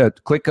 Yeah.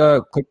 Click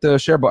the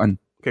share button.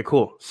 Okay,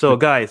 cool. So,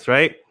 guys,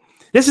 right?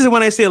 This is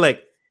when I say,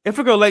 like, if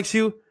a girl likes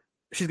you,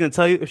 she's gonna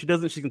tell you. If she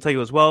doesn't, she's gonna tell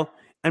you as well.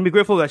 And be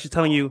grateful that she's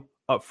telling you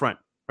up front,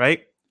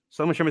 right?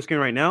 So I'm gonna share my screen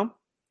right now.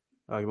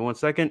 Give me 1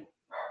 second.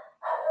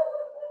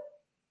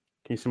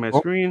 Can you see my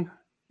screen?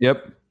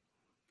 Yep.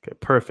 Okay,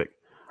 perfect.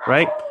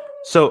 Right.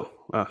 So,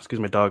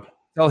 excuse my dog.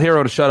 Tell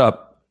Hero to shut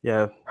up.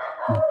 Yeah.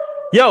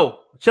 Yo,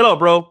 chill out,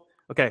 bro.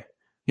 Okay.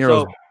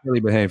 Hero's really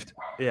behaved.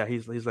 Yeah,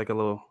 he's like a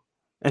little.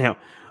 Anyhow,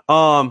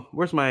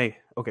 where's my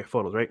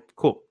photos? Right,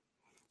 cool.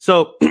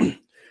 So,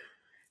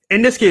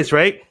 in this case,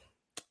 right,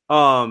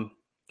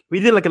 we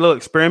did like a little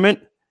experiment,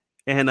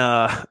 and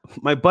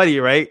my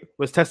buddy, right,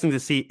 was testing to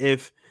see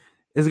if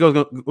this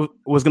girl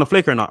was gonna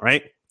flake or not,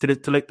 right, to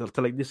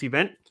this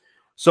event.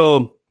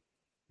 So,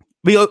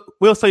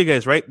 we'll tell you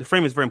guys, right, the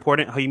frame is very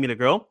important. How you meet a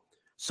girl.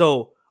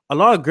 So, a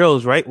lot of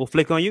girls, right, will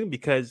flake on you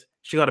because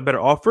she got a better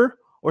offer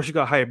or she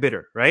got a higher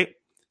bidder, right?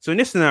 So in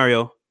this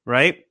scenario,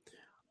 right,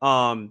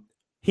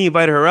 he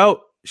invited her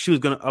out. She was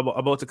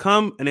about to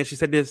come, and then she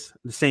said this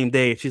the same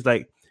day. She's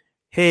like,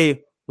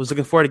 "Hey, was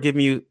looking forward to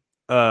giving you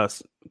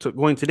to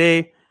going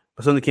today,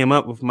 but something came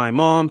up with my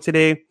mom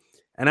today,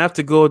 and I have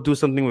to go do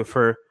something with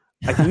her.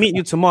 I can meet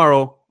you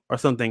tomorrow or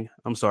something.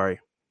 I'm sorry."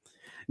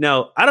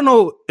 Now I don't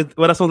know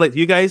what that sounds like to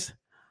you guys,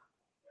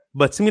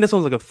 but to me that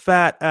sounds like a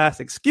fat ass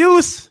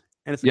excuse,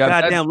 and it's a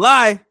goddamn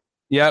lie.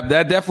 Yeah,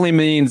 that definitely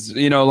means,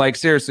 like,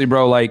 seriously,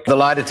 bro, like... The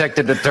lie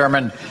detector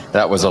determined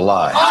that was a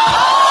lie.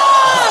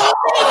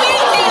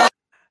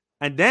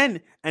 And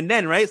then,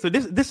 right, so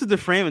this is the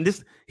frame, and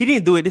this, he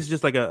didn't do it, this is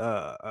just like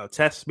a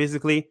test,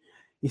 basically.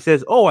 He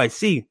says, "Oh, I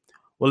see.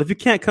 Well, if you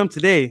can't come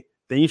today,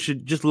 then you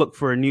should just look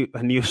for a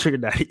new sugar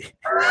daddy.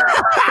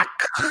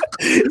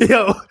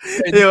 yo,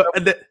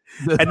 and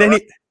then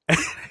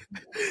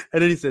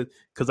he said,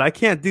 because I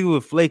can't deal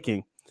with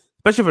flaking,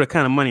 especially for the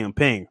kind of money I'm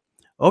paying.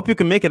 I hope you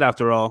can make it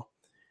after all.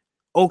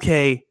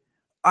 Okay,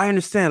 I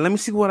understand. Let me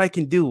see what I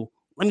can do.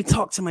 Let me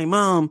talk to my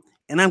mom,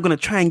 and I'm gonna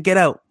try and get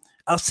out.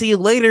 I'll see you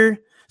later.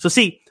 So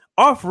see,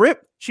 off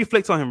rip, she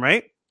flicks on him,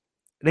 right?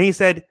 And then he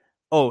said,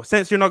 oh,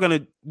 since you're not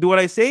gonna do what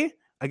I say,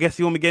 I guess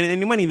you won't be getting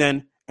any money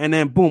then. And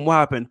then boom, what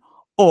happened?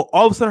 Oh,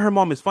 all of a sudden her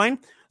mom is fine.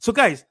 So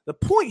guys, the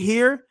point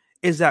here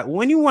is that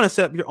when you want to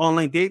set up your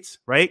online dates,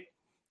 right?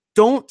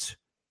 Don't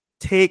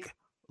take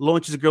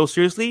low-interest girls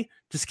seriously.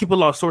 Just keep a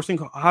lot of sourcing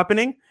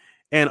happening.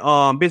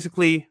 And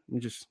basically, let me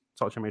just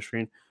touch on my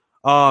screen.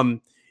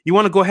 You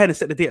want to go ahead and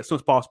set the date as soon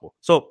as possible.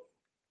 So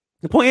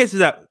the point is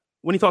that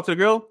when you talk to the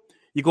girl,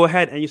 you go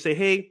ahead and you say,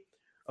 hey,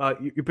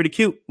 you're pretty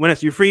cute. When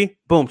you're free,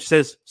 boom. She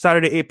says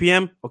Saturday, 8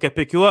 p.m. Okay,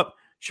 pick you up.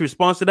 She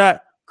responds to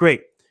that.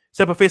 Great.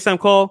 Set up a FaceTime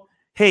call.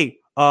 Hey,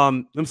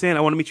 I'm saying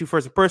I want to meet you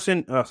first in person.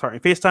 In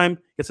FaceTime,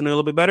 get to know a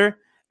little bit better.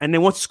 And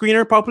then once you screen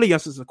her properly, you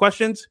answer some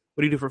questions.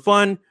 What do you do for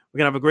fun? We're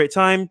gonna have a great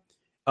time.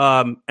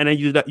 And then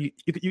you do that.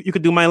 You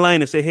could do my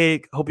line and say, hey,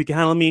 I hope you can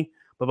handle me.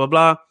 Blah blah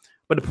blah.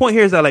 But the point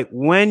here is that like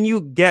when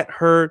you get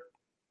her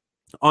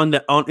on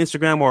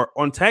Instagram or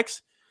on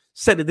text,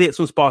 set the date as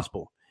soon as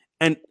possible.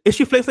 And if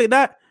she flakes like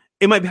that,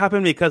 it might be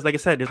happening because, like I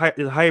said,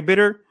 there's a higher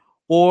bidder,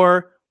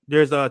 or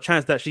there's a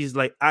chance that she's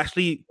like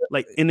actually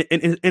like in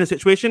a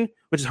situation,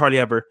 which is hardly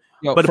ever.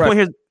 Yo, but the Fred, point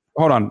here is,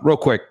 hold on, real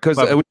quick, because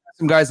we have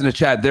some guys in the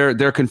chat.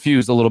 They're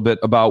confused a little bit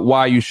about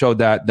why you showed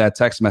that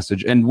text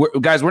message. And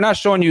guys, we're not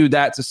showing you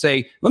that to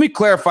say. Let me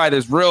clarify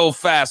this real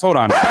fast. Hold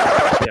on.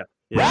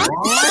 Yeah.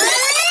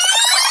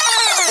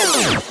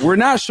 We're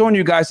not showing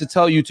you guys to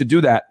tell you to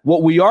do that.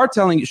 What we are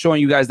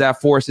showing you guys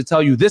that for is to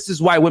tell you this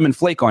is why women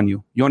flake on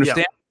you. You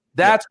understand? Yeah.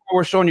 That's why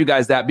we're showing you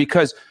guys that,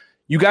 because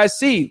you guys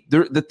see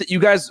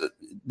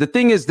the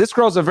thing is, this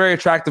girl's a very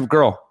attractive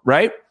girl,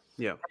 right?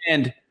 Yeah.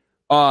 And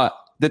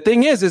the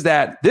thing is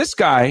that this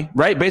guy,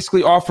 right,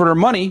 basically offered her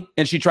money,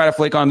 and she tried to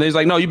flake on him. He's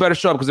like, no, you better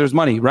show up because there's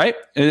money, right?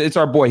 And it's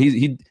our boy.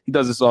 He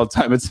does this all the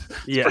time.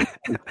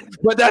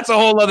 But that's a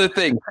whole other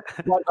thing.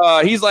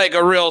 He's like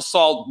a real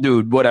salt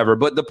dude, whatever.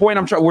 But the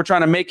point we're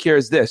trying to make here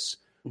is this.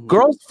 Mm-hmm.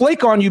 Girls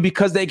flake on you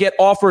because they get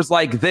offers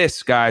like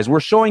this, guys. We're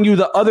showing you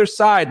the other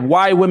side,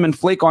 why women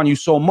flake on you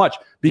so much,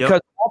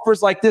 because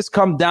offers like this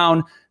come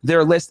down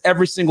their list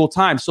every single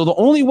time. So the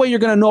only way you're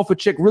going to know if a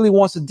chick really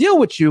wants to deal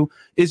with you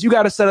is you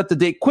got to set up the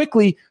date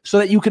quickly so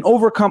that you can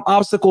overcome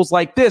obstacles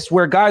like this,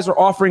 where guys are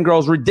offering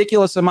girls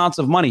ridiculous amounts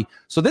of money.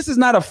 So this is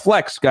not a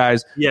flex,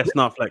 guys. Yes,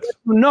 not flex.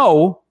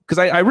 No, because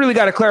I really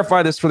got to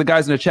clarify this for the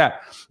guys in the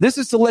chat. This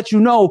is to let you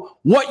know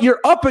what you're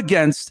up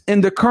against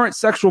in the current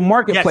sexual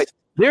marketplace. Yes.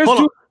 There's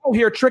dudes out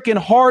here tricking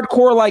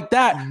hardcore like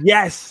that.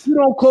 Yes. You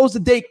don't close the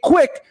date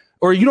quick,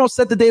 or you don't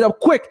set the date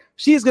up quick,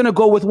 she's going to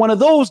go with one of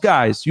those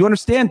guys. You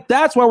understand?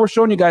 That's why we're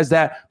showing you guys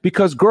that,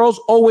 because girls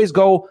always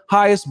go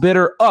highest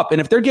bidder up. And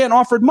if they're getting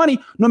offered money,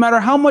 no matter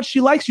how much she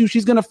likes you,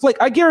 she's going to flake.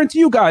 I guarantee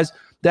you guys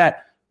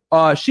that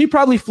she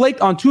probably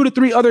flaked on 2 to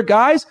 3 other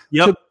guys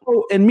to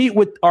go and meet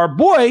with our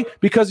boy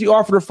because he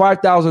offered her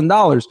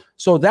 $5,000.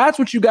 So that's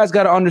what you guys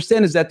got to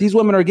understand, is that these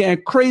women are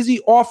getting crazy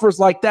offers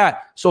like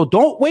that. So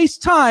don't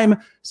waste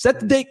time.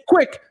 Set the date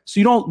quick so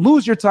you don't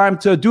lose your time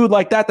to a dude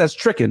like that that's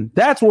tricking.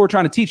 That's what we're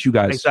trying to teach you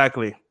guys.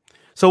 Exactly.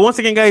 So once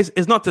again, guys,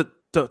 it's not to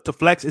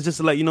flex. It's just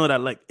to let you know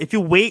that, like, if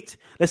you wait,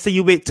 let's say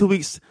you wait 2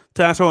 weeks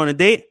to ask her on a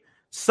date,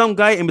 some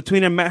guy in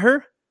between them met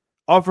her,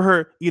 offer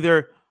her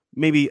either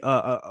maybe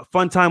a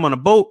fun time on a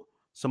boat,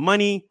 some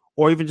money,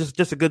 or even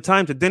just a good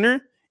time to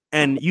dinner,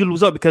 and you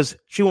lose out because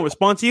she won't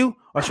respond to you,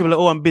 or she'll be like,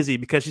 oh, I'm busy,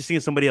 because she's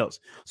seeing somebody else.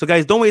 So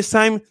guys, don't waste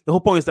time. The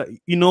whole point is that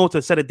you know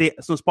to set a date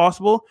as soon as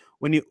possible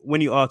when you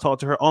talk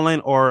to her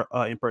online or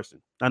in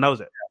person. And that was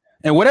it.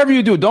 And whatever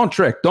you do, don't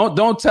trick.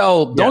 Don't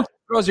tell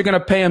girls you're gonna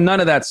pay him none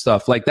of that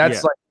stuff. Like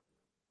that's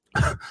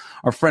like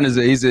our friend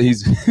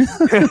he's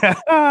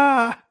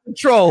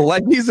troll.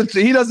 Like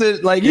he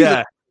doesn't like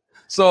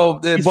so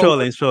he's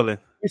trolling.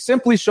 We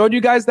simply showed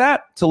you guys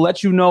that to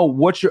let you know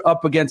what you're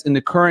up against in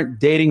the current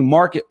dating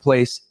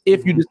marketplace.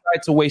 If you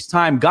decide to waste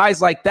time,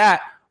 guys like that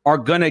are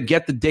going to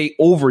get the date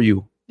over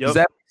you. Does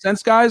that make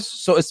sense, guys?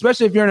 So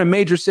especially if you're in a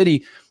major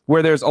city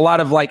where there's a lot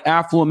of like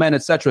affluent men,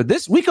 etc.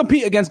 We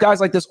compete against guys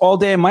like this all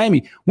day in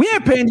Miami. We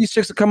ain't paying these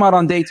chicks to come out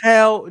on dates.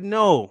 Hell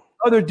no.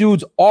 Other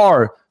dudes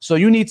are. So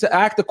you need to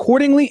act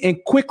accordingly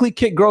and quickly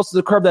kick girls to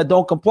the curb that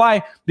don't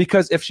comply,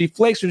 because if she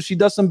flakes or she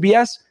does some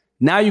BS,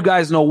 now you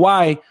guys know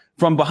why.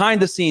 From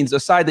behind the scenes, a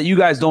side that you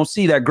guys don't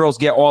see that girls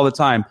get all the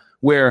time,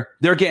 where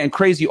they're getting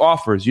crazy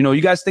offers. You know,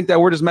 you guys think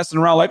that we're just messing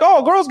around like,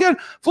 oh, girls get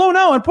flown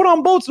out and put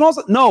on boats and all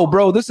that. No,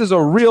 bro, this is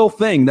a real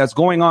thing that's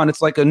going on.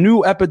 It's like a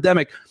new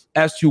epidemic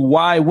as to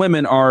why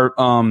women are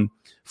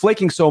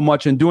flaking so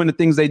much and doing the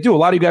things they do. A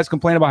lot of you guys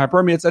complain about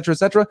hypergamia, et cetera, et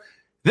cetera.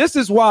 This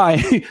is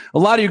why a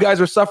lot of you guys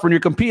are suffering.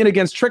 You're competing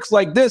against tricks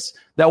like this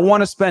that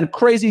want to spend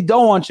crazy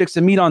dough on chicks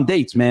and meet on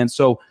dates, man.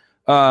 So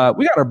we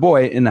got our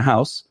boy in the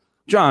house.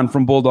 John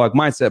from Bulldog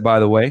Mindset, by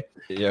the way.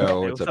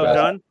 Yo, what's up,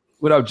 John?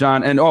 What up,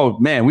 John? And oh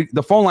man,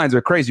 the phone lines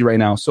are crazy right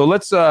now. So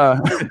let's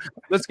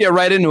let's get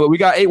right into it. We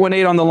got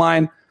 818 on the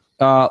line.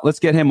 Let's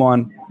get him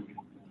on.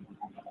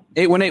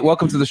 818,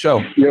 welcome to the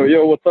show.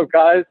 Yo, what's up,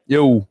 guys?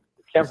 Yo.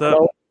 Cam, What's up?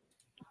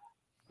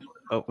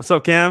 Oh, what's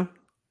up, Cam?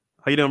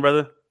 How you doing,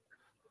 brother?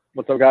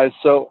 What's up, guys?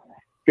 So,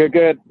 good.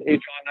 Hey,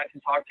 John, nice to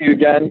talk to you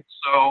again.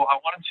 So, I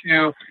wanted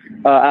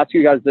to ask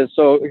you guys this.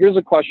 So, here's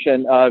a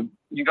question.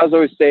 You guys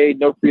always say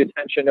no free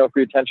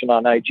attention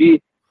on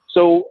IG.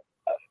 So,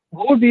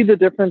 what would be the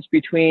difference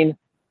between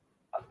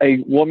a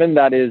woman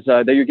that is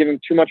that you're giving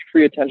too much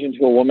free attention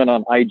to a woman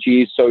on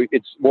IG, so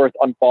it's worth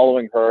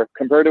unfollowing her,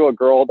 compared to a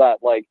girl that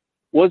like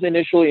was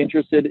initially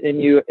interested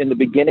in you in the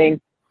beginning,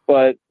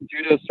 but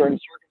due to certain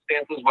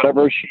circumstances,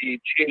 whatever, she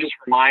changes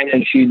her mind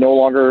and she no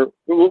longer,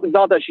 it's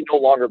not that she no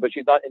longer, but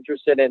she's not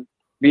interested in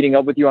meeting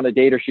up with you on a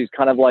date, or she's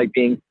kind of like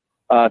being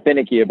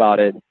finicky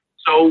about it.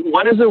 So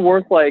when is it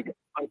worth like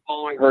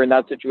unfollowing her in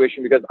that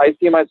situation? Because I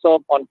see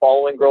myself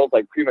unfollowing girls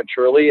like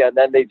prematurely, and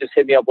then they just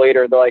hit me up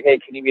later and they're like, hey,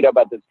 can you meet up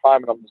at this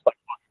time? And I'm just like,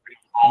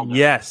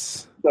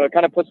 yes. So it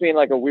kind of puts me in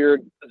like a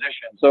weird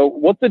position. So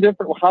what's the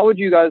difference? How would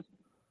you guys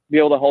be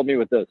able to help me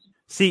with this?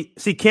 See,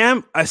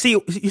 Cam, you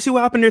see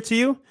what happened there to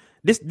you?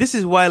 This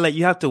is why like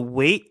you have to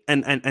wait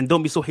and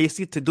don't be so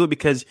hasty to do it,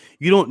 because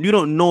you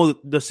don't know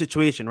the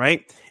situation,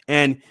 right?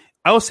 And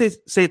I will say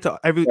to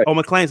all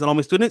my clients and all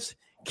my students,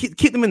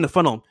 keep them in the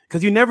funnel,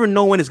 because you never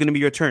know when it's going to be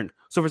your turn.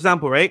 So for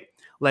example, right,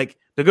 like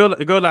the girl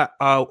that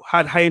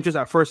had high interest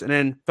at first and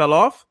then fell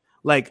off,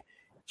 like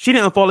she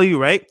didn't unfollow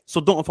you, right?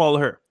 So don't unfollow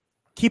her.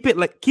 Keep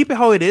it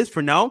how it is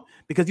for now,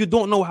 because you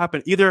don't know what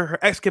happened. Either her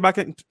ex came back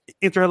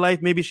into her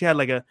life, maybe she had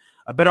like a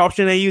better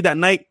option than you that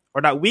night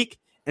or that week,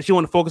 and she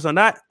wanted to focus on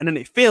that, and then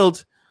it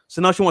failed.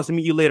 So now she wants to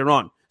meet you later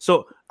on.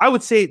 So I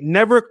would say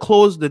never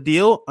close the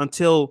deal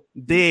until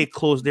they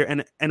close their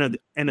end of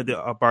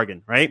the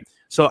bargain, right?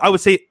 So I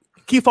would say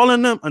keep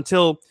following them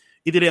until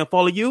either they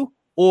unfollow you,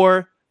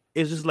 or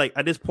it's just like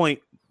at this point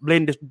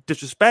blatant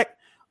disrespect.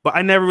 But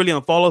I never really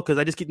unfollow, because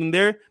I just keep them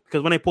there,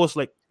 because when I post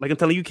like I'm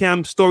telling you,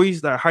 Cam,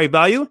 stories that are high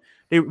value,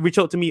 they reach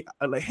out to me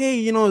like,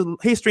 hey,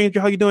 hey stranger,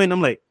 how you doing?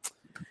 I'm like,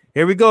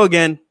 here we go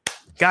again.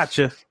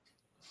 Gotcha.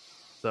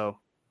 So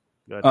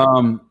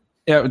John,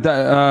 you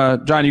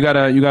got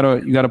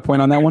a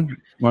point on that one? You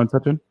want to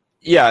touch on?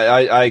 Yeah,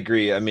 I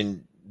agree. I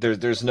mean,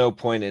 there's no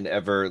point in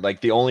ever, like,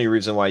 the only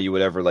reason why you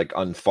would ever like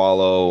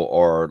unfollow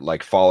or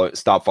like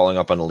stop following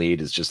up on a lead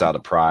is just out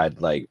of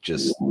pride. Like,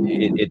 just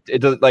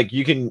it does, like,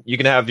 you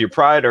can have your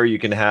pride, or you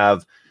can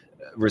have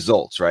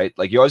results, right?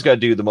 Like, you always got to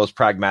do the most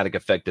pragmatic,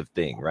 effective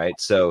thing, right?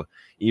 So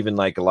even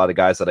like a lot of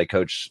guys that I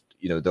coach,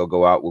 we'll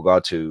go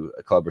out to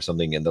a club or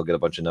something, and they'll get a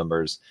bunch of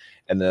numbers,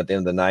 and then at the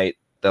end of the night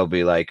they'll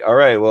be like, all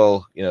right,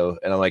 well, and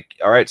I'm like,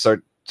 all right,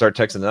 start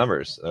texting the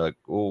numbers. They're like,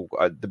 oh,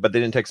 but they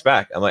didn't text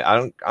back. I'm like, I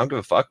don't give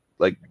a fuck.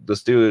 Like,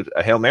 let's do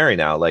a Hail Mary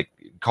now. Like,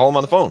 call them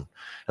on the phone. And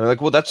they're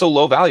like, well, that's so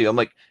low value. I'm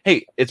like,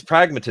 hey, it's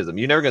pragmatism.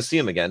 You're never going to see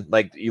them again.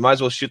 Like, you might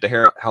as well shoot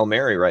the Hail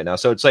Mary right now.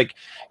 So it's like,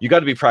 you got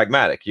to be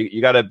pragmatic.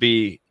 You got to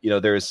be,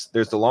 there's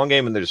the long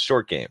game and there's the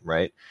short game,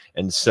 right?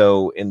 And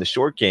so in the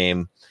short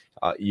game,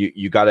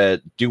 you got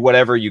to do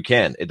whatever you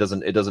can. It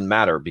doesn't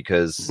matter,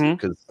 because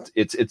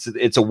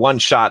it's a one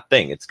shot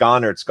thing. It's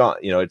gone or it's gone.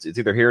 It's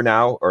either here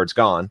now or it's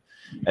gone.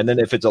 And then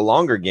if it's a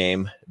longer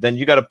game, then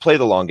you got to play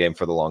the long game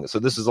for the longest. So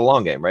this is a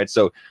long game, right?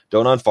 So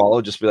don't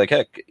unfollow. Just be like,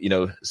 heck,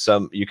 you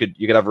could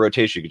have a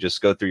rotation. You could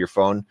just go through your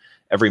phone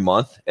every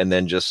month and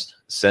then just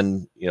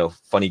send,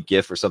 funny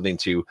GIF or something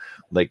to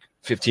like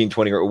 15,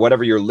 20 or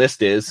whatever your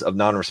list is of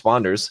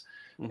non-responders.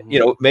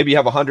 Maybe you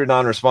have 100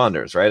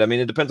 non-responders, right? I mean,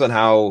 it depends on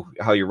how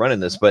you're running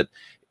this, but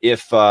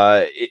if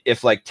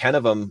like 10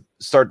 of them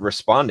start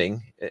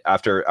responding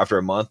after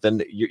a month,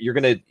 then you're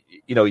gonna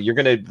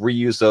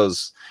reuse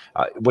those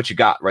what you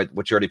got, right?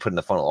 What you already put in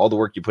the funnel, all the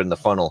work you put in the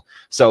funnel.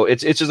 So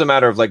it's just a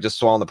matter of like just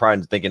swallowing the pride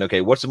and thinking,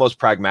 okay, what's the most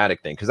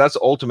pragmatic thing? Because that's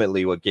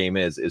ultimately what game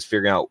is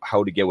figuring out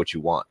how to get what you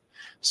want.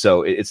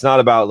 So it's not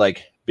about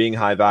like being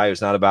high value.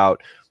 It's not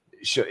about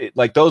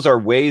like, those are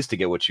ways to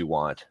get what you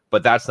want,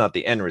 but that's not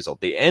the end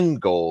result. The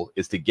end goal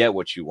is to get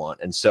what you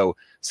want. And so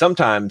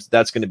sometimes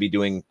that's going to be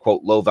doing,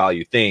 quote, low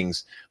value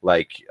things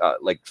like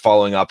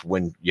following up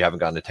when you haven't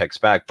gotten a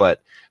text back.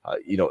 But,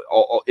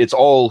 it's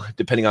all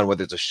depending on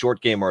whether it's a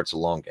short game or it's a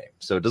long game.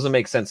 So it doesn't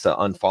make sense to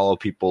unfollow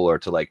people or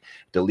to like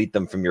delete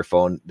them from your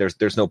phone.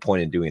 There's no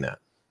point in doing that.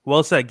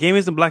 Well said. Game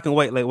isn't black and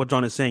white, like what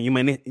John is saying. You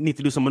might need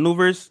to do some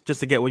maneuvers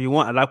just to get what you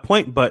want at that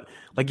point. But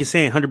like you're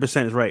saying,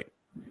 100% is right.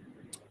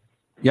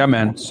 Yeah,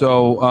 man.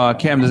 So,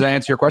 Cam, does that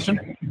answer your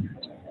question?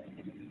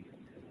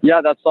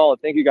 Yeah, that's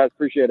solid. Thank you, guys.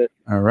 Appreciate it.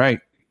 All right.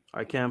 All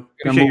right, Cam.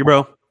 Appreciate you,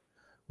 bro.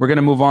 We're going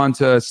to move on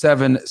to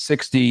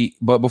 760.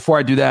 But before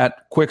I do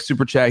that, quick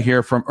super chat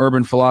here from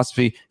Urban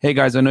Philosophy. Hey,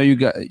 guys, I know you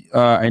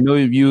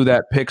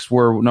that picks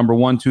were number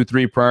 1, 2,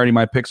 3 priority.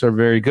 My picks are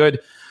very good.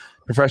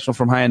 Professional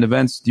from high-end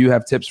events. Do you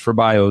have tips for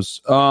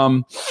bios?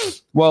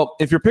 Well,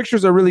 if your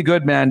pictures are really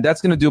good, man,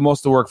 that's going to do most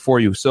of the work for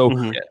you.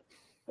 So,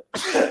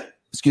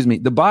 excuse me,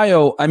 the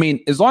bio, I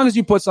mean, as long as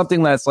you put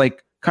something that's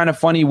like kind of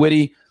funny,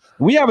 witty,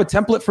 we have a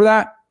template for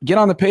that. Get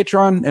on the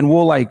Patreon and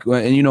we'll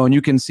and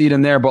you can see it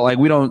in there, but like,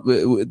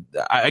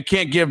 I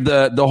can't give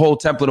the whole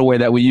template away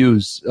that we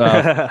use.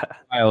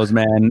 Files,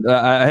 man.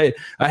 I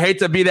hate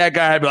to be that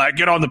guy. I'd be like,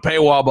 get on the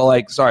paywall, but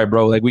like, sorry,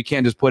 bro. Like, we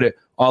can't just put it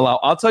all out.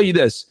 I'll tell you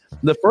this.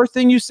 The first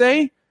thing you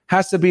say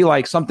has to be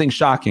like something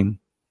shocking,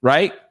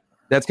 right?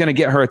 That's going to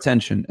get her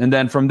attention. And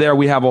then from there,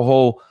 we have a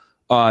whole,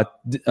 I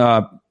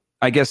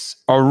guess,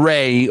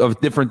 array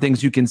of different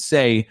things you can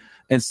say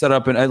and set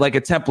up like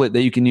a template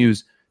that you can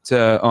use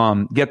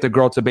to get the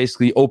girl to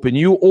basically open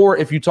you. Or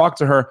if you talk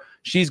to her,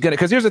 she's gonna,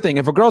 because here's the thing,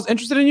 if a girl's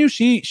interested in you,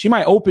 she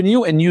might open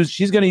you and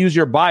she's gonna use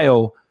your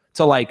bio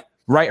to like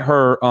write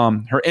her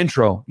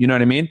intro. You know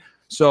what I mean?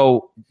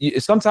 So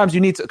sometimes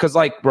you need to, because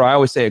like, bro, I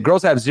always say it,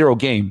 girls have zero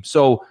game,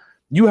 so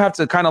you have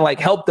to kind of like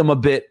help them a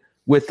bit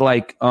with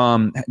like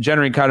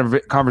generating kind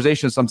of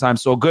conversations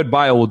sometimes. So a good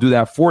bio will do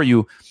that for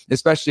you,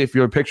 especially if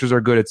your pictures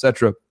are good,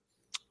 etc.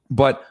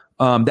 But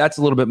that's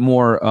a little bit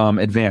more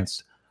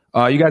advanced.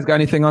 You guys got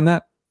anything on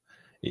that?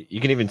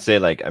 You can even say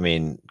like, I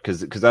mean,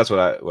 because that's what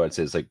I'd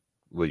say is like,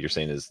 what you're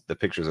saying is the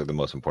pictures are the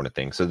most important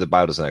thing. So the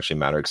bio doesn't actually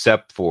matter,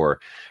 except for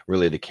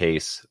really the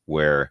case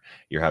where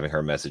you're having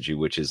her message you,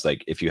 which is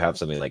like, if you have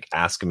something like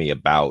ask me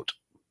about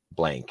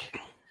blank,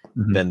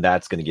 then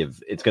that's going to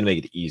it's going to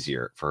make it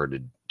easier for her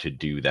to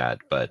do that.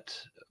 But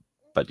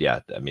yeah,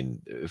 I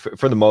mean,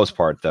 for the most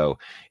part though,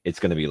 it's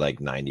going to be like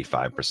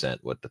 95%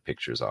 what the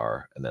pictures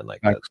are. And then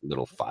like that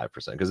little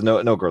 5%, because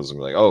no girls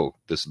are like, oh,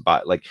 this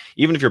bio, like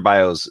even if your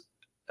bio's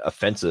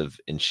offensive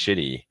and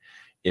shitty,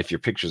 if your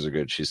pictures are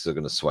good, she's still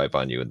going to swipe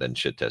on you and then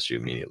shit test you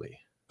immediately.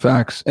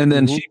 Facts. And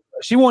then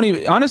she won't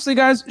even, honestly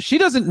guys, she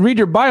doesn't read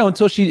your bio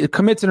until she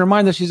commits in her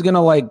mind that she's going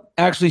to like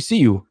actually see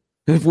you,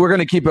 if we're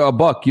going to keep it a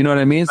buck, you know what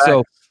I mean? Facts.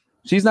 So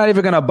she's not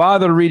even going to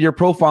bother to read your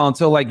profile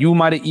until like you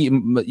might have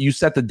you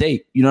set the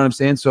date, you know what I'm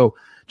saying? So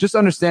just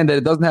understand that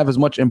it doesn't have as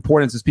much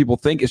importance as people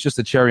think. It's just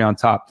a cherry on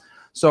top.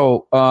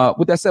 So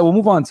with that said, we'll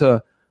move on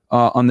to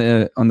on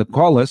the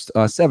call list,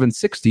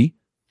 760.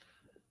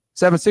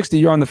 760,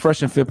 you're on the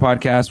Fresh and Fit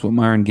podcast with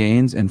Myron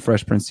Gaines and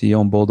Fresh Prince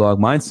CEO and Bulldog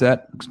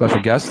Mindset,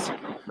 special guest.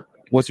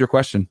 What's your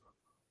question?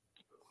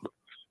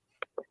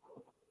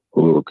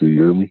 Hello, can you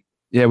hear me?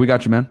 Yeah, we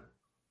got you, man.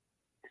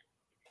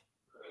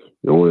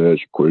 I want to ask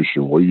you a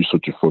question. Why are you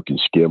such a fucking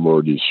scam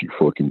artist, you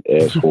fucking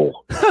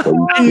asshole?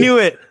 I knew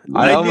it.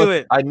 I knew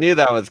it. I knew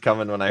that was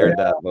coming when I heard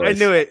that voice. I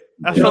knew it.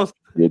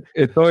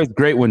 It's always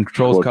great when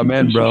trolls come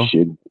in, bro.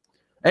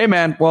 Hey,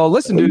 man. Well,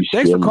 listen, dude.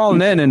 Thanks for calling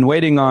in and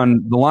waiting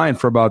on the line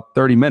for about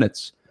 30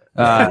 minutes.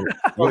 You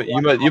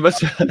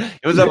must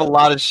have a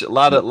lot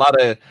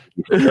of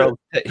girls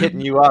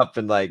hitting you up,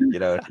 and like, you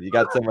know, you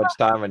got so much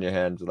time on your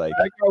hands. Like,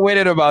 I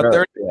waited about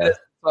 30 minutes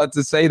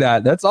to say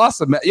that. That's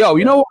awesome, man. Yo,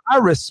 you know, I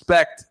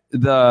respect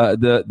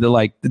the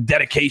like the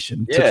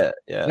dedication. To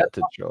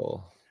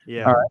Joel.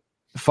 Yeah. All right.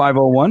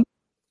 501.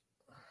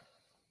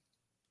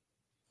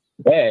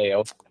 Hey.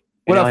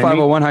 What up,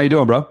 501? How you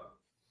doing, bro?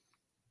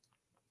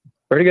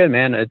 Pretty good,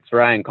 man. It's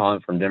Ryan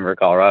calling from Denver,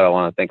 Colorado. I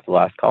want to thank the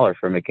last caller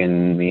for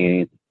making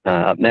me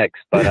up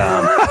next. But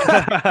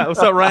what's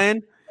up,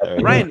 Ryan?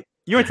 Ryan,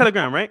 you're in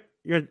Telegram, right?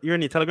 You're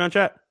in the Telegram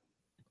chat.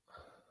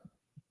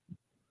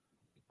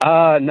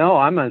 No,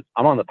 I'm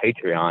on the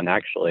Patreon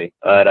actually.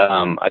 But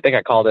I think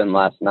I called in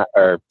last night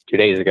or 2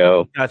 days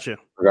ago. Gotcha.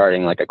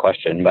 Regarding like a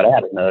question, but I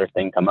had another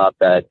thing come up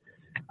that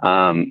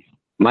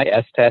my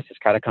S test is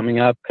kind of coming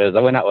up because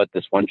I went out with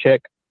this one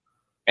chick.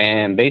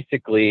 And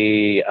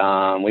basically,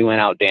 we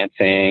went out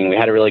dancing. We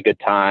had a really good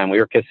time. We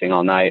were kissing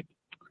all night.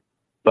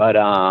 But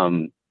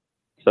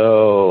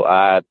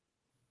so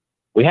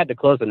we had to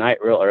close the night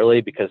real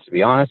early because, to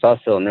be honest, I was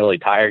feeling really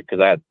tired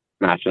because I had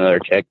smashed another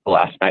chick the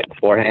last night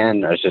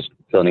beforehand. I was just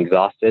feeling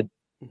exhausted.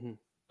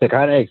 To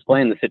kind of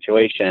explain the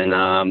situation,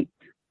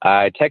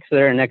 I texted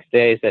her the next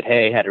day, said,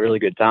 hey, had a really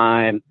good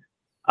time.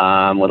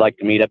 Would like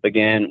to meet up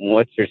again.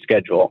 What's your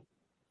schedule?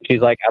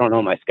 She's like, I don't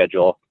know my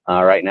schedule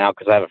right now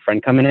because I have a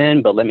friend coming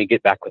in, but let me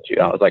get back with you.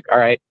 I was like, all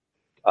right,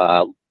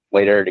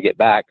 later to get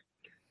back.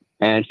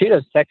 And she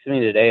just texted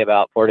me today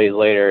about 4 days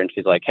later, and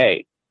she's like,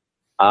 hey,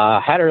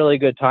 had a really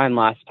good time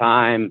last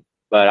time,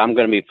 but I'm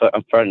going to be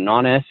upfront and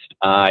honest.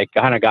 I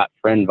kind of got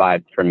friend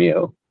vibes from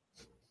you.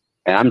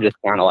 And I'm just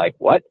kind of like,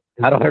 what?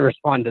 How do I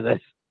respond to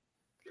this?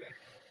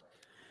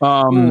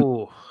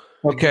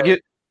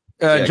 Okay.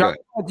 John,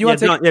 do you want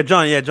to take...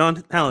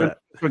 John, handle that.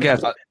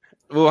 Forget.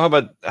 Well, how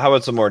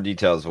about some more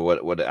details of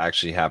what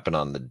actually happened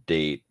on the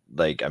date?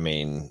 Like, I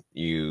mean,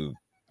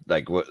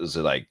 what was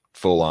it like?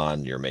 Full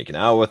on, you're making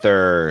out with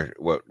her?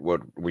 What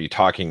were you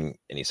talking?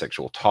 Any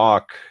sexual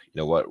talk?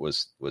 You know, what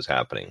was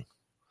happening?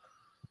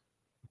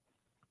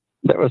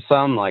 There was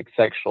some like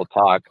sexual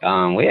talk.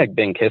 We had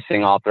been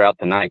kissing all throughout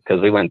the night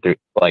because we went through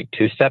like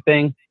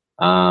two-stepping.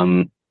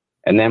 And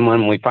then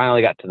when we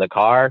finally got to the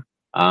car,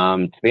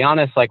 to be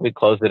honest, like we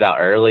closed it out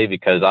early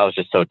because I was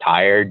just so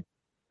tired.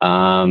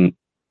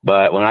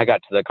 But when I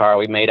got to the car,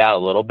 we made out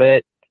a little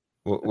bit.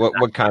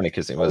 What kind of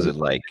kissing was it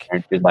like?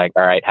 And she's like,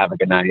 "All right, have a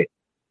good night."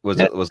 Was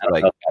it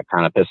like I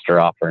kind of pissed her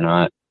off or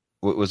not?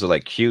 Was it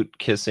like cute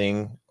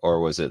kissing, or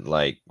was it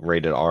like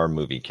rated R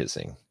movie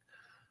kissing?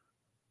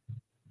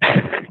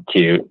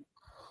 Cute.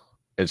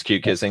 It's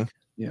cute kissing.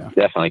 Yeah,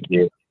 definitely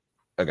cute.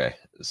 Okay,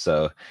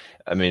 so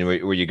I mean,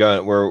 were you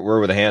going? Where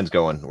were the hands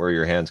going? Where are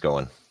your hands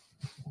going?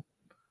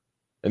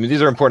 I mean,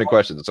 these are important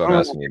questions, so I'm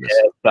asking you this.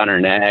 On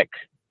her neck,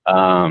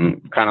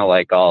 kind of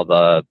like all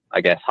the, I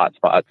guess, hot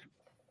spots.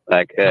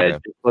 Like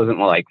it wasn't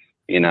like,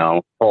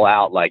 full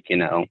out, like,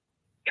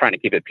 trying to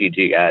keep it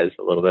PG, guys,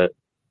 a little bit.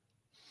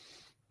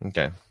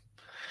 Okay.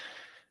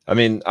 I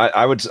mean,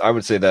 I would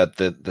say that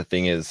the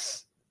thing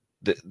is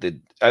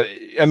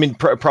I mean,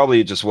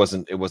 probably it just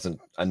wasn't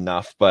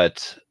enough,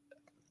 but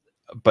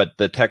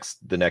the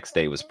text the next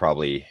day was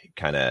probably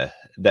kind of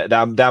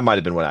that might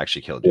have been what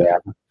actually killed you. Yeah.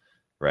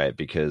 Right,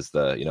 because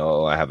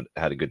I haven't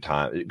had a good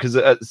time, because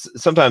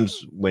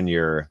sometimes when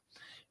you're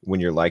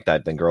like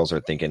that, then girls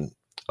are thinking,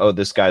 oh,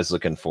 this guy's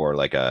looking for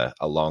like a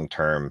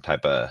long-term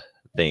type of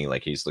thing,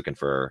 like he's looking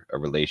for a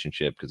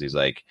relationship, because he's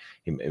like,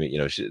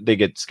 they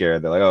get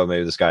scared. They're like, oh,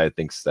 maybe this guy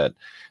thinks that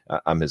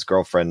I'm his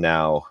girlfriend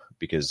now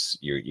because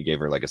you gave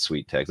her like a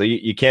sweet text. Like,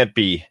 you can't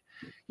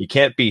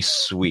be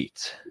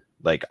sweet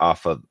like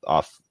off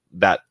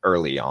that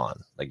early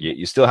on. Like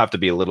you still have to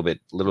be a little bit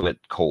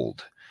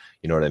cold.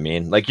 You know what I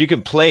mean? Like, you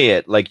can play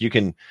it, like you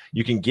can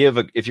give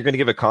if you're going to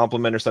give a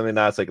compliment or something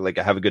that's like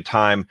have a good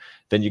time,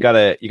 then you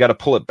gotta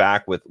pull it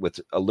back with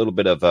a little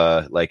bit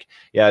of like,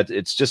 yeah,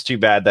 it's just too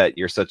bad that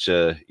you're such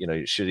a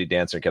shitty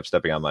dancer and kept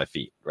stepping on my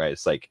feet, right?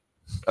 It's like,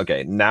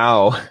 okay,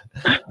 now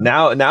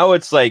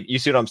it's like, you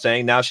see what I'm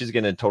saying? Now she's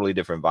getting a totally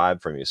different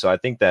vibe from you. So I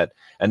think that,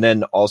 and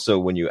then also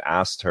when you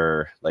asked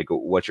her like,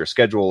 what's your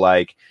schedule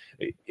like,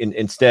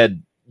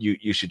 instead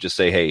you should just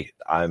say, hey,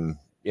 I'm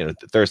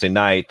Thursday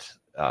night.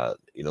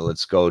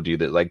 Let's go do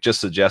that. Like, just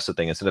suggest a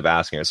thing instead of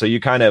asking her. So you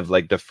kind of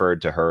like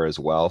deferred to her as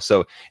well.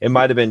 So it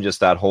might have been just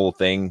that whole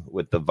thing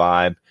with the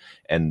vibe,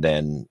 and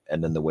then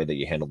the way that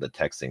you handled the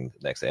texting the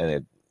next day.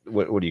 And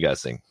what do you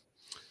guys think,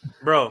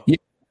 bro? Yeah.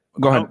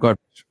 Go ahead.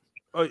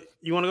 Oh,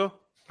 you want to go?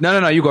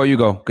 No. You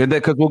go.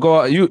 Because we'll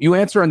go. You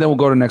answer, and then we'll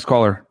go to the next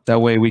caller.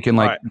 That way we can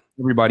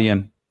everybody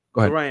in.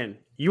 Go ahead, so Ryan.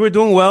 You were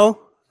doing well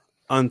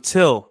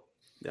until,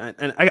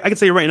 and I can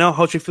tell you right now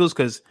how she feels,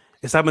 because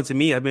it's happened to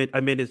me. I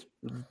made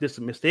this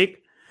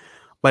mistake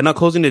by not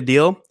closing the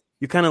deal.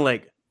 You kind of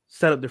like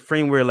set up the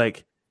frame where,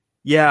 like,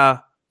 yeah,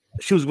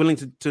 she was willing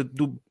to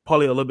do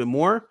probably a little bit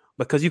more,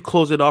 because you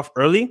close it off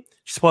early.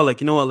 She's probably like,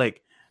 you know what,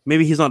 like,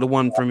 maybe he's not the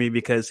one for me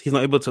because he's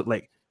not able to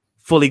like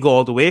fully go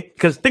all the way.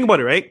 Because think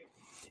about it, right?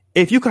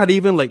 If you could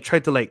even like try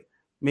to like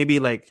maybe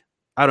like,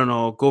 I don't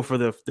know, go for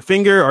the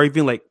finger, or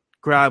even like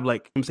grab,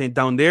 like, I'm saying,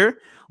 down there,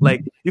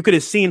 like, you could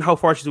have seen how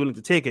far she's willing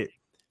to take it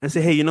and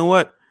say, hey, you know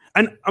what?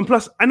 And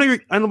plus, I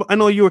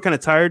know you were kind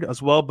of tired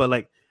as well, but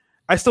like,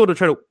 I still would have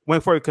tried to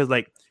went for it, because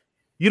like,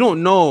 you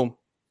don't know,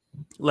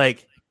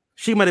 like,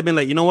 she might have been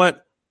like, you know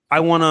what, I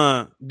want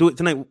to do it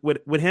tonight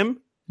with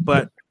him,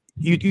 but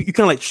you kind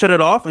of like shut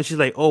it off, and she's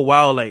like, oh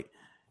wow, like,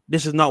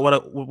 this is not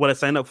what I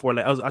signed up for.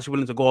 Like, I was actually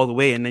willing to go all the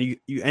way, and then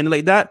you ended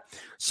like that.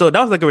 So that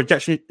was like a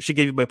rejection she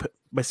gave you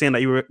by saying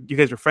that you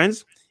guys were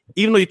friends,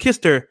 even though you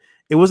kissed her.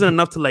 It wasn't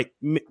enough to like,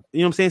 you know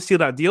what I'm saying, seal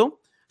that deal.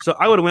 So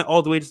I would have went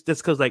all the way just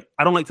because, like,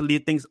 I don't like to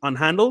leave things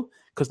unhandled.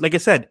 Because, like I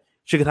said,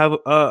 she could have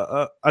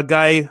a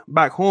guy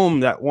back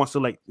home that wants to,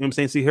 like, you know what I'm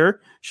saying, see her.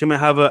 She might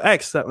have an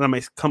ex that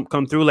might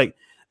come through, like,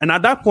 and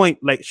at that point,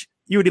 like,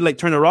 you already like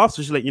turn her off.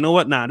 So she's like, you know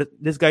what? Nah,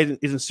 this guy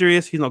isn't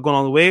serious. He's not going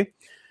all the way.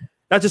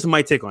 That's just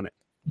my take on it.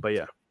 But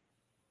yeah.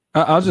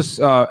 I'll just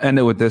end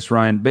it with this,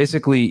 Ryan.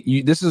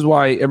 Basically, this is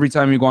why every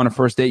time you go on a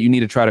first date, you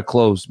need to try to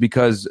close,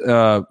 because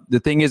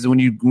the thing is, when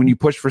you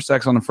push for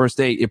sex on the first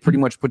date, it pretty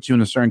much puts you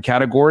in a certain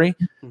category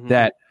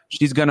that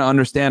she's going to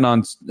understand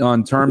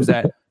on terms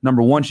that,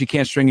 number one, she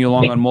can't string you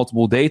along on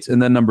multiple dates,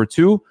 and then number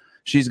two,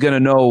 she's going to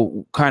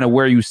know kind of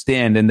where you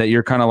stand, and that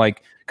you're kind of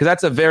like, because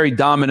that's a very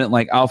dominant,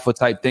 like, alpha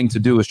type thing to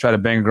do, is try to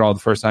bang a girl the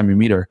first time you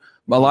meet her.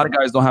 But a lot of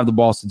guys don't have the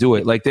balls to do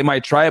it. Like, they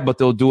might try it, but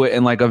they'll do it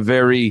in like a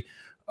very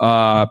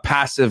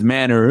passive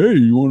manner. Hey,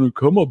 you want to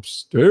come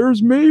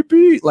upstairs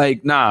maybe?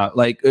 Like, nah,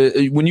 like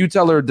when you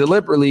tell her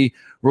deliberately,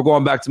 we're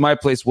going back to my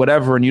place,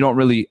 whatever, and you don't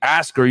really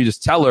ask her, you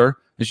just tell her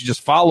and she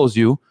just follows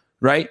you,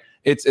 right?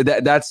 It's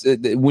that's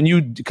when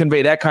you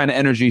convey that kind of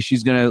energy,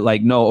 she's gonna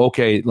like, no,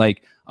 okay,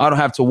 like, I don't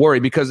have to worry.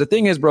 Because the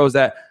thing is, bro, is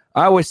that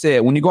I always say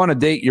it, when you go on a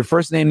date, your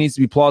first name needs to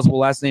be plausible,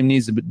 last name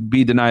needs to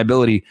be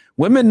deniability.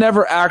 Women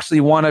never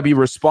actually want to be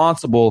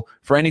responsible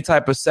for any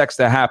type of sex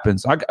that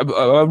happens. I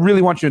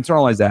really want you to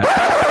internalize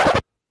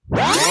that.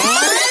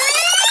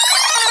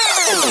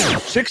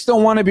 Chicks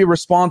don't want to be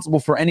responsible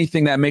for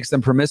anything that makes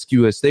them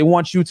promiscuous. They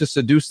want you to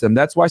seduce them.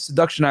 That's why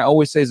seduction, I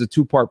always say, is a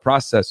two-part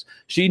process.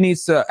 She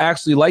needs to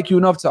actually like you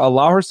enough to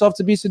allow herself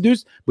to be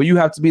seduced, but you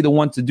have to be the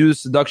one to do the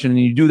seduction, and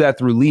you do that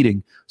through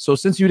leading. So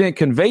since you didn't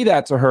convey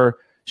that to her,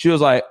 she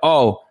was like,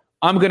 oh,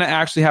 I'm going to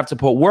actually have to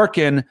put work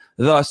in.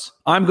 Thus,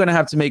 I'm going to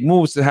have to make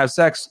moves to have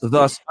sex.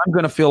 Thus, I'm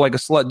going to feel like a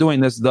slut doing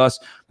this. Thus,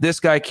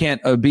 this guy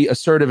can't be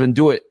assertive and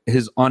do it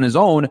on his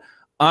own.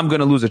 I'm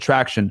going to lose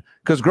attraction,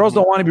 because girls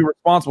don't want to be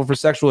responsible for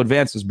sexual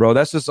advances, bro.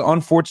 That's just an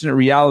unfortunate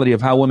reality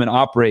of how women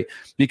operate,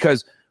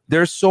 because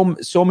there's so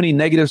many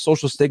negative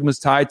social stigmas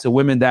tied to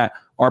women that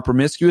are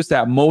promiscuous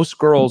that most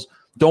girls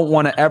don't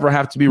want to ever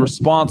have to be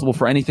responsible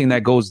for anything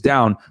that goes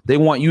down. They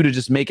want you to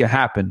just make it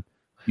happen.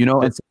 You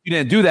know, and so if you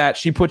didn't do that,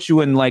 she put you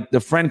in like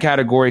the friend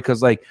category,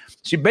 because like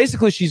she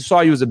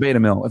saw you as a beta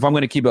male, if I'm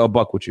going to keep it a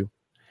buck with you.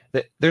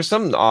 There's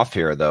something off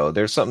here, though.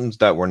 There's something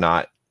that we're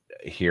not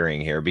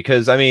hearing here,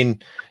 because I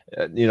mean,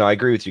 I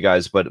agree with you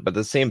guys, but at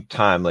the same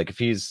time, like if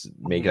he's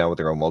making out with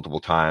a girl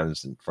multiple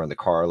times in front of the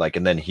car, like,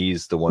 and then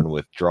he's the one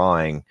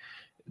withdrawing,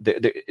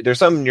 there's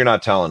something you're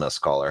not telling us,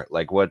 caller.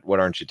 Like what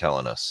aren't you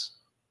telling us?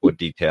 What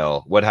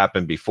detail? What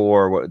happened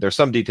before? There's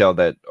some detail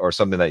that, or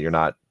something that you're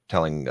not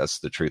telling us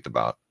the truth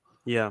about.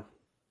 Yeah.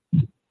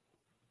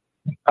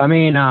 I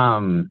mean,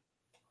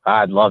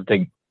 I'd love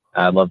to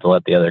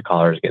let the other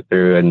callers get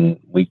through and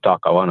we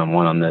talk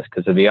one-on-one on this.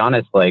 Cause to be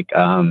honest, like,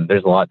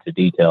 there's a lot to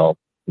detail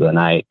the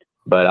night,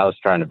 but I was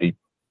trying to be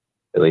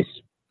at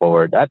least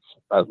forward. That's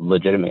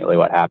legitimately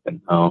what happened.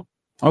 Oh,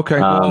 okay.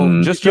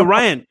 Just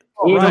Ryan,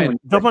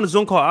 jump on a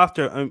Zoom call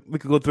after, and we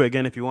could go through it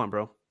again if you want,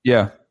 bro.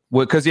 Yeah.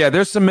 Well, cause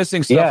there's some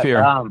missing stuff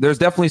here. There's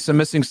definitely some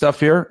missing stuff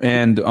here.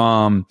 And,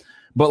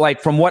 but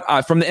like from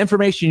the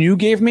information you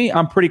gave me,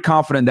 I'm pretty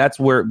confident that's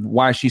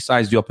why she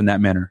sized you up in that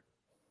manner.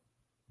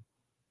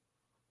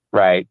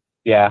 Right.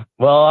 Yeah.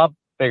 Well, I'll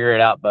figure it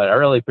out, but I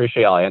really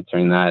appreciate y'all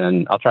answering that,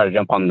 and I'll try to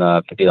jump on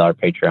the $50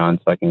 Patreon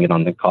so I can get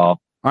on the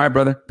call. All right,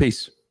 brother.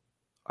 Peace.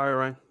 All right,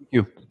 Ryan. Thank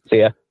you. See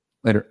ya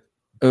later.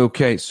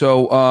 Okay.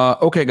 So,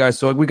 okay, guys.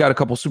 So we got a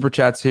couple super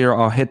chats here.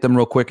 I'll hit them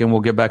real quick and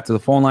we'll get back to the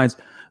phone lines.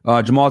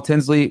 Jamal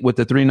Tinsley with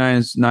the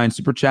 399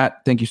 super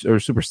chat. Thank you, or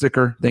super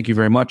sticker. Thank you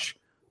very much.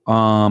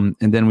 And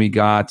then we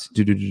got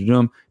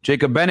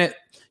Jacob Bennett.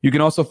 You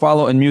can also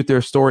follow and mute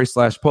their story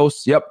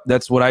 /posts. Yep,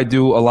 that's what I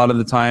do a lot of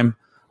the time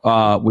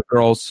with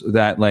girls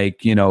that,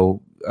 like,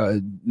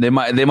 they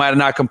might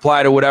not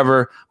complied or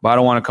whatever, but I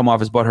don't want to come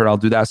off as butthurt. I'll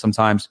do that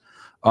sometimes.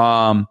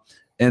 And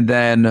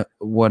then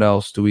what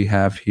else do we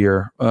have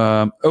here?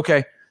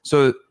 Okay,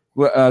 so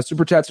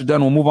super chats are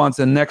done. We'll move on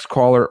to the next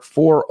caller,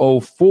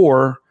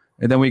 404,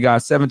 and then we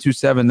got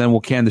 727. Then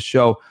we'll can the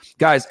show,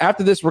 guys.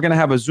 After this, we're gonna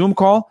have a Zoom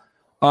call.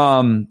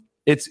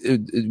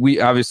 We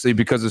obviously,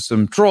 because of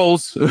some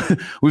trolls,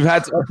 we've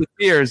had to up the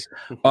tiers.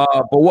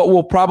 But what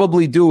we'll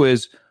probably do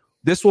is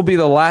this will be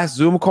the last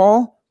Zoom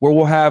call where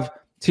we'll have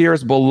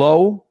tiers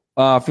below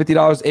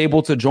 $50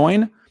 able to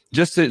join.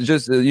 Basically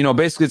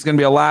it's going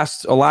to be a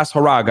last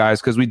hurrah,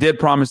 guys, because we did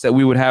promise that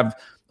we would have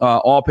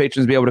all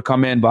patrons be able to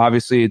come in, but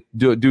obviously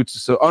due to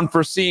some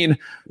unforeseen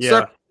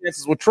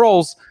circumstances with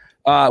trolls,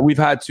 we've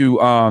had to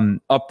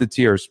up the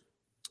tiers.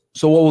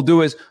 So what we'll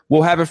do is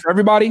we'll have it for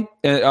everybody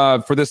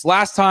for this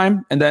last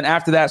time. And then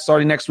after that,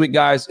 starting next week,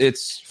 guys,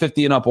 it's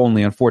 50 and up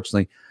only,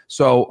 unfortunately.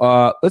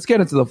 So let's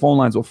get into the phone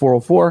lines with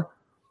 404.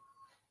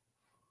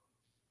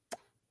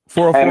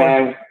 404. Hey,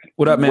 man.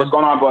 What up, man? What's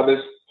going on,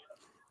 brothers?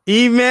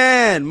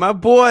 E-Man, my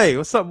boy.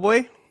 What's up,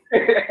 boy?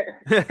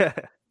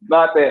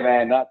 Nothing,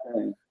 man.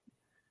 Nothing.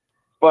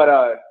 But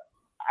I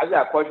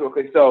got a question real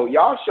quick. So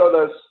y'all showed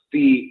us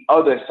the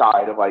other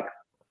side of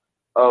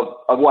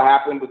of what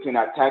happened between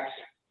that text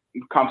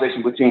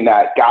conversation between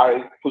that guy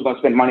who's going to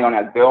spend money on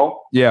that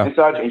bill and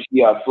such, and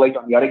she flaked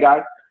on the other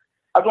guy.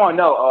 I just want to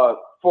know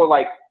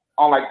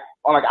on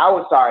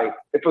our side,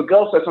 if a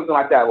girl says something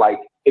like that, like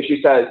if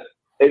she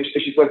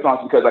flakes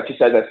on because, like she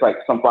said, that's like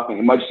some fucking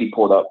emergency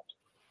pulled up,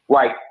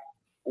 like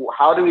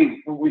how do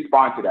we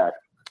respond to that?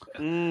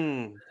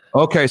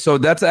 Okay, so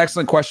that's an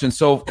excellent question.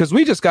 So because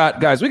we got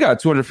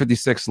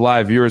 256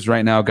 live viewers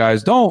right now,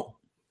 guys.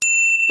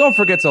 Don't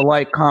forget to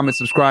like, comment,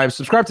 subscribe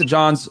to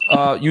John's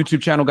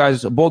YouTube channel,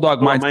 guys. Bulldog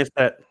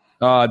Mindset.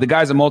 The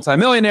guy's a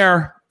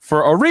multimillionaire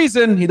for a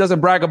reason. He doesn't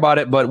brag about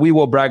it, but we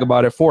will brag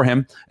about it for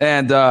him.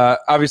 And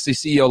obviously,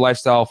 CEO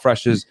Lifestyle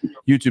Fresh's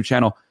YouTube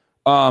channel.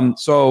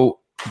 So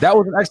that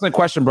was an excellent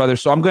question, brother.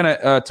 So I'm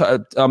gonna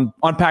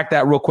unpack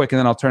that real quick, and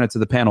then I'll turn it to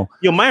the panel.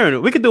 Yo,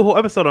 Myron, we could do a whole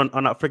episode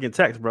on that freaking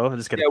text, bro. I'm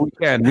just kidding.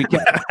 Yeah, we can.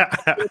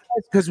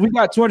 Because we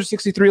got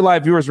 263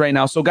 live viewers right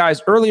now. So,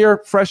 guys,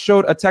 earlier, Fresh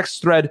showed a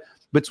text thread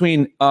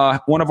between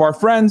one of our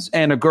friends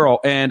and a girl,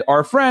 and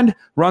our friend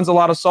runs a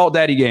lot of Salt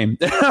Daddy game.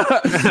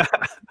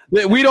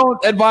 We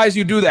don't advise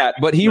you do that,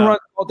 but he runs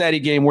Salt Daddy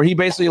game where he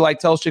basically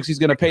tells chicks he's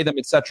going to pay them,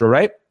 etc.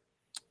 Right?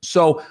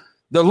 So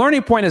the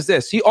learning point is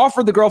this: he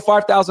offered the girl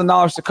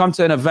 $5,000 to come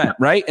to an event,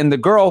 right? And the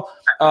girl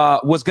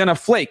was going to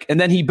flake, and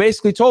then he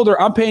basically told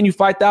her, "I'm paying you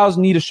 $5,000,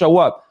 you need to show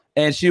up."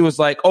 And she was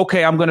like,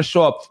 "Okay, I'm going to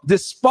show up,"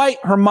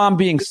 despite her mom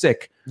being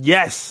sick.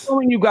 Yes, I'm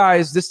showing you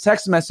guys this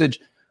text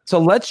message to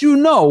let you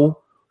know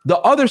the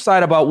other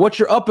side about what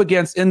you're up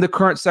against in the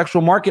current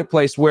sexual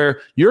marketplace, where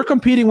you're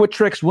competing with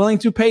tricks willing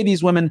to pay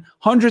these women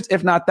hundreds,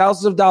 if not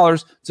thousands of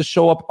dollars to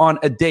show up on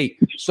a date.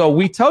 So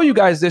we tell you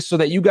guys this so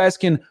that you guys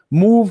can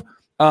move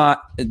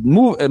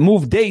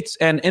dates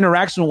and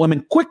interaction with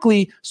women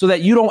quickly so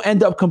that you don't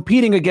end up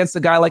competing against a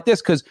guy like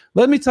this. Because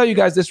let me tell you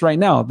guys this right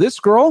now. This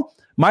girl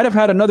might have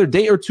had another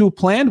date or two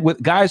planned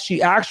with guys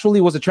she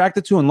actually was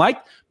attracted to and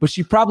liked, but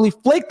she probably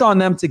flaked on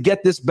them to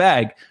get this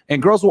bag.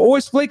 And girls will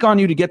always flake on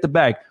you to get the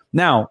bag.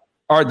 Now,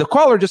 the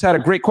caller just had a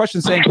great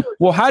question saying,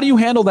 well, how do you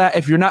handle that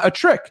if you're not a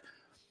trick?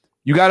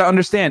 You got to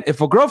understand,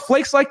 if a girl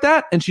flakes like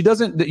that and she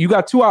doesn't, you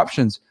got two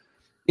options.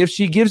 If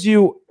she gives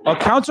you a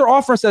counter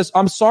offer and says,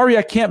 I'm sorry,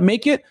 I can't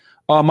make it.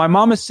 My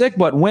mom is sick,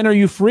 but when are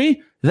you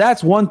free?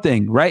 That's one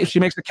thing, right? If she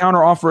makes a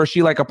counter offer or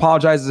she like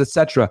apologizes,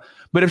 etc.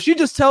 But if she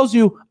just tells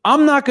you,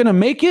 I'm not going to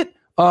make it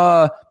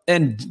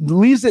and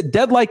leaves it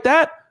dead like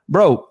that,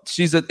 bro,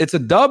 it's a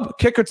dub,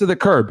 kick her to the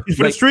curb.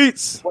 For the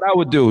streets. What I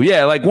would do.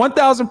 Yeah, like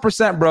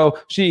 1,000%, bro.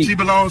 She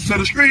belongs to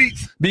the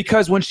streets.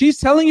 Because when she's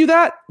telling you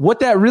that, what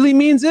that really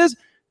means is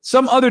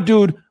some other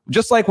dude,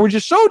 just like we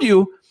just showed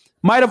you,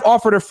 might have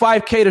offered her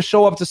 $5K to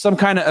show up to some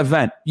kind of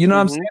event. You know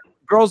what I'm saying?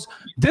 Girls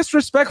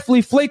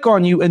disrespectfully flake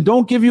on you and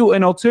don't give you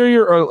an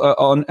ulterior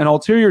or an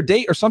ulterior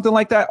date or something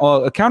like that,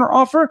 a counter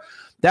offer.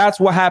 That's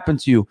what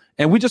happened to you.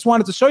 And we just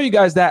wanted to show you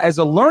guys that as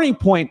a learning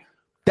point.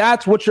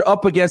 That's what you're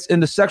up against in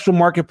the sexual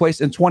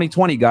marketplace in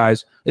 2020,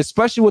 guys,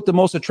 especially with the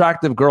most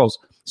attractive girls.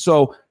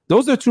 So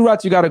those are the two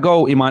routes you got to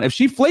go, Iman. If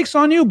she flakes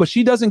on you, but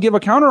she doesn't give a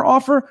counter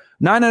offer,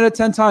 9 out of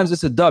 10 times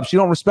it's a dub. She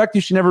don't respect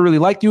you. She never really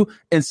liked you.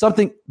 And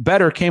something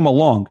better came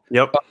along.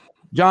 Yep.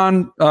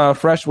 John,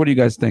 Fresh, what do you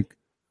guys think?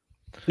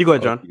 You go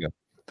ahead, John.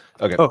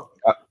 Okay. Oh,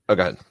 go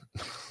ahead.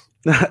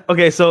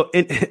 Okay. So,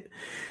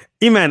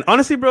 Iman,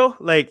 honestly, bro,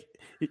 like,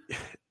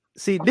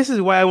 see, this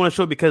is why I want to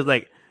show, because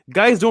like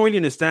guys don't really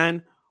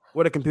understand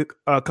what a compete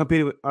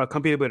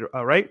with,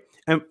 right?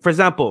 And for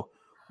example,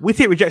 we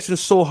take rejection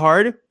so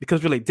hard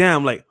because we're like,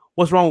 damn, like,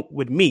 what's wrong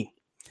with me?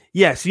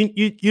 Yes,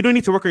 you don't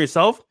need to work on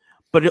yourself,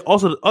 but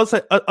also the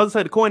other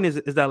side of the coin is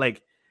that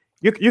like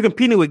you're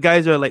competing with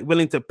guys that are like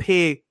willing to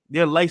pay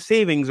their life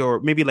savings,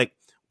 or maybe like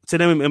to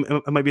them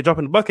it might be a drop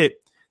in the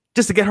bucket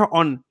just to get her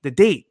on the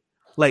date.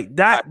 Like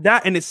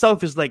that in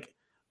itself is like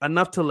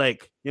enough to,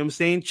 like, you know what I'm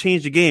saying,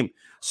 change the game.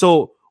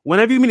 So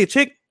whenever you meet a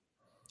chick,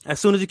 as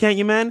soon as you can,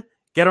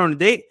 get her on a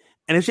date.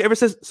 And if she ever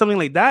says something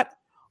like that,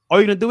 all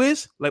you're gonna do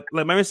is, like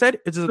Myron said,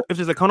 if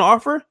there's a counter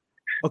offer,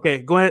 okay,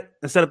 go ahead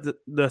and set up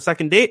the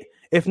second date.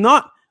 If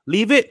not,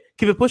 leave it,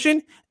 keep it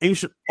pushing, and you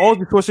should always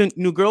be pushing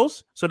new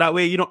girls. So that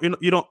way you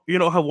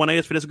don't have one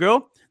ideas for this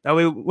girl. That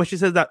way when she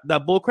says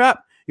that bull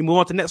crap, you move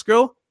on to the next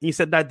girl and you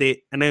set that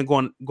date, and then go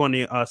on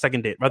the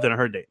second date rather than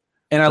her date.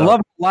 And I love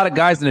a lot of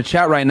guys in the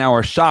chat right now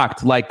are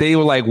shocked. Like they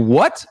were like,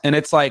 what? And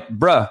it's like,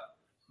 bruh,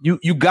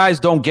 you guys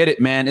don't get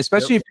it, man.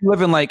 Especially if you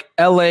live in like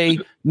LA,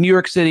 New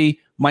York City,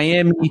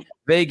 Miami,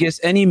 Vegas,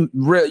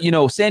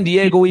 San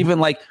Diego, even.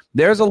 Like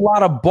there's a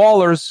lot of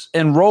ballers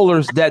and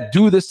rollers that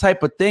do this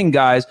type of thing,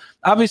 guys.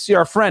 Obviously,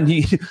 our friend,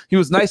 he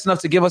was nice enough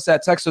to give us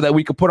that text so that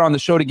we could put on the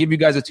show to give you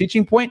guys a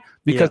teaching point,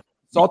 because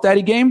Salt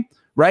Daddy game,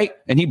 right?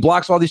 And he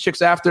blocks all these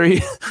chicks after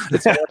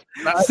it's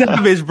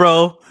savage,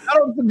 bro. I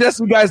don't suggest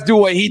you guys do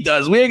what he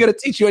does. We ain't gonna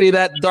teach you any of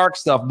that dark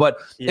stuff, but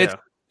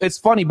it's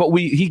funny. But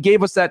he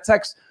gave us that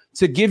text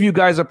to give you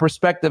guys a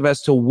perspective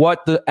as to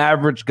what the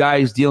average guy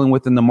is dealing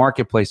with in the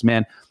marketplace,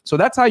 man. So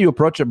that's how you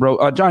approach it,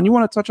 bro. John, you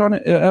want to touch on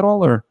it at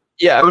all, or?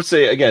 Yeah, I would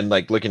say, again,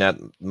 like looking at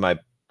my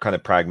kind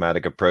of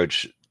pragmatic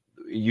approach,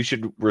 you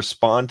should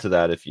respond to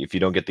that if you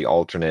don't get the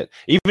alternate,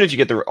 even if you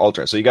get the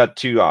alternate. So you got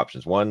two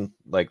options. One,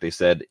 like they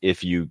said,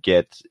 if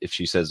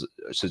she says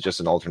just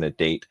an alternate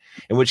date,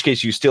 in which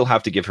case you still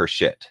have to give her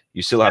shit.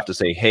 You still have to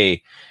say,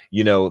 hey,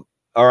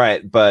 all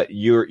right, but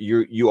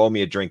you owe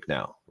me a drink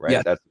now, right?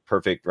 Yeah. That's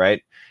perfect,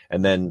 right?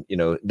 And then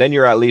then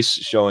you're at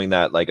least showing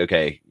that, like,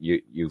 okay,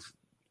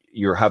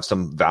 you have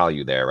some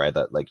value there, right?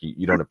 That like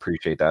you don't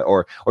appreciate that,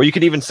 or you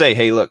could even say,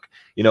 hey, look,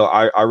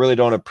 I really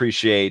don't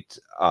appreciate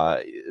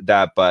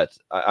that, but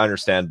I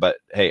understand. But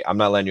hey, I'm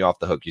not letting you off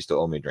the hook. You still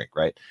owe me a drink,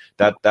 right?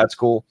 That's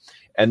cool.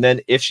 And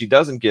then if she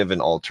doesn't give an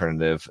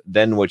alternative,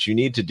 then what you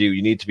need to do,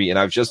 you need to be. And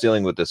I was just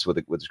dealing with this with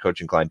a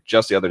coaching client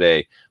just the other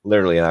day,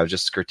 literally, and I was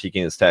just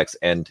critiquing his text,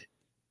 and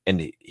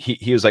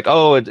he was like,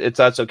 oh,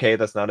 that's okay,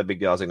 that's not a big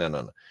deal. I was like,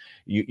 no.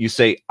 You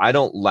say, I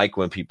don't like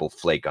when people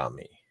flake on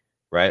me,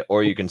 right?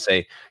 Or you can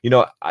say,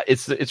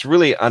 it's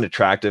really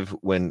unattractive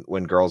when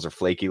girls are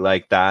flaky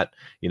like that,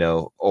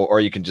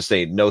 or you can just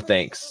say, no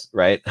thanks,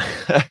 right?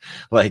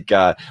 I'm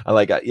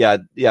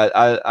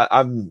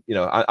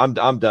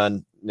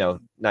done.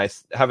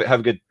 Nice, have a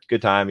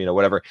good time,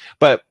 whatever.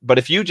 But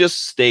if you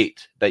just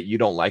state that you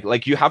don't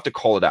like you have to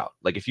call it out.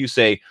 Like if you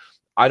say,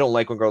 I don't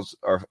like when girls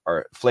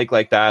are flake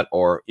like that,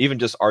 or even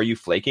just, are you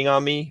flaking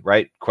on me,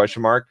 right? ?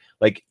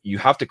 Like you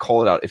have to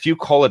call it out. If you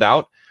call it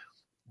out,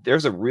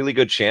 there's a really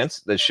good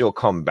chance that she'll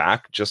come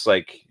back, just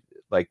like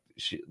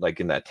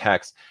in that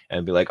text,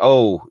 and be like,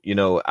 oh,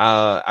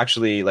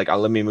 actually, like,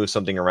 let me move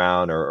something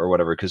around or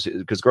whatever, because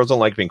girls don't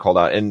like being called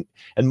out, and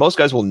most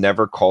guys will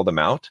never call them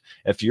out.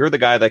 If you're the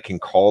guy that can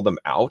call them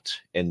out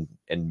and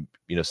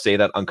say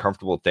that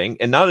uncomfortable thing,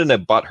 and not in a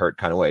butthurt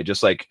kind of way,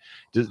 just like,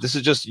 this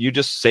is just, you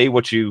just say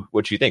what you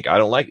think. I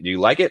don't like it. Do you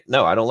like it?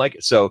 No, I don't like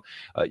it. So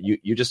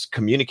you just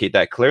communicate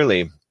that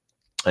clearly.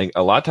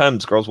 A lot of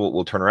times girls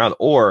will turn around,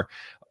 or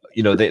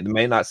they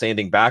may not say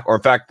anything back, or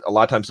in fact, a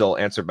lot of times they'll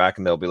answer back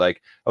and they'll be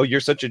like, "Oh, you're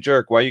such a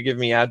jerk. Why are you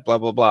giving me ad? Blah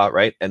blah blah."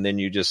 Right, and then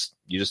you just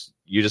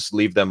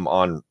leave them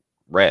on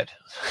red,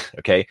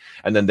 okay,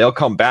 and then they'll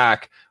come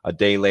back a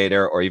day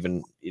later, or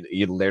even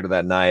later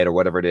that night, or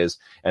whatever it is,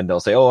 and they'll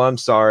say, "Oh, I'm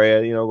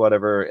sorry,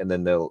 whatever," and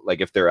then they'll, like,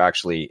 if they're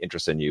actually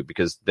interested in you,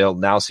 because they'll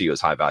now see you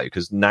as high value,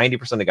 because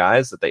 90% of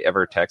guys that they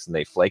ever text and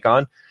they flake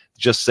on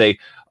just say,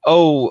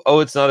 oh,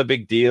 it's not a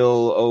big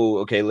deal. Oh,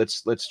 okay,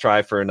 let's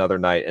try for another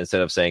night,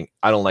 instead of saying,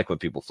 I don't like when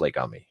people flake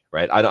on me,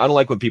 right? I don't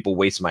like when people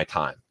waste my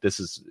time. This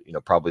is,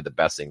 probably the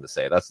best thing to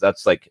say.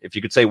 That's like, if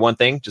you could say one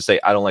thing, just say,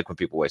 I don't like when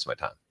people waste my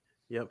time.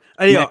 Yep.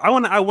 Hey, I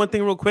want to add one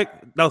thing real quick.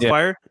 That was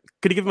fire.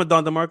 Could you give him a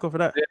Don DeMarco for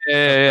that?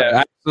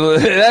 Yeah,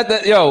 absolutely.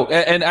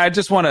 And I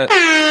just want to.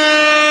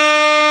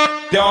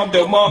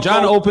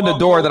 John opened a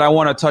door that I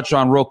want to touch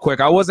on real quick.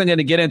 I wasn't going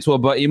to get into it,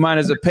 but Iman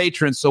is a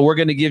patron, so we're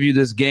going to give you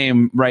this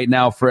game right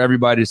now for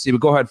everybody to see.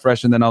 But go ahead,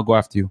 Fresh, and then I'll go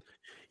after you.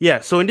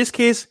 Yeah, so in this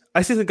case,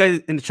 I see some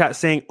guys in the chat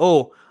saying,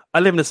 oh, I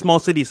live in a small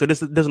city, so this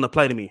doesn't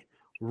apply to me.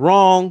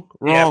 Wrong.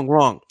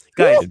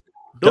 Guys,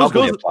 those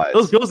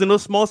girls in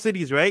those small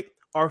cities, right,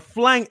 are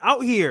flying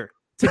out here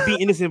to be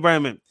in this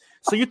environment.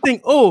 So you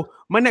think, oh,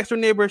 my next door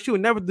neighbor, she would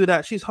never do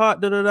that. She's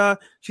hot,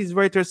 she's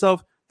right to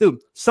herself. Dude,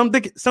 some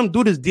dude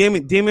is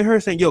DMing her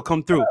saying, yo,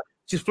 come through.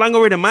 She's flying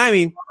over to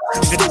Miami.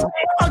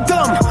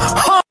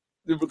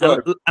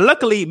 And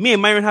luckily, me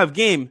and Myron have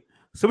game,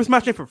 so we're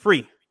smashing for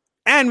free.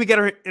 And we get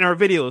her in our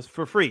videos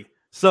for free.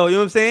 So, you know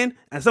what I'm saying?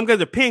 And some guys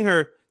are paying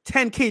her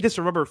 $10K just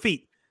to rub her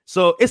feet.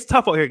 So it's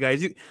tough out here,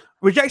 guys.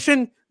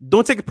 Rejection,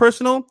 don't take it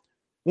personal.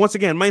 Once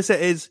again, mindset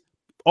is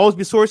always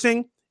be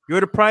sourcing.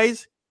 You're the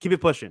prize. Keep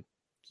it pushing.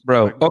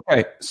 Bro,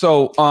 okay.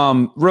 So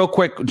real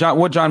quick, John,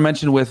 what John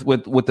mentioned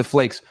with the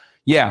flakes.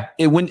 Yeah,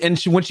 when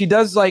she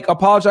does like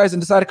apologize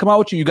and decide to come out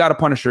with you, you got to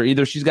punish her.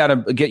 Either she's got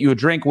to get you a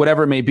drink,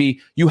 whatever it may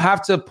be. You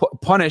have to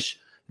punish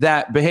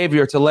that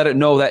behavior to let it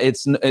know that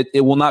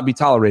it will not be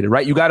tolerated,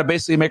 right? You got to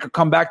basically make her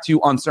come back to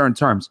you on certain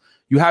terms.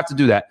 You have to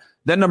do that.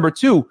 Then number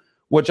two,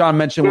 what John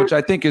mentioned, which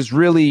I think is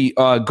really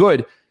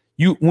good.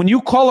 When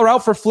you call her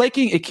out for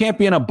flaking, it can't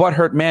be in a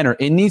butthurt manner.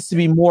 It needs to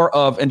be more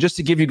of, and just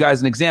to give you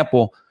guys an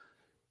example,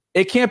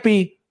 it can't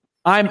be,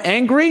 I'm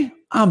angry,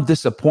 I'm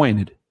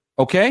disappointed.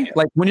 Okay?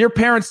 Like when your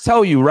parents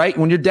tell you, right?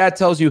 When your dad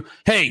tells you,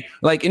 hey,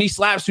 like, and he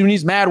slaps you and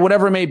he's mad,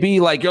 whatever it may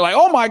be, like, you're like,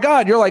 oh my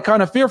God, you're like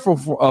kind of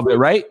fearful of it,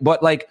 right?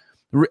 But like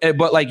you're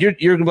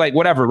like,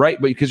 whatever, right?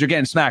 But because you're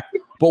getting smacked.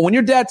 But when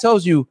your dad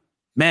tells you,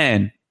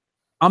 man,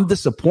 I'm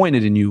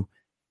disappointed in you.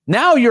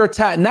 Now you're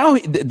attacking. Now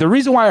the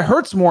reason why it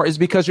hurts more is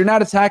because he's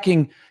not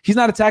attacking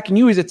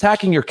you. He's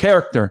attacking your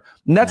character.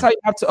 And that's how you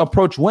have to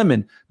approach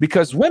women,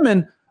 because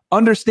women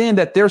understand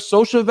that their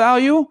social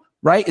value,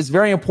 right, is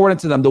very important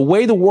to them. The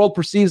way the world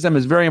perceives them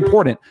is very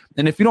important.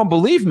 And if you don't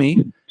believe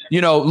me,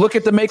 look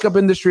at the makeup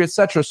industry,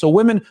 etc. So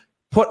women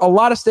put a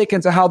lot of stake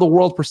into how the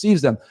world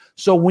perceives them.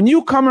 So when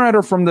you come at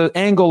her from the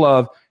angle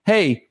of,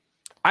 hey,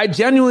 I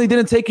genuinely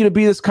didn't take you to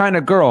be this kind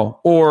of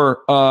girl,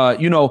 or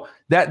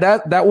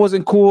that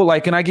wasn't cool.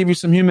 Like, can I give you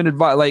some human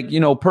advice? Like,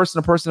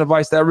 person to person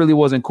advice. That really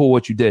wasn't cool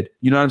what you did.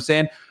 You know what I'm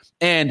saying?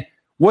 And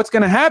what's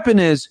going to happen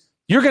is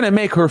you're going to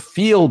make her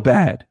feel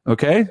bad.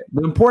 Okay.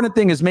 The important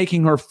thing is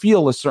making her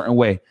feel a certain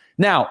way.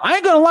 Now, I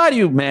ain't going to lie to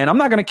you, man. I'm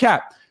not going to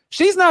cap.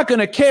 She's not going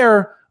to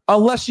care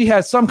unless she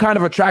has some kind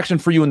of attraction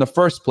for you in the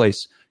first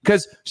place,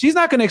 because she's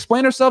not going to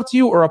explain herself to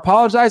you or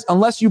apologize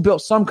unless you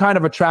built some kind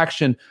of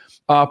attraction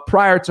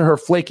prior to her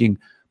flaking.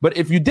 But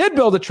if you did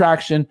build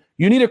attraction,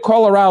 you need to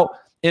call her out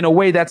in a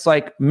way that's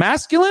like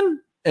masculine,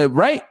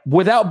 right?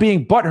 Without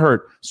being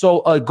butthurt.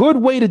 So a good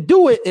way to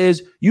do it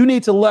is you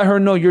need to let her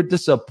know you're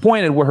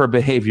disappointed with her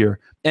behavior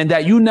and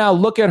that you now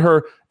look at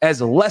her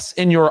as less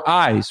in your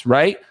eyes,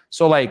 right?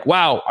 So like,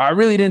 wow, I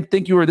really didn't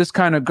think you were this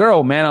kind of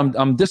girl, man.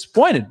 I'm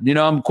disappointed.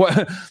 I'm quite,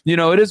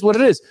 it is what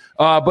it is.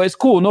 But it's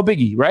cool. No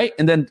biggie. Right.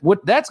 And then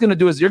what that's going to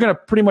do is you're going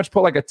to pretty much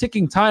put like a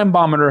ticking time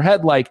bomb in her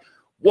head. Like,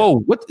 whoa,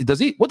 what does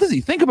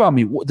he think about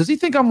me? Does he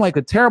think I'm like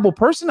a terrible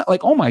person?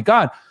 Like, oh my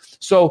God.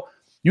 So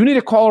you need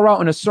to call her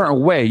out in a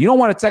certain way. You don't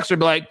want to text her and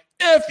be like,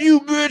 F you,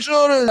 bitch.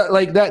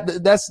 Like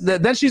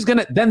that. Then she's going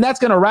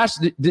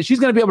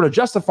to be able to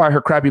justify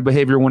her crappy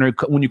behavior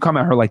when you come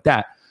at her like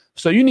that.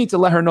 So you need to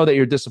let her know that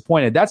you're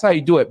disappointed. That's how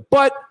you do it.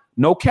 But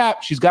no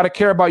cap, she's got to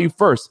care about you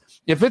first.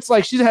 If it's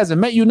like she hasn't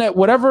met you yet,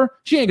 whatever,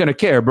 she ain't going to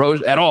care, bro,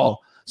 at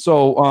all.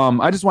 So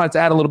I just wanted to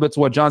add a little bit to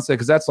what John said,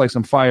 because that's like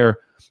some fire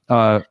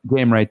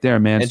game right there,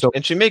 man.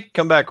 And she may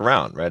come back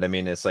around, right? I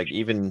mean, it's like,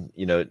 even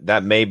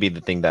that may be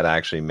the thing that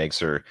actually makes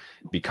her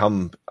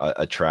become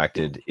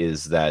attracted,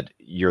 is that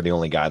you're the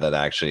only guy that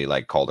actually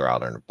like called her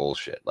out on her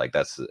bullshit. Like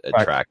that's an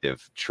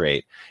attractive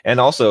trait. And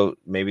also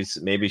maybe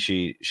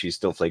she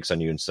still flakes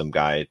on you and some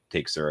guy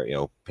takes her,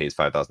 pays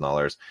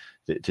 $5,000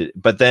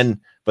 but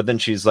then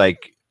she's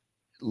like,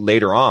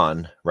 later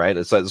on, right?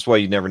 It's like, that's why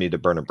you never need to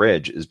burn a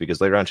bridge, is because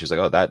later on she's like,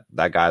 oh,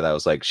 that guy that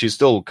was like, she's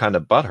still kind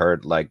of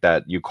butthurt like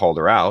that you called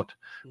her out,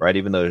 right?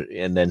 Even though,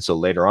 and then so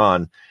later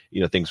on,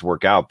 you know, things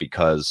work out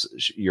because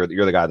you're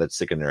the guy that's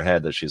sick in her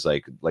head that she's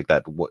like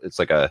that. It's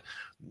like a,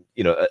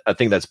 you know, a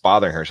thing that's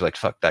bothering her. She's like,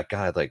 fuck that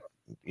guy. Like,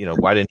 you know,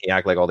 why didn't he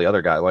act like all the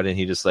other guys? Why didn't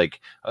he just like,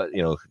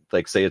 you know,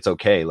 like say it's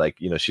okay? Like,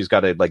 you know, she's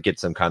got to like get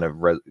some kind of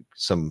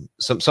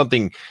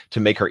something to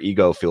make her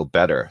ego feel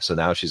better. So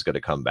now she's going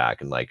to come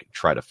back and like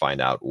try to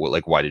find out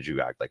like, why did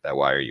you act like that?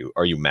 Why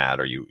are you mad?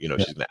 Are you, you know,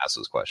 she's going to ask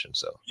those questions.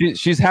 So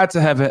she's had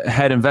to have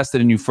had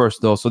invested in you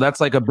first though. So that's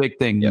like a big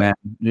thing, man.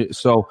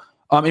 So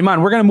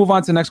Iman, we're going to move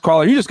on to the next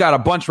caller. You just got a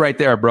bunch right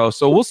there, bro.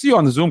 So we'll see you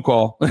on the Zoom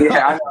call.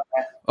 Yeah, I know,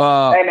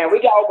 man. Hey, man,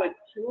 we got over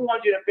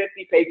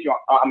 250 Patreon.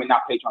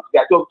 Not Patreons. We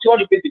got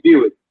 250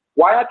 viewers.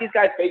 Why aren't these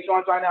guys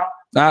Patreons right now?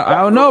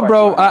 I don't know,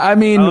 bro. I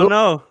mean, I don't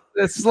know.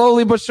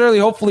 Slowly but surely,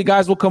 hopefully,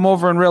 guys will come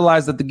over and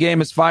realize that the game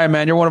is fire,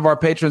 man. You're one of our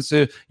patrons.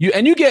 So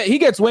he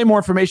gets way more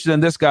information than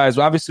this guy.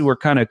 So obviously, we're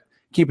kind of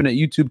keeping it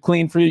YouTube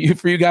clean for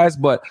you guys,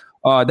 but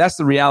that's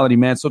the reality,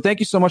 man. So thank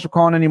you so much for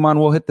calling in, Iman.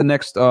 We'll hit the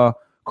next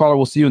caller.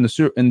 We'll see you in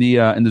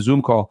the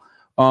Zoom call.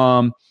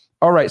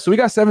 All right, so we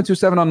got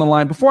 727 on the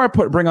line. Before I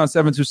bring on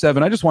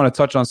 727, I just want to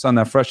touch on something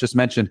that Fresh just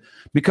mentioned,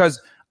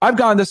 because I've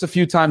gotten this a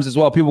few times as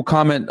well. People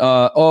comment,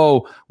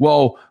 oh,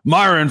 well,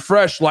 Myron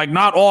Fresh, like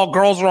not all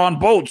girls are on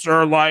boats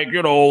or like,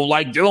 you know,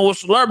 like dealing with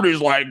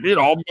celebrities, like, you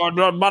know, blah,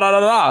 blah, blah, blah,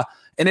 blah.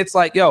 And it's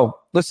like, yo,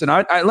 listen,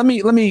 let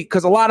me,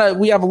 because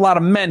we have a lot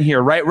of men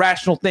here, right?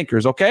 Rational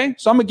thinkers, okay?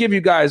 So I'm going to give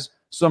you guys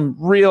some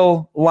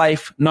real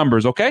life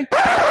numbers, okay?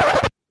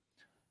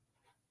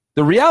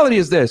 The reality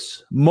is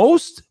this: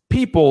 most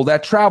people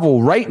that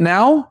travel right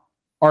now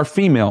are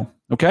female,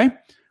 okay?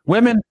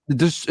 Women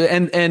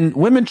and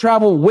women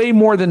travel way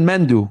more than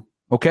men do,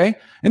 okay?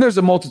 And there's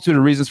a multitude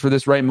of reasons for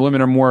this, right?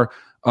 Women are more,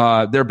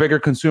 they're bigger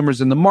consumers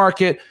in the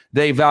market.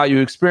 They value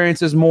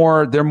experiences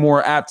more. They're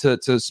more apt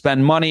to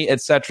spend money,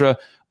 etc.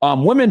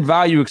 Women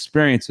value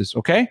experiences,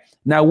 okay?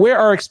 Now, where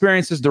are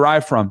experiences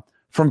derived from?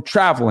 From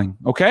traveling,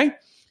 okay?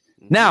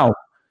 Now,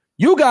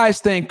 you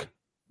guys think,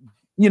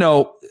 you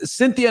know,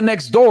 Cynthia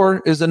next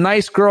door is a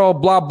nice girl,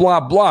 blah, blah,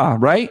 blah,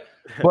 right?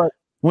 But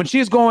when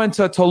she's going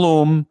to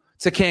Tulum,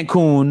 to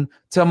Cancun,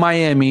 to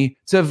Miami,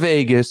 to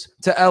Vegas,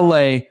 to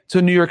LA,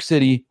 to New York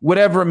City,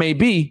 whatever it may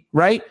be,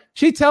 right?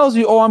 She tells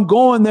you, oh, I'm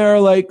going there,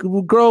 like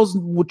girls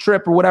would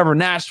trip or whatever,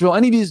 Nashville,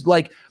 any of these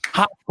like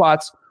hot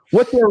spots.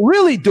 What they're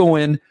really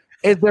doing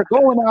is they're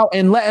going out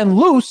and letting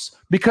loose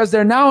because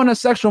they're now in a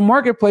sexual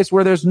marketplace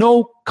where there's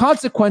no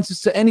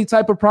consequences to any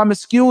type of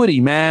promiscuity,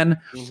 man.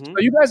 Mm-hmm. So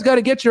you guys got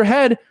to get your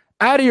head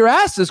out of your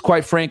asses,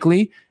 quite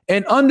frankly,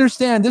 and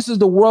understand this is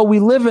the world we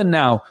live in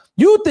now.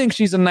 You think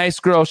she's a nice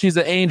girl, she's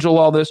an angel,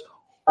 all this.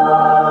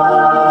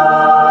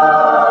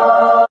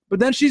 But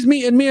then she's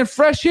meeting me and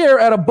Fresh here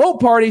at a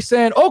boat party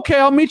saying, okay,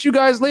 I'll meet you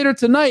guys later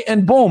tonight.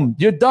 And boom,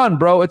 you're done,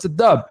 bro. It's a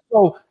dub.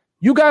 So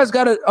you guys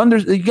got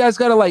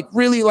to like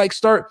really like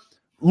start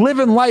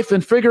living life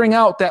and figuring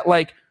out that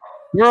like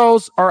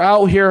girls are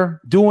out here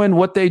doing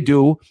what they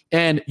do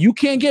and you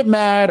can't get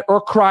mad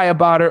or cry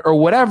about it or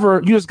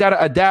whatever. You just got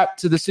to adapt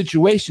to the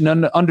situation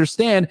and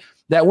understand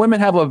that women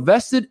have a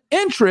vested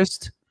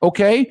interest,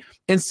 okay,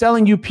 in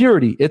selling you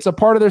purity. It's a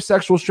part of their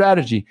sexual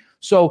strategy.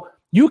 So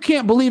you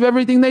can't believe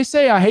everything they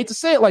say. I hate to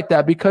say it like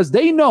that because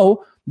they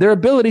know their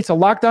ability to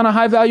lock down a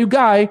high value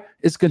guy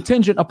is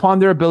contingent upon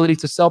their ability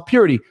to sell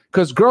purity,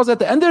 because girls at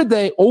the end of the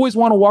day always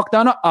want to walk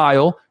down an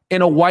aisle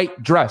in a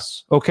white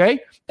dress, okay?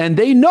 And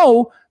they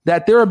know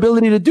that their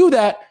ability to do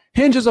that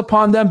hinges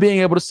upon them being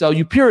able to sell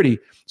you purity.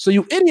 So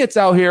you idiots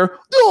out here,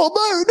 oh,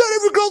 Myron, not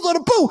every girl's on a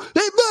boat.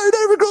 Hey, Myron,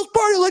 not every girl's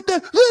party like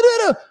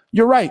that.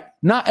 You're right.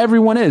 Not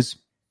everyone is,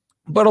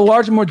 but a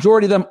large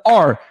majority of them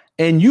are.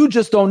 And you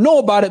just don't know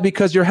about it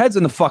because your head's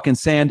in the fucking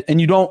sand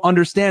and you don't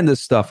understand this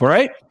stuff, all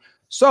right?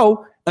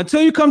 So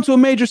until you come to a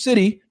major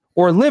city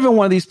or live in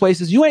one of these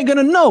places, you ain't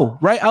going to know,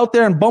 right? Out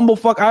there in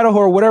Bumblefuck, Idaho,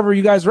 or whatever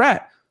you guys are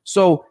at.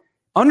 So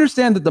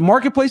understand that the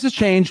marketplace has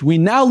changed. We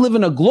now live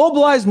in a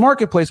globalized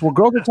marketplace where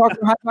girls are talking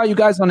about you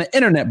guys on the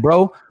internet,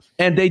 bro.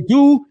 And they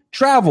do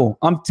travel.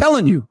 I'm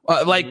telling you,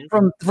 like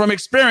from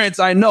experience,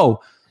 I know.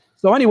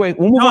 So anyway,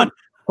 we'll move on.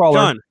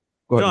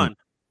 John,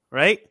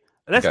 right?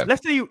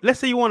 Let's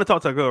say you want to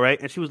talk to a girl, right?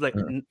 And she was like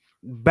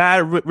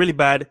bad, really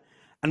bad,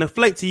 and the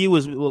flight to you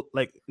was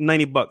like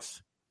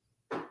 $90.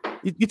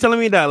 You telling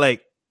me that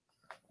like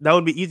that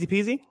would be easy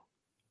peasy?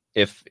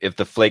 If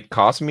the flight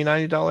cost me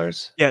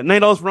 $90? Yeah,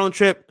 $90 round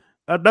trip.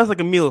 That's like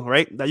a meal,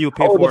 right? That you would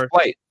pay for. The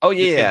flight. Oh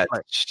yeah.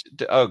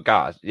 Oh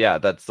god. Yeah,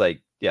 that's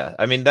like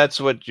I mean,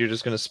 that's what you're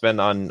just gonna spend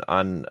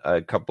on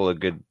a couple of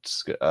good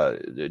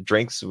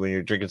drinks when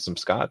you're drinking some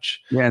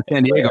scotch. Yeah, in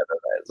San Diego.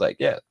 It's like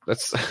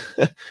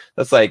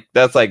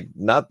that's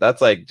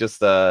like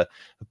just a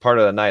part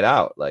of the night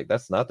out. Like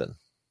that's nothing.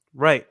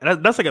 Right.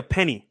 That's like a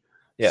penny.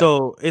 Yeah.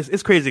 So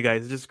it's crazy,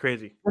 guys. It's just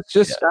crazy. It's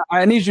just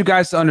I need you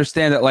guys to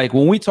understand that like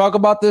when we talk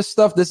about this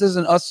stuff, this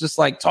isn't us just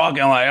like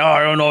talking like, oh,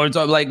 I don't know what you're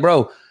talking. Like,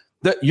 bro,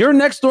 your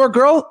next door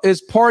girl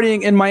is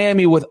partying in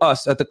Miami with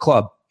us at the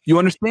club. You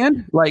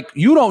understand? Like,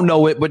 you don't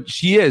know it, but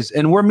she is.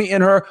 And we're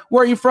meeting her.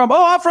 Where are you from?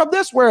 Oh, I'm from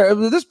this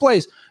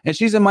place. And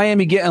she's in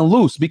Miami getting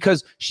loose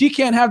because she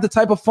can't have the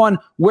type of fun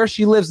where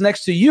she lives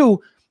next to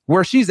you,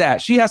 where she's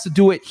at. She has to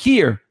do it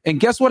here. And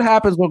guess what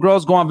happens when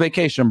girls go on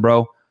vacation,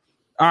 bro?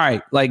 All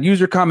right, like, use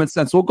your common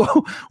sense. We'll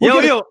go.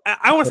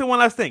 I want to say one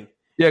last thing.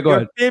 Yeah, go Your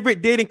ahead.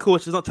 favorite dating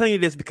coach is not telling you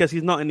this because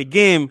he's not in the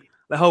game.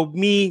 Like how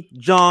me,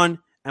 John,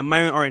 and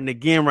Myron are in the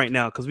game right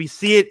now because we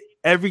see it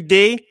every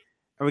day,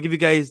 and we give you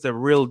guys the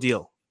real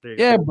deal.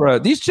 Yeah, bro.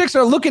 These chicks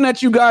are looking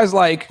at you guys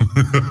like,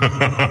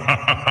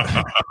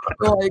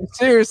 like,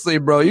 seriously,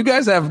 bro. You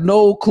guys have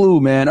no clue,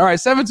 man. All right,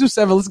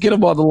 727. Let's get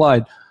them on the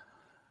line.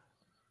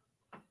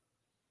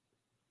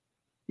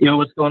 Yo,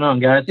 what's going on,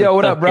 guys? Yo,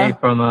 what up, bro?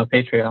 From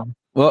Patreon.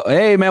 Well,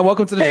 hey, man.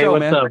 Welcome to the show,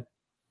 man. Up?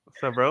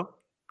 What's up, bro?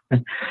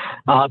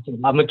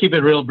 Awesome. I'm gonna keep it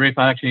real brief.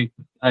 I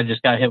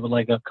just got hit with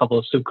like a couple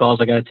of soup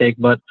calls I gotta take,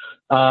 but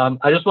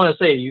I just want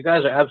to say you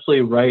guys are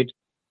absolutely right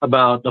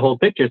about the whole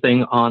picture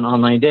thing on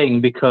online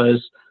dating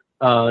because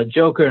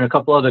Joker and a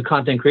couple other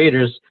content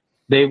creators,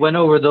 they went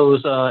over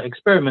those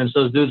experiments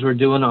those dudes were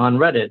doing on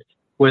Reddit,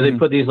 where they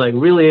put these like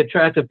really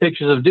attractive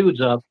pictures of dudes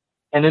up,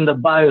 and in the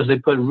bios they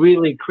put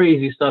really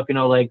crazy stuff,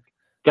 like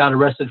got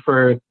arrested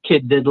for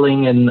kid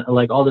diddling and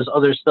like all this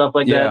other stuff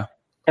like that,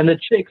 and the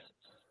chicks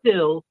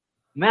still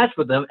match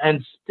with them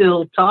and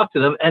still talk to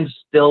them and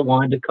still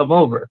wanted to come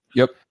over.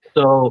 Yep.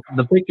 So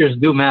the pictures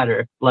do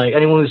matter. Like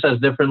anyone who says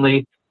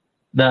differently,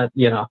 that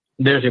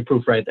there's your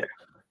proof right there.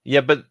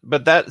 Yeah, but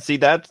that's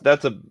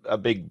a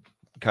big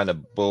kind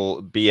of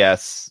bull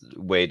BS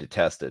way to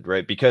test it,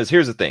 right? Because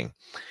here's the thing.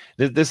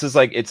 This is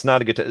like, it's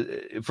not a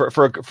good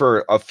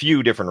for a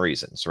few different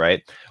reasons,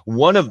 right?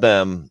 One of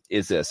them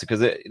is this,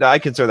 because I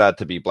consider that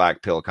to be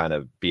black pill kind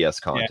of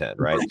BS content,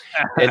 right?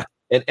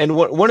 And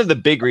one of the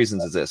big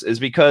reasons is this, is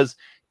because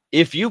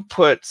if you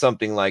put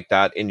something like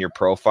that in your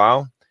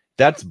profile,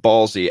 that's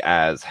ballsy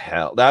as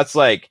hell. That's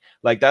like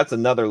that's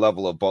another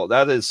level of ball.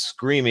 That is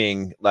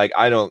screaming like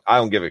I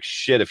don't give a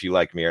shit if you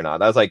like me or not.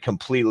 That's like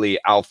completely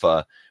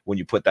alpha when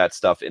you put that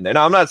stuff in there.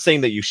 Now, I'm not saying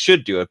that you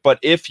should do it, but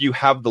if you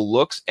have the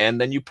looks and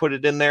then you put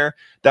it in there,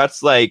 that's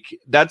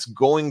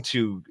going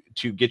to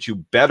get you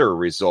better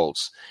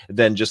results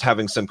than just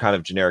having some kind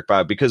of generic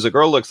bio, because a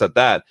girl looks at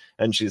that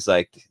and she's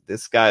like,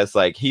 this guy's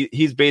like,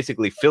 he's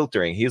basically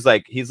filtering. He's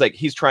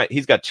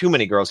got too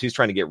many girls. He's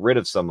trying to get rid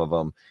of some of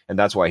them. And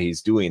that's why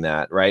he's doing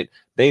that. Right.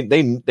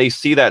 They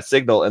see that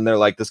signal and they're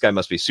like, this guy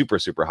must be super,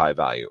 super high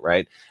value.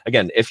 Right.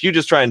 Again, if you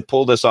just try and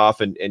pull this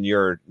off and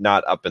you're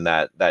not up in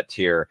that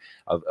tier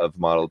of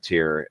model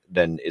tier,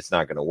 then it's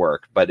not going to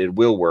work, but it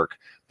will work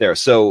there.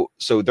 So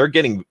they're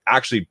getting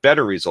actually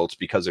better results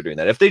because they're doing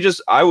that.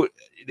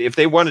 If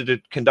they wanted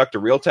to conduct a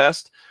real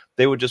test,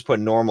 they would just put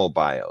normal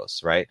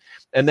bios, right?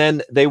 And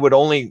then they would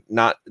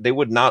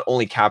not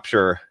only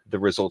capture the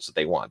results that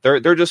they want.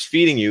 They're just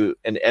feeding you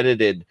an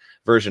edited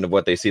version of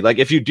what they see. Like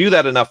if you do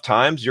that enough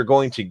times, you're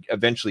going to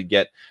eventually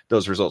get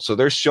those results. So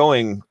they're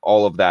showing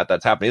all of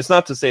that's happening. It's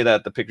not to say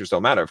that the pictures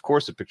don't matter. Of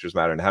course the pictures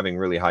matter, and having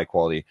really high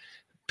quality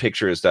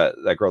pictures that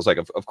girls like,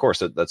 of course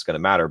that's going to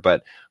matter,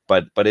 but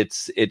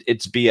it's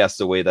BS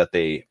the way that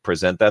they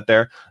present that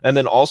there. And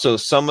then also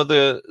some of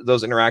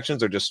those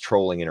interactions are just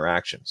trolling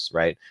interactions,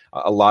 right?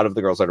 A lot of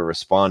the girls that are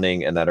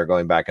responding and that are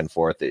going back and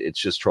forth, it's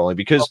just trolling,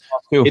 because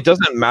it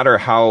doesn't matter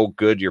how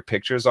good your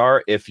pictures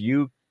are. If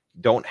you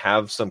don't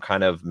have some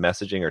kind of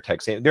messaging or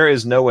texting, there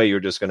is no way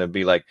you're just going to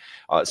be like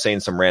saying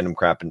some random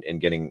crap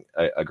and getting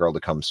a girl to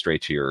come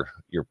straight to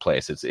your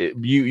place.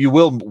 You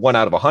will 1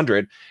 out of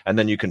 100, and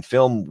then you can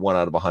film 1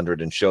 out of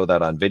 100 and show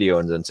that on video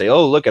and then say,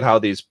 oh, look at how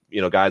these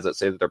guys that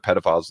say that they're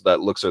pedophiles, that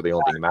looks are the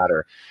only thing that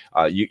matter.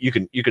 You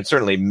can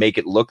certainly make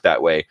it look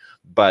that way,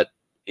 but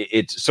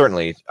it's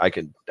certainly, I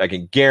can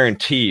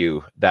guarantee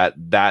you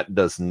that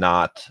does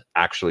not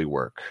actually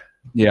work.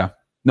 Yeah.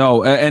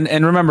 No,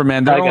 and remember,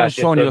 man, they're only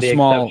showing you a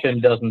small. Exception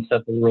doesn't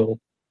set the rule.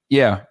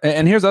 Yeah,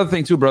 and here's the other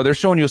thing too, bro. They're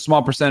showing you a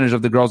small percentage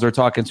of the girls they're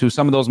talking to.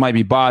 Some of those might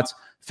be bots,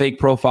 fake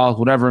profiles,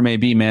 whatever it may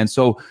be, man.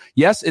 So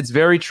yes, it's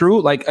very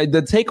true. Like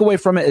the takeaway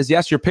from it is,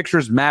 yes, your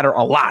pictures matter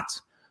a lot.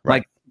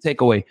 Right. Like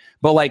takeaway,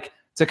 but like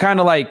to kind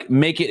of like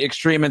make it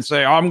extreme and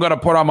say, I'm gonna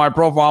put on my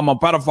profile, I'm a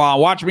pedophile,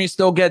 watch me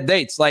still get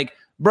dates. Like,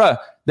 bruh,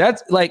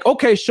 that's like,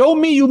 okay, show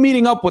me you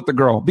meeting up with the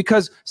girl,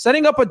 because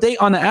setting up a date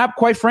on the app,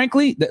 quite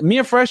frankly, me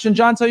and Fresh and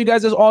John tell you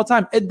guys this all the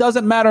time. It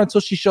doesn't matter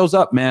until she shows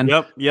up, man.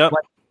 Yep.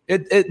 Like,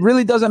 it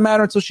really doesn't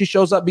matter until she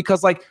shows up,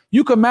 because like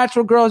you could match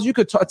with girls, you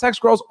could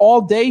text girls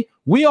all day.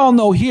 We all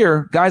know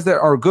here, guys that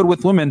are good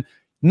with women,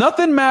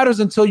 nothing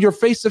matters until you're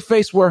face to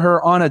face with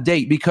her on a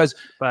date, because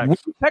when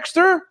you text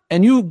her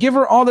and you give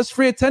her all this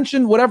free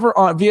attention, whatever,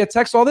 via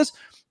text, all this,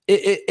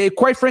 it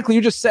quite frankly,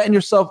 you're just setting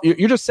yourself,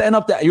 you're just setting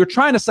up that you're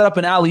trying to set up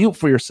an alley-oop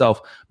for yourself.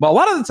 But a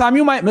lot of the time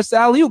you might miss the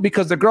alley-oop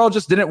because the girl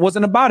just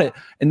wasn't about it.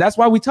 And that's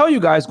why we tell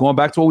you guys, going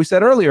back to what we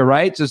said earlier,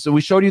 right? So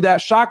we showed you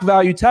that shock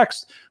value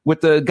text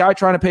with the guy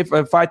trying to pay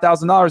for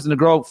 $5,000 and the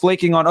girl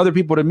flaking on other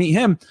people to meet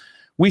him.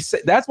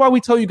 That's why we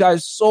tell you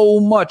guys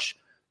so much.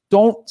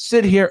 Don't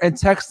sit here and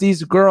text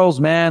these girls,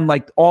 man,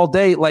 like all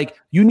day. Like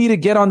you need to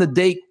get on the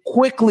date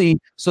quickly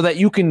so that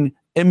you can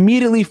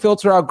immediately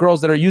filter out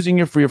girls that are using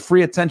you for your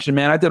free attention,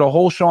 man. I did a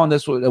whole show on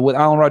this with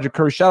Alan Roger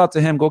Curry. Shout out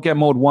to him. Go get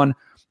Mode 1.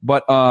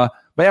 But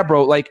yeah,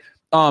 bro, like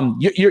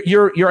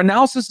your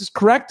analysis is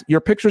correct. Your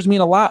pictures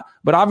mean a lot,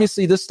 but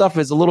obviously this stuff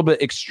is a little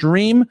bit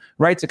extreme,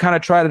 right? To kind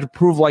of try to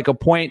prove like a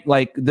point,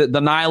 like the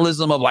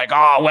nihilism of like,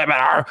 oh, women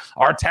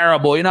are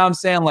terrible. You know what I'm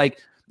saying? Like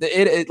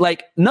it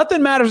like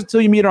nothing matters until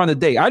you meet her on the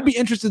date. I'd be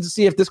interested to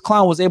see if this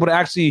clown was able to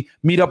actually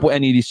meet up with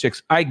any of these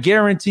chicks. I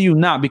guarantee you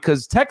not,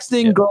 because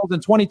texting girls in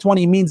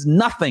 2020 means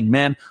nothing,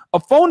 man. A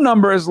phone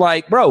number is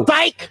like, bro,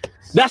 Psych!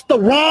 That's the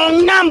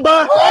wrong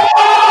number.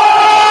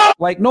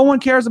 Like no one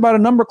cares about a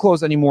number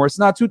close anymore. It's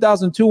not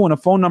 2002 when a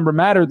phone number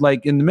mattered,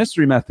 like in the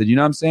mystery method. You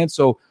know what I'm saying?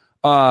 So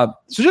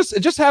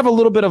just have a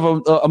little bit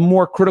of a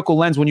more critical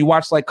lens when you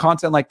watch like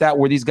content like that,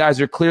 where these guys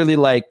are clearly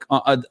like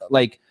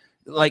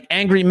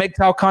angry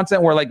MGTOW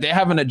content, where like they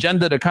have an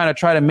agenda to kind of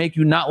try to make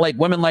you not like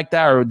women like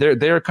that, or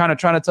they're kind of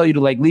trying to tell you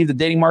to like leave the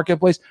dating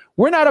marketplace.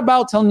 We're not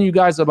about telling you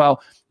guys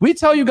we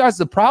tell you guys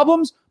the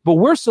problems, but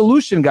we're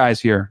solution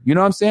guys here. You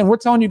know what I'm saying? We're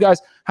telling you guys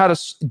how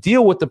to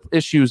deal with the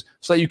issues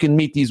so that you can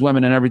meet these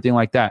women and everything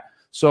like that.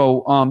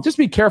 So just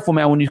be careful,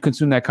 man, when you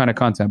consume that kind of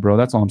content, bro.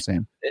 That's all I'm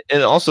saying.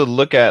 And also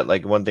look at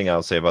like one thing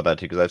I'll say about that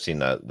too, because I've seen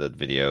the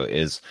video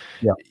is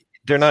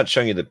they're not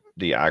showing you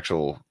the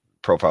actual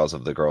profiles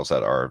of the girls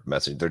that are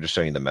messaging. They're just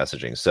showing you the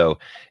messaging. So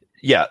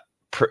yeah,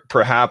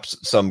 perhaps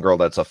some girl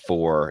that's a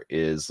 4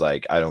 is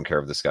like, I don't care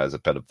if this guy's a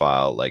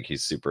pedophile, like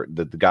he's super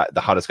the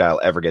hottest guy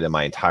I'll ever get in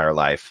my entire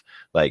life,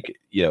 like,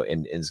 you know,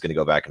 and is going to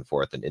go back and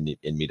forth and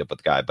meet up with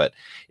the guy. But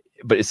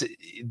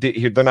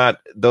they're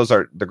not, those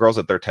are the girls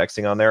that they're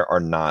texting on there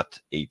are not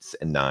 8s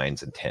and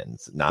 9s and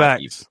 10s, not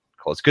Facts. even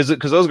close, because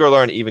those girls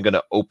aren't even going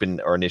to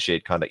open or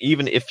initiate contact,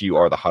 even if you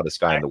are the hottest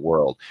guy in the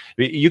world.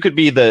 You could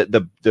be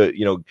the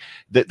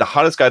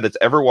hottest guy that's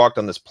ever walked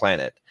on this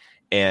planet,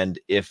 and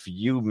if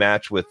you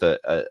match with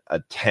a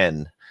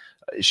 10,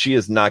 she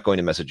is not going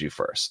to message you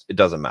first. It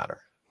doesn't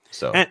matter.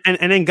 So and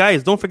then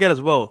guys, don't forget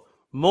as well,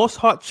 most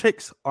hot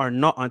chicks are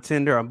not on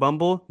Tinder or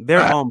Bumble.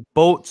 They're on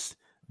boats.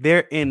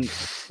 They're in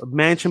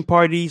mansion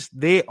parties.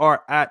 They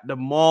are at the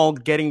mall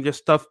getting their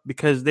stuff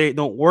because they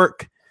don't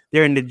work.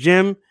 They're in the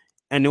gym.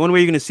 And the only way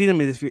you're going to see them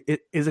is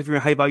if you're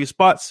in high value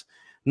spots,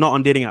 not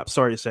on dating apps.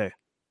 Sorry to say.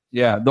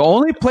 Yeah. The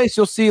only place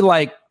you'll see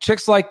like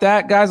chicks like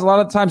that, guys, a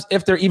lot of times,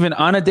 if they're even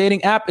on a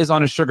dating app, is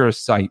on a sugar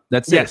site.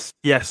 That's it.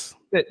 Yes.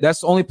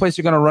 That's the only place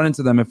you're going to run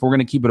into them if we're going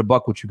to keep it a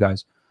buck with you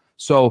guys.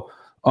 So,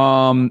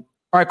 all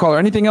right, caller,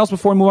 anything else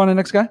before we move on to the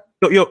next guy?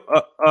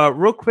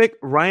 Real quick,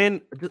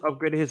 Ryan just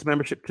upgraded his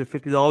membership to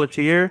 $50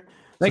 a year.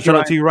 Thank so you,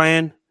 shout out to you,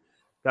 Ryan.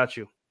 Got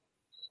you.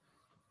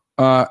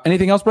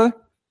 Anything else, brother?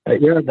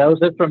 Yeah, that was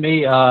it for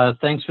me.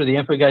 Thanks for the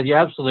info, guys. You're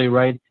absolutely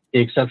right. The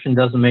exception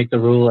doesn't make the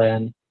rule,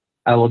 and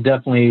I will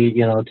definitely,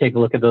 take a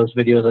look at those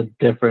videos of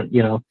different,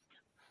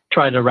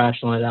 try to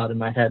rationalize it out in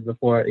my head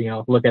before,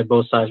 look at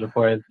both sides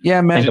before I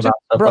think about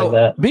stuff like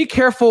that. Be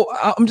careful.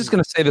 I'm just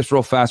going to say this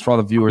real fast for all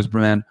the viewers,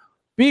 man.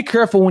 Be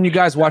careful when you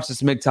guys watch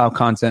this MGTOW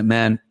content,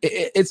 man.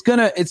 It's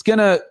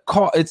gonna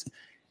call.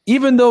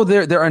 Even though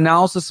their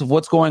analysis of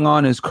what's going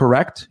on is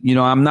correct.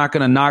 I'm not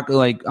going to knock,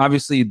 like,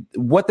 obviously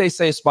what they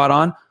say is spot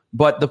on.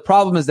 But the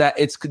problem is that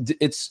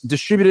it's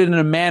distributed in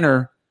a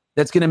manner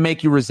that's going to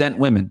make you resent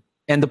women.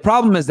 And the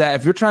problem is that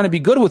if you're trying to be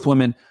good with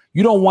women,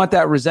 you don't want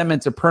that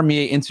resentment to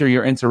permeate into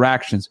your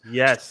interactions.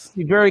 Yes.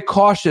 Be very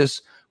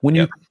cautious when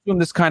you consume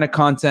this kind of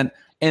content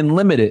and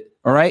limit it.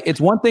 All right. It's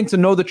one thing to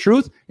know the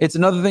truth. It's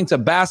another thing to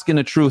bask in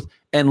the truth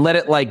and let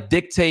it like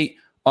dictate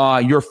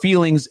your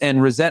feelings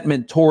and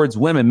resentment towards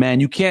women, man.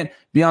 You can't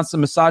be on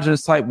some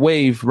misogynist type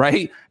wave,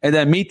 right? And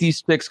then meet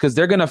these chicks because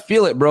they're going to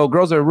feel it, bro.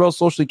 Girls are real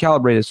socially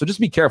calibrated. So just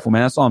be careful,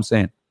 man. That's all I'm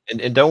saying.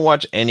 And don't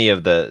watch any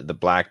of the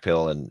black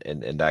pill and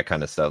that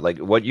kind of stuff. Like,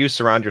 what you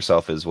surround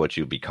yourself is what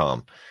you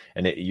become.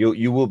 And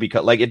you will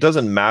become, like, it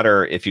doesn't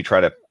matter if you try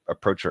to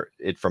approach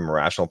it from a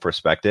rational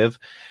perspective.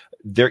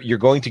 You're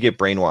going to get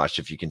brainwashed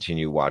if you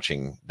continue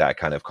watching that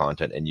kind of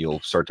content, and you'll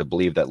start to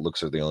believe that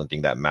looks are the only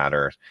thing that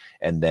matter.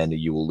 And then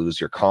you will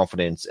lose your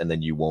confidence, and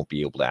then you won't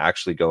be able to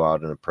actually go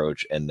out and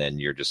approach. And then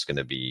you're just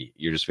be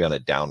on a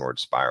downward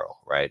spiral,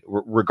 right?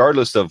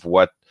 Regardless of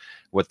what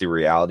the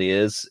reality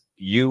is,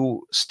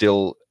 you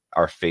still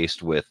are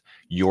faced with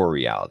your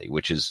reality,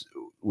 which is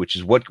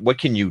what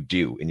can you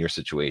do in your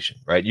situation,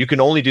 right? You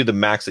can only do the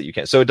max that you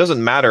can. So it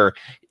doesn't matter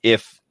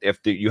if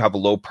you have a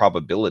low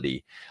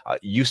probability,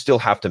 you still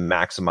have to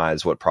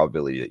maximize what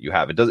probability that you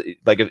have. It doesn't,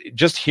 like,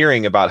 just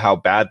hearing about how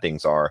bad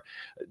things are,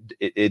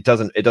 it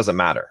doesn't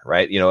matter,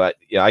 right?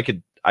 I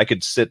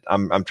could sit.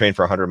 I'm trained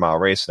for a 100-mile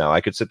race now.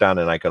 I could sit down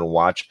and I can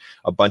watch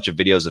a bunch of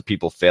videos of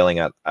people failing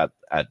at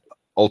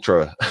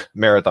ultra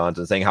marathons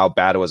and saying how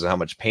bad it was and how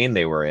much pain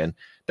they were in.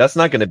 that's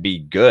not going to be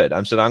good.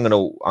 I'm going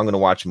to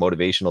watch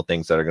motivational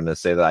things that are going to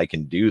say that I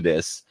can do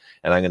this,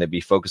 and I'm going to be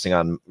focusing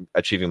on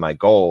achieving my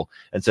goal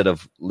instead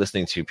of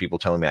listening to people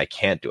telling me I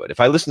can't do it. If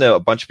I listen to a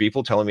bunch of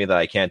people telling me that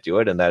I can't do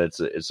it and that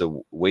it's a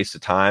waste of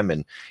time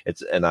and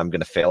I'm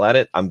going to fail at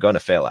it, I'm going to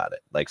fail at it.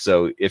 Like,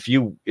 so if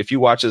you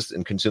watch this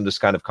and consume this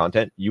kind of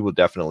content, you will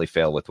definitely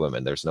fail with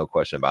women. There's no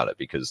question about it,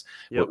 because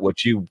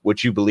what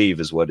you believe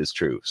is what is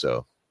true.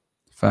 So.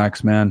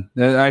 Facts, man.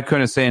 I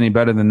couldn't say any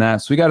better than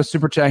that. So we got a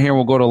super chat here.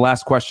 We'll go to the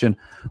last question.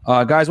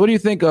 Guys, what do you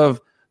think of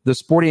the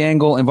sporty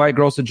angle? Invite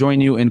girls to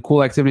join you in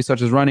cool activities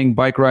such as running,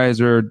 bike rides,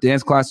 or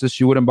dance classes.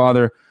 She wouldn't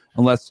bother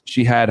unless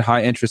she had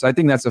high interest. I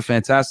think that's a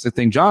fantastic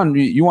thing. John,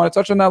 you want to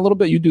touch on that a little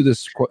bit? You do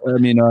this. I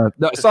mean, no,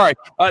 sorry.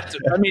 No,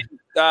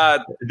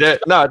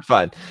 it's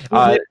fine.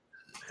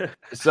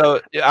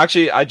 So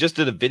actually, I just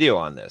did a video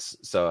on this,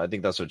 so I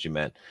think that's what you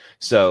meant.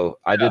 So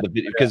I did the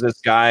video because this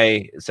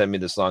guy sent me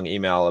this long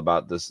email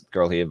about this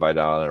girl he invited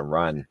out on a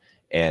run,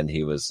 and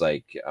he was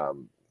like,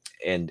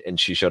 and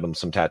she showed him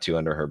some tattoo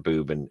under her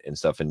boob and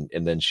stuff, and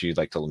then she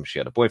like told him she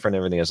had a boyfriend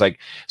and everything. It's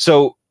like,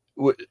 so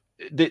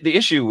the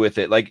issue with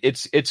it, like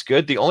it's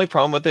good. The only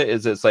problem with it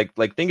is it's like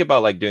think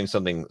about like doing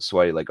something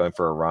sweaty, like going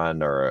for a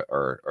run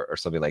or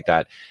something like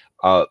that.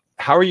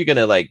 How are you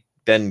gonna like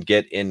then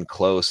get in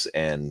close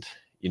and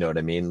you know what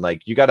I mean?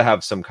 Like you got to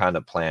have some kind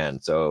of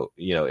plan. So,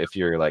 you know, if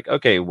you're like,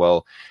 okay,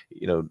 well,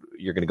 you know,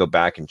 you're going to go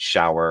back and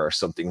shower or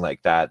something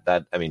like that,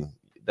 I mean,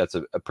 that's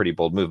a pretty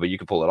bold move, but you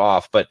can pull it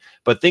off. But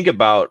think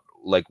about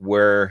like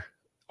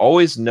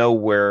always know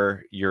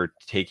where you're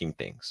taking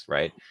things.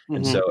 Right. Mm-hmm.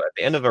 And so at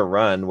the end of a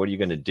run, what are you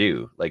going to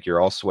do? Like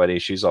you're all sweaty.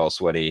 She's all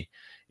sweaty.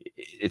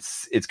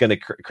 It's going to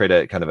create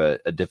a kind of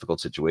a difficult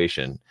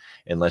situation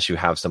unless you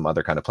have some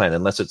other kind of plan,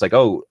 unless it's like,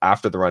 oh,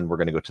 after the run, we're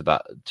going to go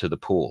to the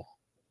pool.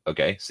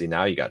 Okay, see,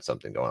 now you got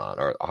something going on,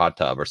 or a hot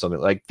tub or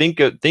something. Like think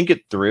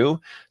it through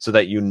so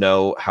that you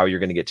know how you're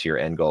going to get to your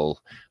end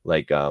goal.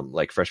 Like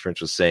Fresh Prince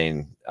was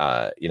saying,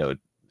 you know,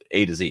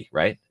 A to Z,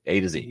 right? A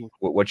to Z.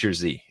 What's your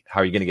Z?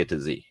 How are you going to get to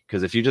Z?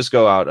 Because if you just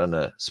go out on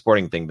a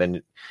sporting thing,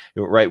 then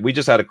right. We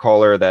just had a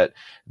caller that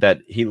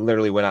he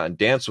literally went out and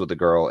danced with a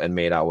girl and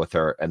made out with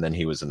her, and then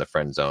he was in the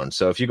friend zone.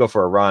 So if you go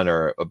for a run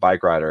or a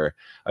bike ride or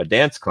a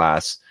dance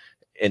class,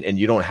 and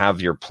you don't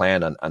have your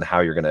plan on how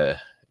you're going to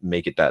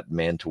make it that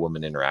man to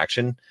woman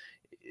interaction,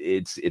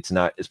 it's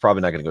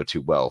probably not going to go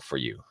too well for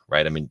you,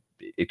 right? I mean,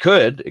 it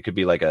could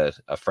be like a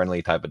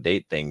friendly type of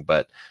date thing,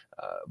 but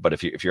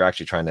if you're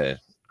actually trying to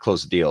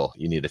close a deal,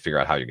 you need to figure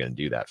out how you're going to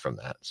do that from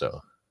that. So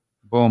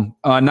boom.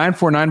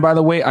 949, by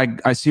the way,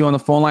 I see you on the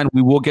phone line.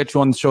 We will get you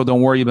on the show.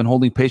 Don't worry, you've been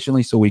holding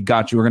patiently, so we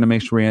got you. We're going to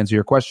make sure we answer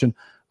your question.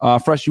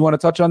 Fresh, you want to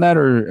touch on that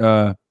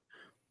or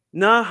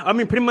Nah, I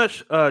mean pretty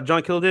much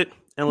John killed it.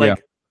 And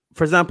like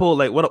for example,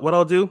 like what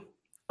I'll do,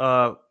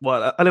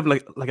 well, I live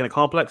like in a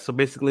complex, so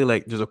basically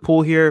like there's a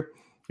pool here,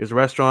 there's a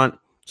restaurant,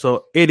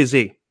 so A to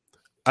Z.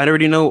 I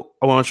already know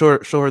I want to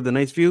show her the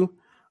nice view.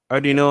 I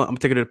already know I'm gonna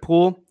take her to the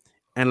pool,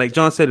 and like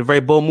John said, a very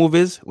bold move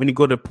is when you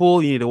go to the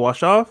pool, you need to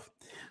wash off.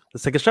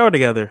 Let's take a shower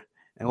together,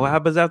 and what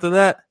happens after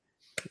that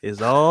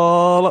is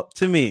all up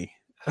to me.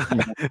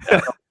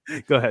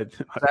 Go ahead,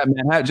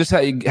 man. Just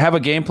have a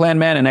game plan,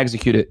 man, and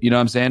execute it. You know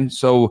what I'm saying?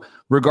 So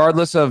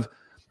regardless of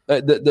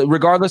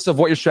regardless of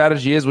what your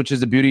strategy is, which is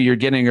the beauty, you're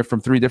getting it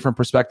from three different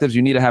perspectives.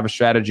 You need to have a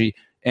strategy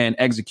and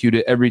execute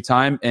it every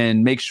time,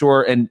 and make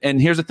sure. And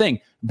here's the thing: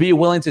 be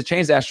willing to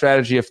change that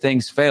strategy if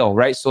things fail.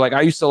 Right. So like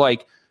I used to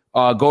like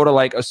go to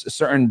like a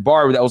certain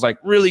bar that was like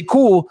really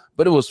cool,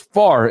 but it was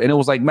far and it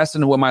was like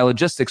messing with my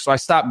logistics. So I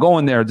stopped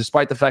going there,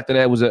 despite the fact that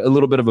it was a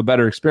little bit of a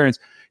better experience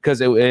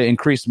because it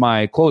increased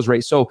my close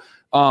rate. So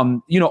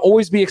you know,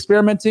 always be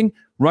experimenting.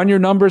 Run your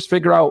numbers,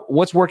 figure out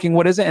what's working,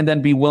 what isn't, and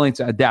then be willing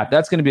to adapt.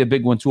 That's going to be a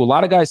big one too. A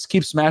lot of guys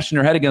keep smashing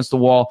their head against the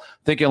wall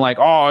thinking like,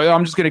 oh,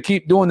 I'm just going to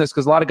keep doing this,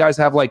 because a lot of guys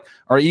have like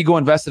our ego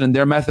invested in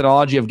their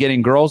methodology of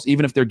getting girls.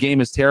 Even if their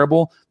game is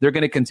terrible, they're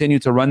going to continue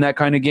to run that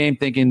kind of game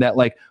thinking that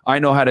like, I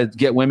know how to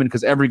get women,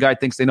 because every guy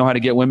thinks they know how to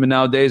get women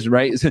nowadays,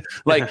 right?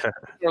 Like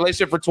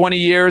relationship for 20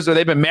 years or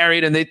they've been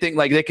married and they think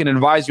like they can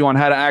advise you on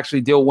how to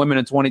actually deal with women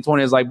in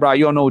 2020. It's like, bro,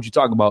 you don't know what you're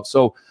talking about.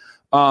 So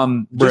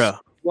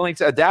just willing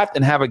to adapt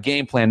and have a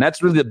game plan.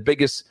 That's really the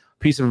biggest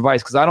piece of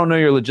advice, because I don't know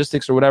your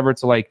logistics or whatever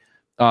to like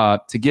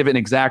to give an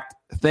exact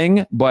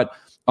thing, but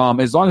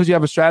as long as you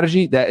have a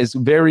strategy that is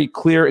very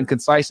clear and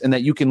concise and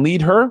that you can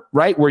lead her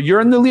right where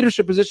you're in the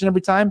leadership position every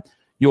time,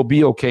 you'll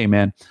be okay,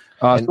 man.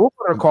 So we'll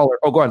put our caller.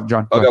 Oh, go ahead,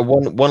 John. Okay,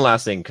 one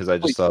last thing, because I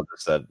just saw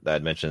this that I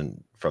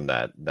mentioned from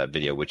that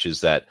video, which is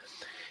that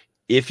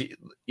if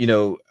you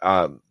know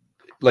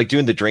like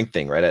doing the drink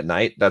thing right at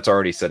night, that's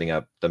already setting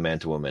up the man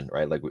to woman,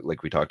 right? Like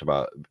we talked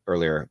about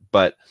earlier.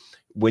 But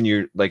when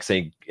you're like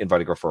say invite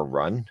a girl for a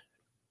run,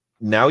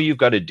 now you've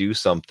got to do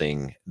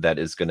something that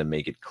is going to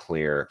make it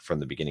clear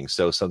from the beginning.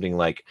 So something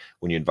like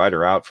when you invite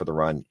her out for the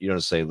run, you don't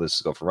say,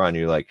 let's go for a run.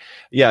 You're like,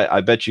 yeah, I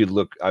bet you're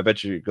going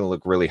to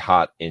look really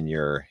hot in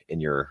your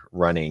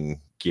running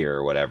gear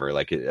or whatever.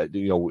 Like, you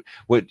know,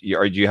 or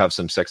do you have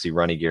some sexy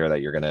running gear that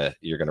you're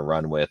going to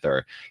run with,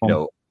 or, you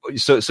know,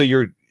 so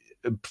you're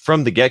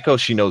from the get-go,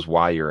 she knows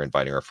why you're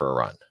inviting her for a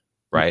run,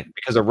 right?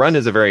 Because a run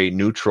is a very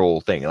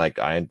neutral thing. Like,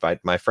 I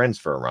invite my friends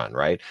for a run,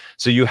 right?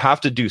 So you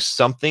have to do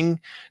something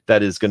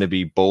that is going to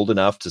be bold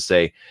enough to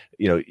say,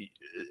 you know,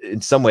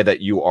 in some way that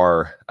you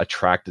are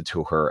attracted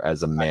to her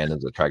as a man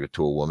is attracted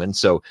to a woman.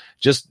 So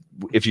just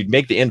if you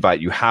make the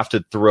invite, you have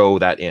to throw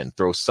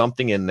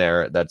something in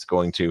there that's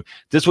going to,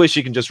 this way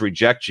she can just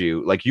reject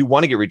you. Like, you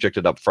want to get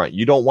rejected up front.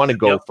 You don't want to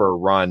go for a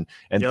run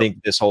and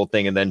think this whole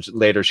thing. And then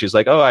later she's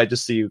like, oh, I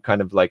just see you kind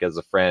of like as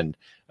a friend.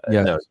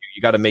 No,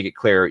 you got to make it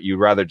clear. You'd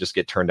rather just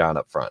get turned down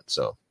up front.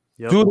 So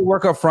do the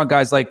work up front,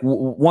 guys. Like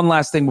one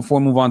last thing before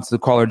we move on to the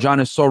caller. John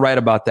is so right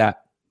about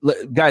that.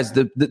 Guys,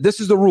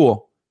 this is the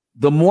rule.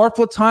 The more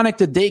platonic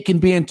the date can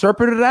be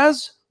interpreted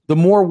as, the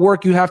more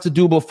work you have to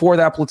do before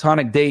that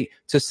platonic date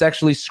to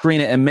sexually screen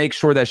it and make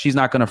sure that she's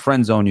not going to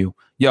friend zone you.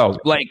 Don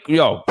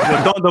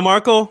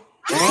DeMarco.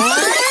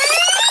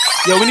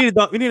 Yo, we need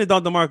a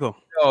Don DeMarco.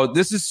 Yo,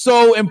 this is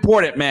so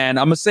important, man.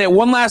 I'm gonna say it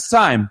one last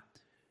time.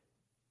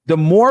 The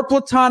more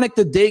platonic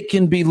the date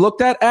can be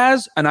looked at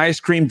as, an ice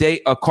cream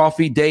date, a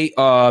coffee date,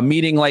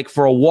 meeting like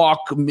for a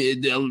walk,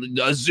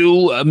 a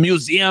zoo, a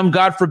museum,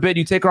 God forbid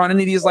you take her on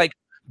any of these like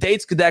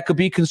dates that could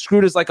be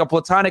construed as like a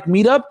platonic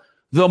meetup,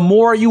 the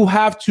more you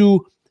have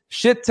to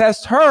shit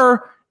test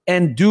her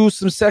and do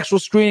some sexual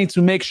screening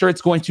to make sure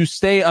it's going to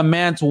stay a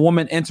man to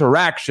woman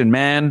interaction,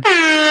 man.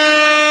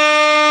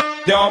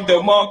 A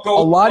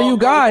lot of you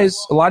guys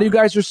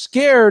are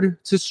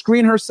scared to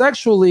screen her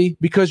sexually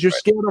because you're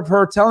scared of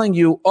her telling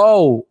you,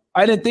 oh,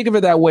 I didn't think of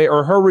it that way,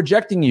 or her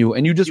rejecting you,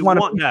 and you just want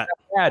that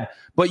bad.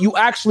 But you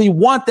actually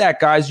want that,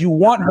 guys. You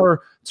want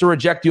her to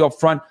reject you up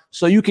front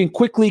so you can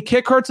quickly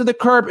kick her to the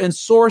curb and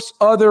source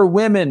other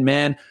women,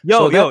 man.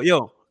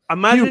 Yo.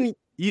 Imagine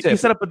you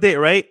set up a date,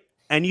 right?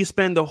 And you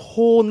spend the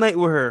whole night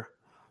with her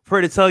for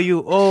her to tell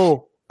you,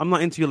 oh, I'm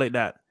not into you like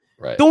that.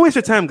 Right. Don't waste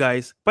your time,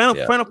 guys. Find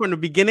out from the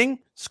beginning,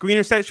 screen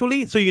her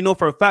sexually, so you know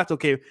for a fact,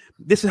 okay,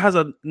 this has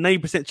a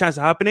 90% chance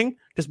of happening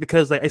just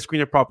because like I screened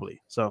her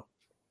properly. So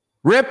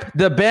rip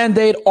the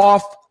Band-Aid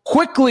off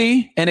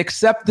quickly and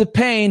accept the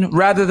pain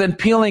rather than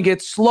peeling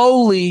it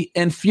slowly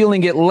and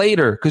feeling it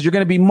later, because you're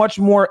going to be much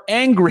more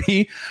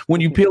angry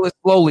when you peel it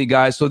slowly,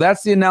 guys. So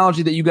that's the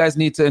analogy that you guys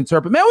need to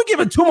interpret. Man, we're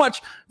giving too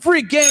much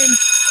free game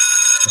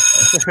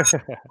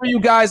for you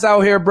guys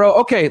out here, bro.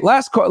 Okay,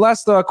 last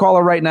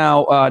caller right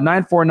now,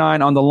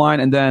 949 on the line,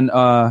 and then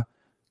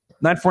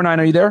 949,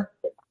 are you there?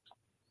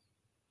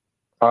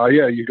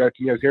 Yeah, can you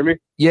guys hear me?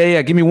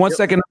 Yeah. Give me 1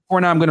 second.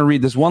 949, I'm going to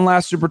read this. One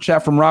last super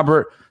chat from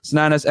Robert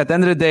Sinanas. At the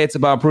end of the day, it's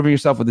about proving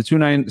yourself with the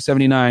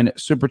 2979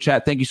 super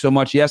chat. Thank you so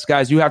much. Yes,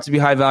 guys, you have to be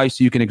high value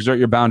so you can exert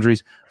your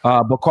boundaries.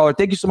 But caller,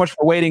 thank you so much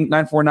for waiting.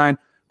 949.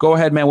 Go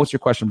ahead, man. What's your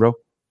question, bro?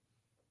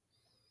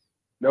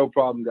 No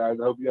problem, guys.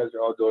 I hope you guys are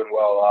all doing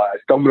well. I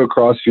stumbled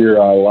across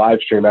your live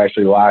stream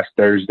actually last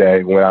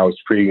Thursday when I was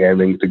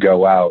pre-gaming to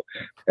go out,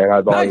 and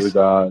I thought it was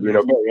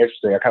very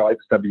interesting. I kind of like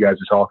the stuff you guys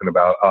are talking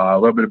about. A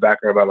little bit of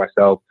background about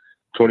myself: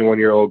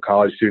 21-year-old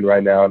college student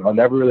right now, and I've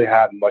never really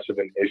had much of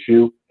an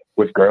issue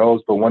with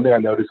girls. But one thing I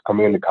noticed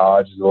coming into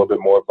college is a little bit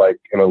more of like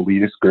an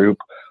elitist group,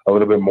 a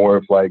little bit more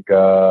of like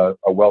a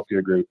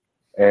wealthier group.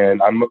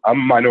 And I'm a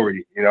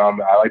minority. I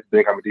like to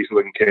think I'm a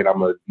decent-looking kid.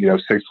 I'm a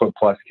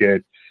 6-foot+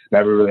 kid.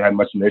 Never really had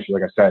much of an issue,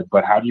 like I said.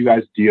 But how do you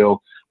guys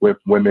deal with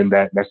women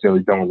that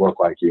necessarily don't look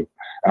like you?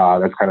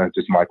 That's kind of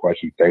just my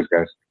question. Thanks,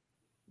 guys.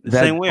 The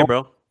same way,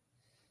 bro.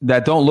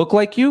 That don't look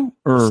like you?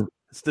 Or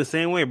it's the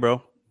same way,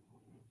 bro.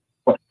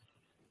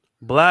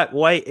 Black,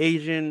 white,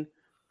 Asian,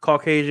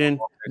 Caucasian.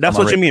 That's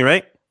what you mean,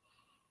 right?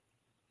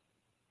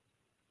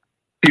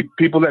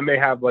 People that may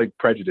have like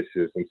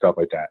prejudices and stuff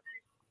like that.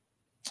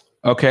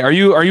 Okay. Are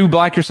you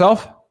black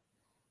yourself?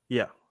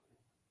 Yeah.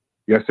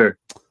 Yes, sir.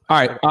 All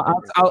right,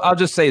 I'll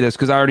just say this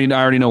because I already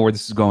know where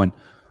this is going.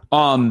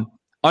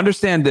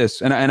 Understand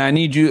this, and I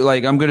need you.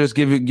 Like, I'm gonna just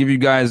give you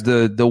guys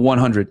the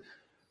 100.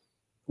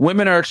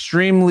 Women are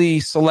extremely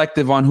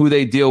selective on who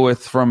they deal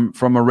with from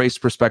a race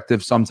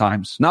perspective.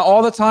 Sometimes, not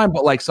all the time,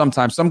 but like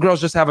sometimes. Some girls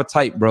just have a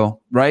type, bro.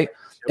 Right?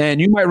 And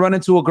you might run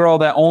into a girl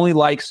that only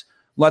likes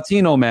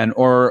Latino men,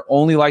 or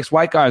only likes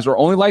white guys, or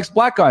only likes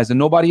black guys, and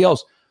nobody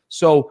else.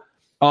 So,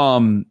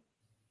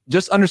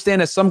 just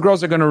understand that some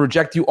girls are going to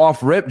reject you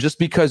off rip just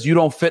because you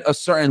don't fit a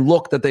certain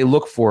look that they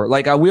look for.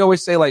 Like we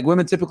always say, like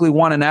women typically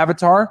want an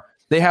avatar.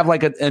 They have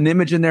like an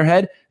image in their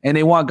head, and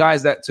they want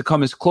guys that to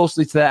come as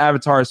closely to that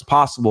avatar as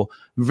possible.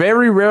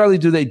 Very rarely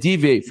do they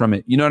deviate from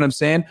it. You know what I'm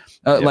saying?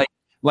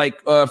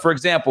 For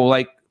example,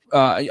 like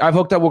I've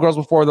hooked up with girls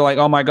before. They're like,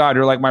 "Oh my God,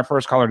 you're like my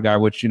first colored guy,"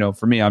 which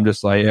for me, I'm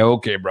just like, yeah,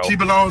 okay, bro. She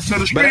belongs to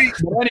the street.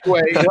 But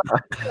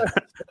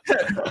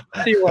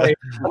anyway,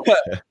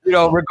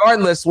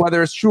 regardless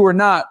whether it's true or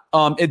not,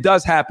 it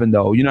does happen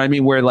though. You know what I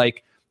mean? Where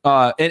like,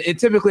 and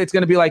typically it's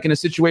going to be like in a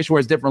situation where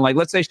it's different. Like,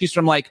 let's say she's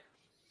from like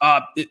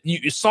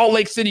Salt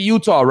Lake City,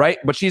 Utah, right?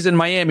 But she's in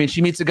Miami and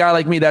she meets a guy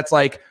like me that's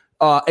like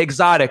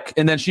exotic,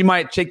 and then she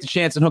might take the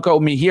chance and hook up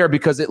with me here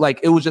because it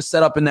was just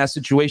set up in that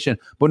situation.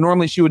 But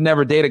normally she would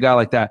never date a guy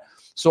like that.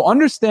 So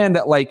understand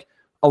that like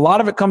a lot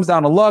of it comes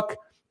down to luck.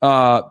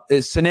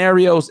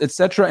 scenarios,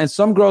 etc. And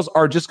some girls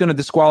are just going to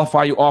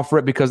disqualify you off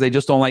rip because they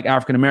just don't like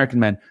African American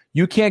men.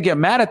 You can't get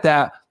mad at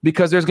that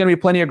because there's going to be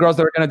plenty of girls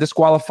that are going to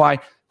disqualify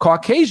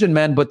Caucasian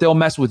men, but they'll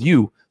mess with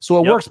you. So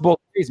it works both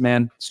ways,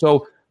 man.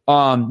 So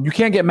you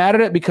can't get mad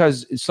at it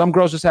because some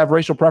girls just have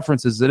racial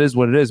preferences. It is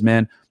what it is,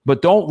 man.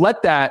 But don't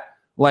let that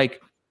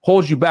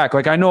hold you back.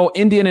 Like I know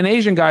Indian and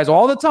Asian guys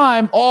all the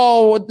time.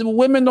 Oh, the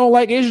women don't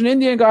like Asian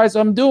Indian guys.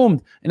 I'm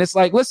doomed. And it's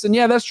like, listen,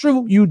 yeah, that's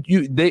true.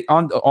 They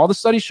on all the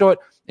studies show it.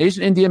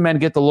 Asian Indian men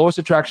get the lowest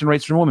attraction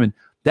rates from women.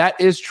 That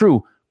is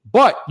true.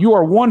 But you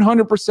are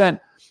 100%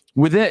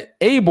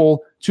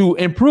 able to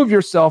improve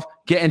yourself,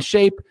 get in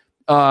shape,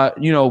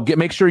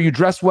 make sure you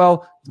dress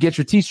well, get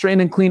your teeth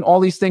straightened and clean, all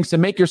these things to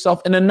make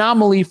yourself an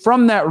anomaly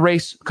from that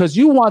race because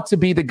you want to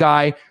be the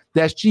guy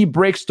that she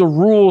breaks the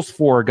rules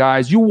for,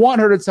 guys. You want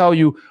her to tell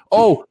you,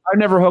 oh, I've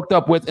never hooked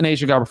up with an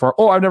Asian guy before.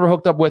 Oh, I've never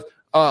hooked up with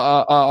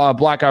a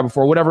black guy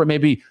before, whatever it may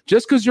be.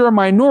 Just because you're a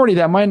minority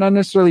that might not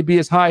necessarily be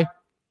as high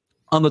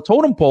on the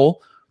totem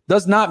pole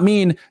does not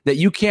mean that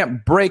you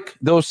can't break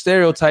those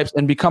stereotypes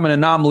and become an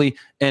anomaly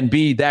and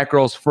be that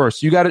girl's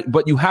first.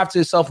 But you have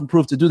to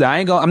self-improve to do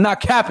that. I'm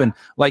not capping.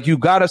 Like you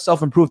got to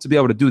self-improve to be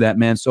able to do that,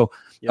 man. So,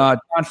 John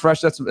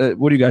Fresh, that's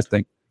what do you guys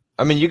think?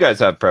 I mean, you guys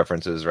have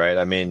preferences, right?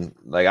 I mean,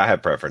 like I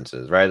have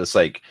preferences, right? It's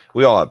like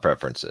we all have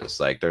preferences.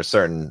 Like there's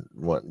certain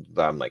one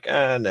I'm like,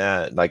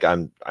 nah. Like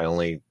I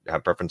only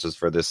have preferences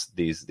for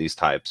these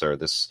types or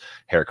this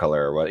hair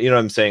color or what. You know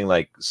what I'm saying?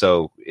 Like,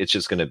 so it's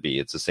just gonna be.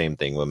 It's the same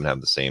thing. Women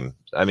have the same.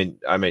 I mean,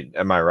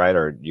 am I right?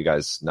 Or you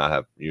guys not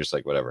have? You're just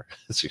like whatever.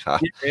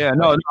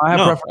 No, I have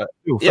preferences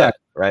too. Yeah,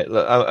 right.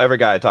 Every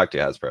guy I talk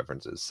to has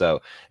preferences.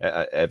 So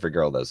every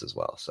girl does as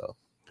well. So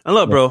and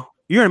look, bro,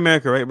 you're in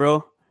America, right,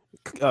 bro?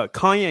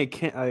 Kanye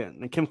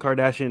and Kim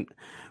Kardashian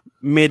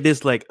made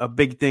this like a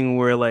big thing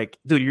where like,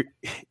 dude,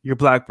 you're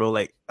black, bro.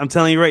 Like I'm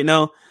telling you right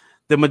now,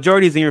 the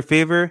majority is in your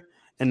favor,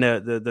 and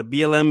the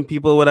BLM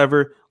people,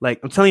 whatever. Like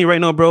I'm telling you right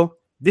now, bro,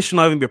 this should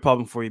not even be a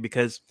problem for you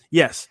because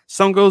yes,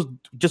 some girls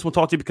just won't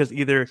talk to you because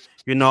either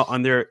you're not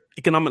on their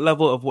economic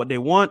level of what they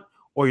want,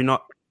 or you're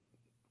not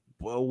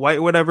white,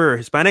 or whatever, or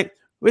Hispanic.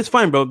 It's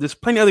fine, bro. There's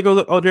plenty of other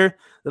girls out there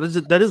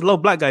that just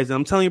love black guys, and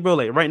I'm telling you, bro,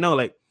 like right now,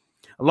 like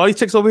a lot of these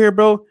chicks over here,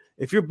 bro.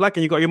 If you're black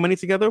and you got your money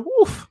together,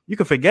 woof, you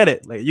can forget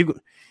it. Like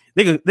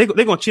they're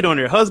gonna cheat on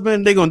your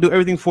husband. They're gonna do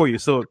everything for you.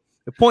 So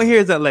the point here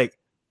is that, like,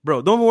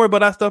 bro, don't worry about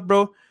that stuff,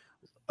 bro.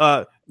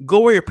 Go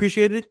where you're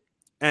appreciated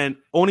and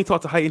only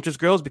talk to high interest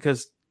girls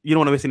because you don't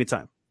want to waste any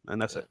time. And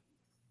that's it.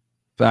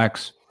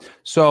 Facts.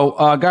 So,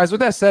 guys,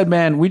 with that said,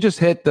 man, we just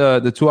hit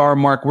the 2-hour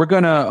mark. We're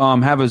gonna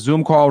have a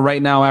Zoom call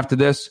right now after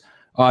this.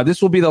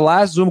 This will be the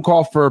last Zoom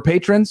call for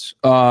patrons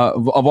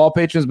of all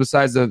patrons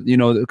besides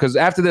because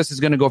after this is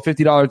going to go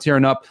 $50 tier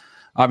and up.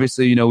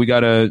 Obviously, we got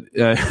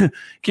to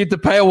keep the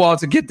paywall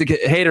to get the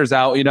haters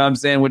out, you know what I'm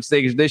saying, which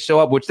they show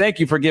up, which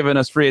thank you for giving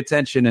us free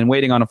attention and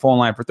waiting on a phone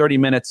line for 30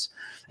 minutes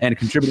and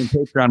contributing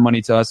Patreon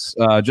money to us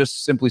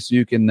just simply so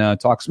you can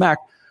talk smack.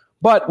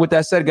 But with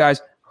that said,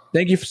 guys,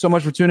 thank you so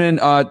much for tuning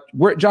in.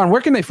 John,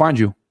 where can they find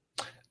you?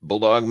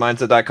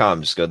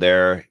 BulldogMindset.com. Just go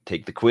there,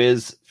 take the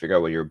quiz, figure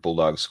out what your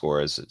Bulldog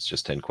score is. It's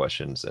just 10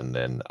 questions, and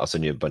then I'll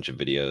send you a bunch of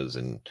videos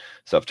and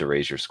stuff to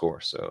raise your score.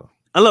 So,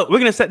 and look, we're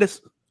going to set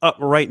this up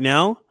right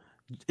now.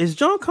 Is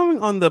John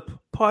coming on the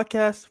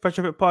podcast, Fresh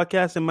Fit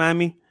podcast in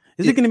Miami?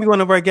 Is he going to be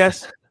one of our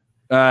guests?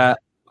 John,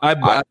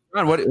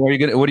 what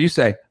do you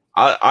say?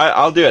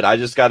 I'll do it. I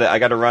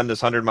got to run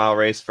this 100-mile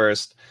race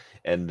first,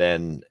 and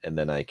then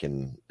I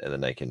can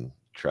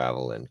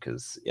travel in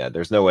because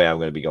there's no way I'm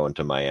going to be going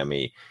to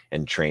Miami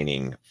and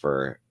training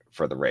for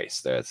the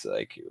race. That's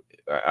like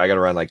I got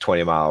to run like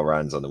 20-mile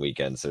runs on the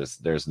weekends.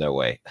 There's no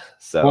way.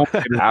 So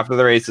after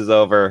the race is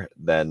over,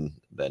 then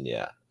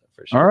yeah,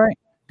 for sure. All right.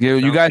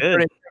 You guys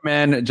heard it,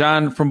 man.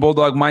 John from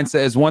Bulldog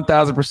Mindset is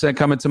 1,000%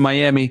 coming to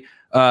Miami.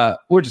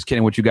 We're just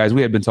kidding with you guys.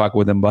 We had been talking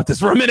with him about this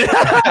for a minute.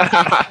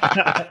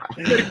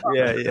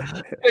 Yeah.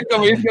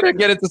 He's gonna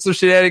get into some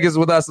shenanigans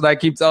with us, and I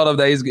keep telling him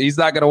that he's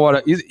not gonna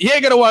want to. He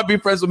ain't gonna want to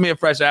be friends with me and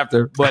Fresh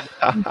after. But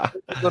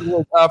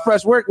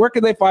Fresh, where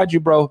can they find you,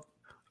 bro? All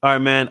right,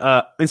 man.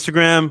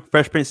 Instagram,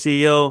 Fresh Prince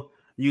CEO,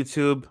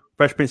 YouTube,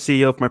 Fresh Prince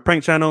CEO for my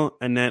prank channel,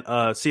 and then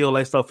CEO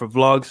Lifestyle for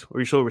vlogs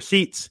where you show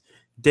receipts,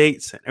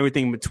 dates, and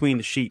everything in between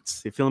the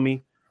sheets. You feel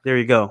me? There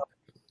you go.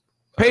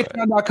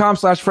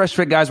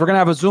 Patreon.com/FreshFit, guys. We're going to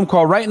have a Zoom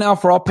call right now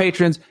for all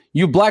patrons.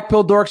 You black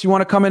pill dorks, you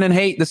want to come in and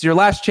hate, this is your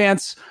last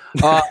chance.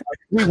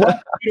 We want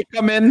you to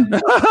come in.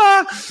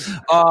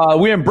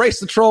 We embrace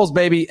the trolls,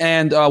 baby.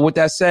 And with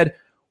that said,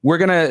 we're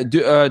going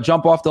to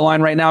jump off the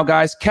line right now,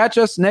 guys. Catch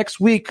us next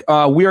week.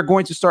 We are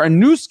going to start a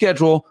new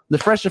schedule. The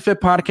Fresh and Fit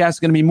podcast is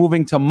going to be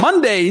moving to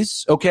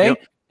Mondays, okay, Yep.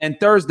 and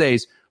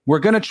Thursdays. We're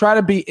going to try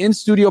to be in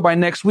studio by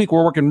next week.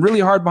 We're working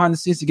really hard behind the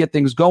scenes to get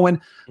things going.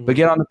 But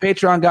get on the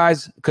Patreon,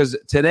 guys, because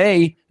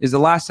today is the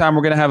last time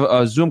we're going to have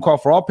a Zoom call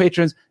for all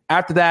patrons.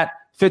 After that,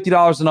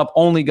 $50 and up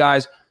only,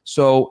 guys.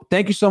 So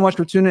thank you so much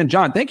for tuning in.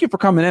 John, thank you for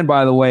coming in,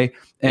 by the way.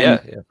 And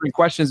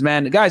questions,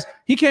 man. Guys,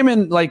 he came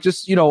in like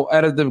just,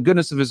 out of the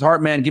goodness of his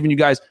heart, man, giving you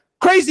guys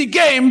crazy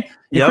game.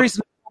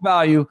 Increasing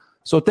value.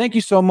 So thank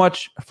you so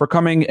much for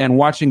coming and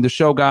watching the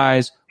show,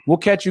 guys. We'll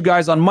catch you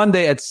guys on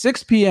Monday at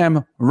 6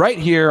 p.m. right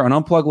here on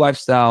Unplugged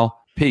Lifestyle.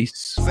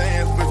 Peace.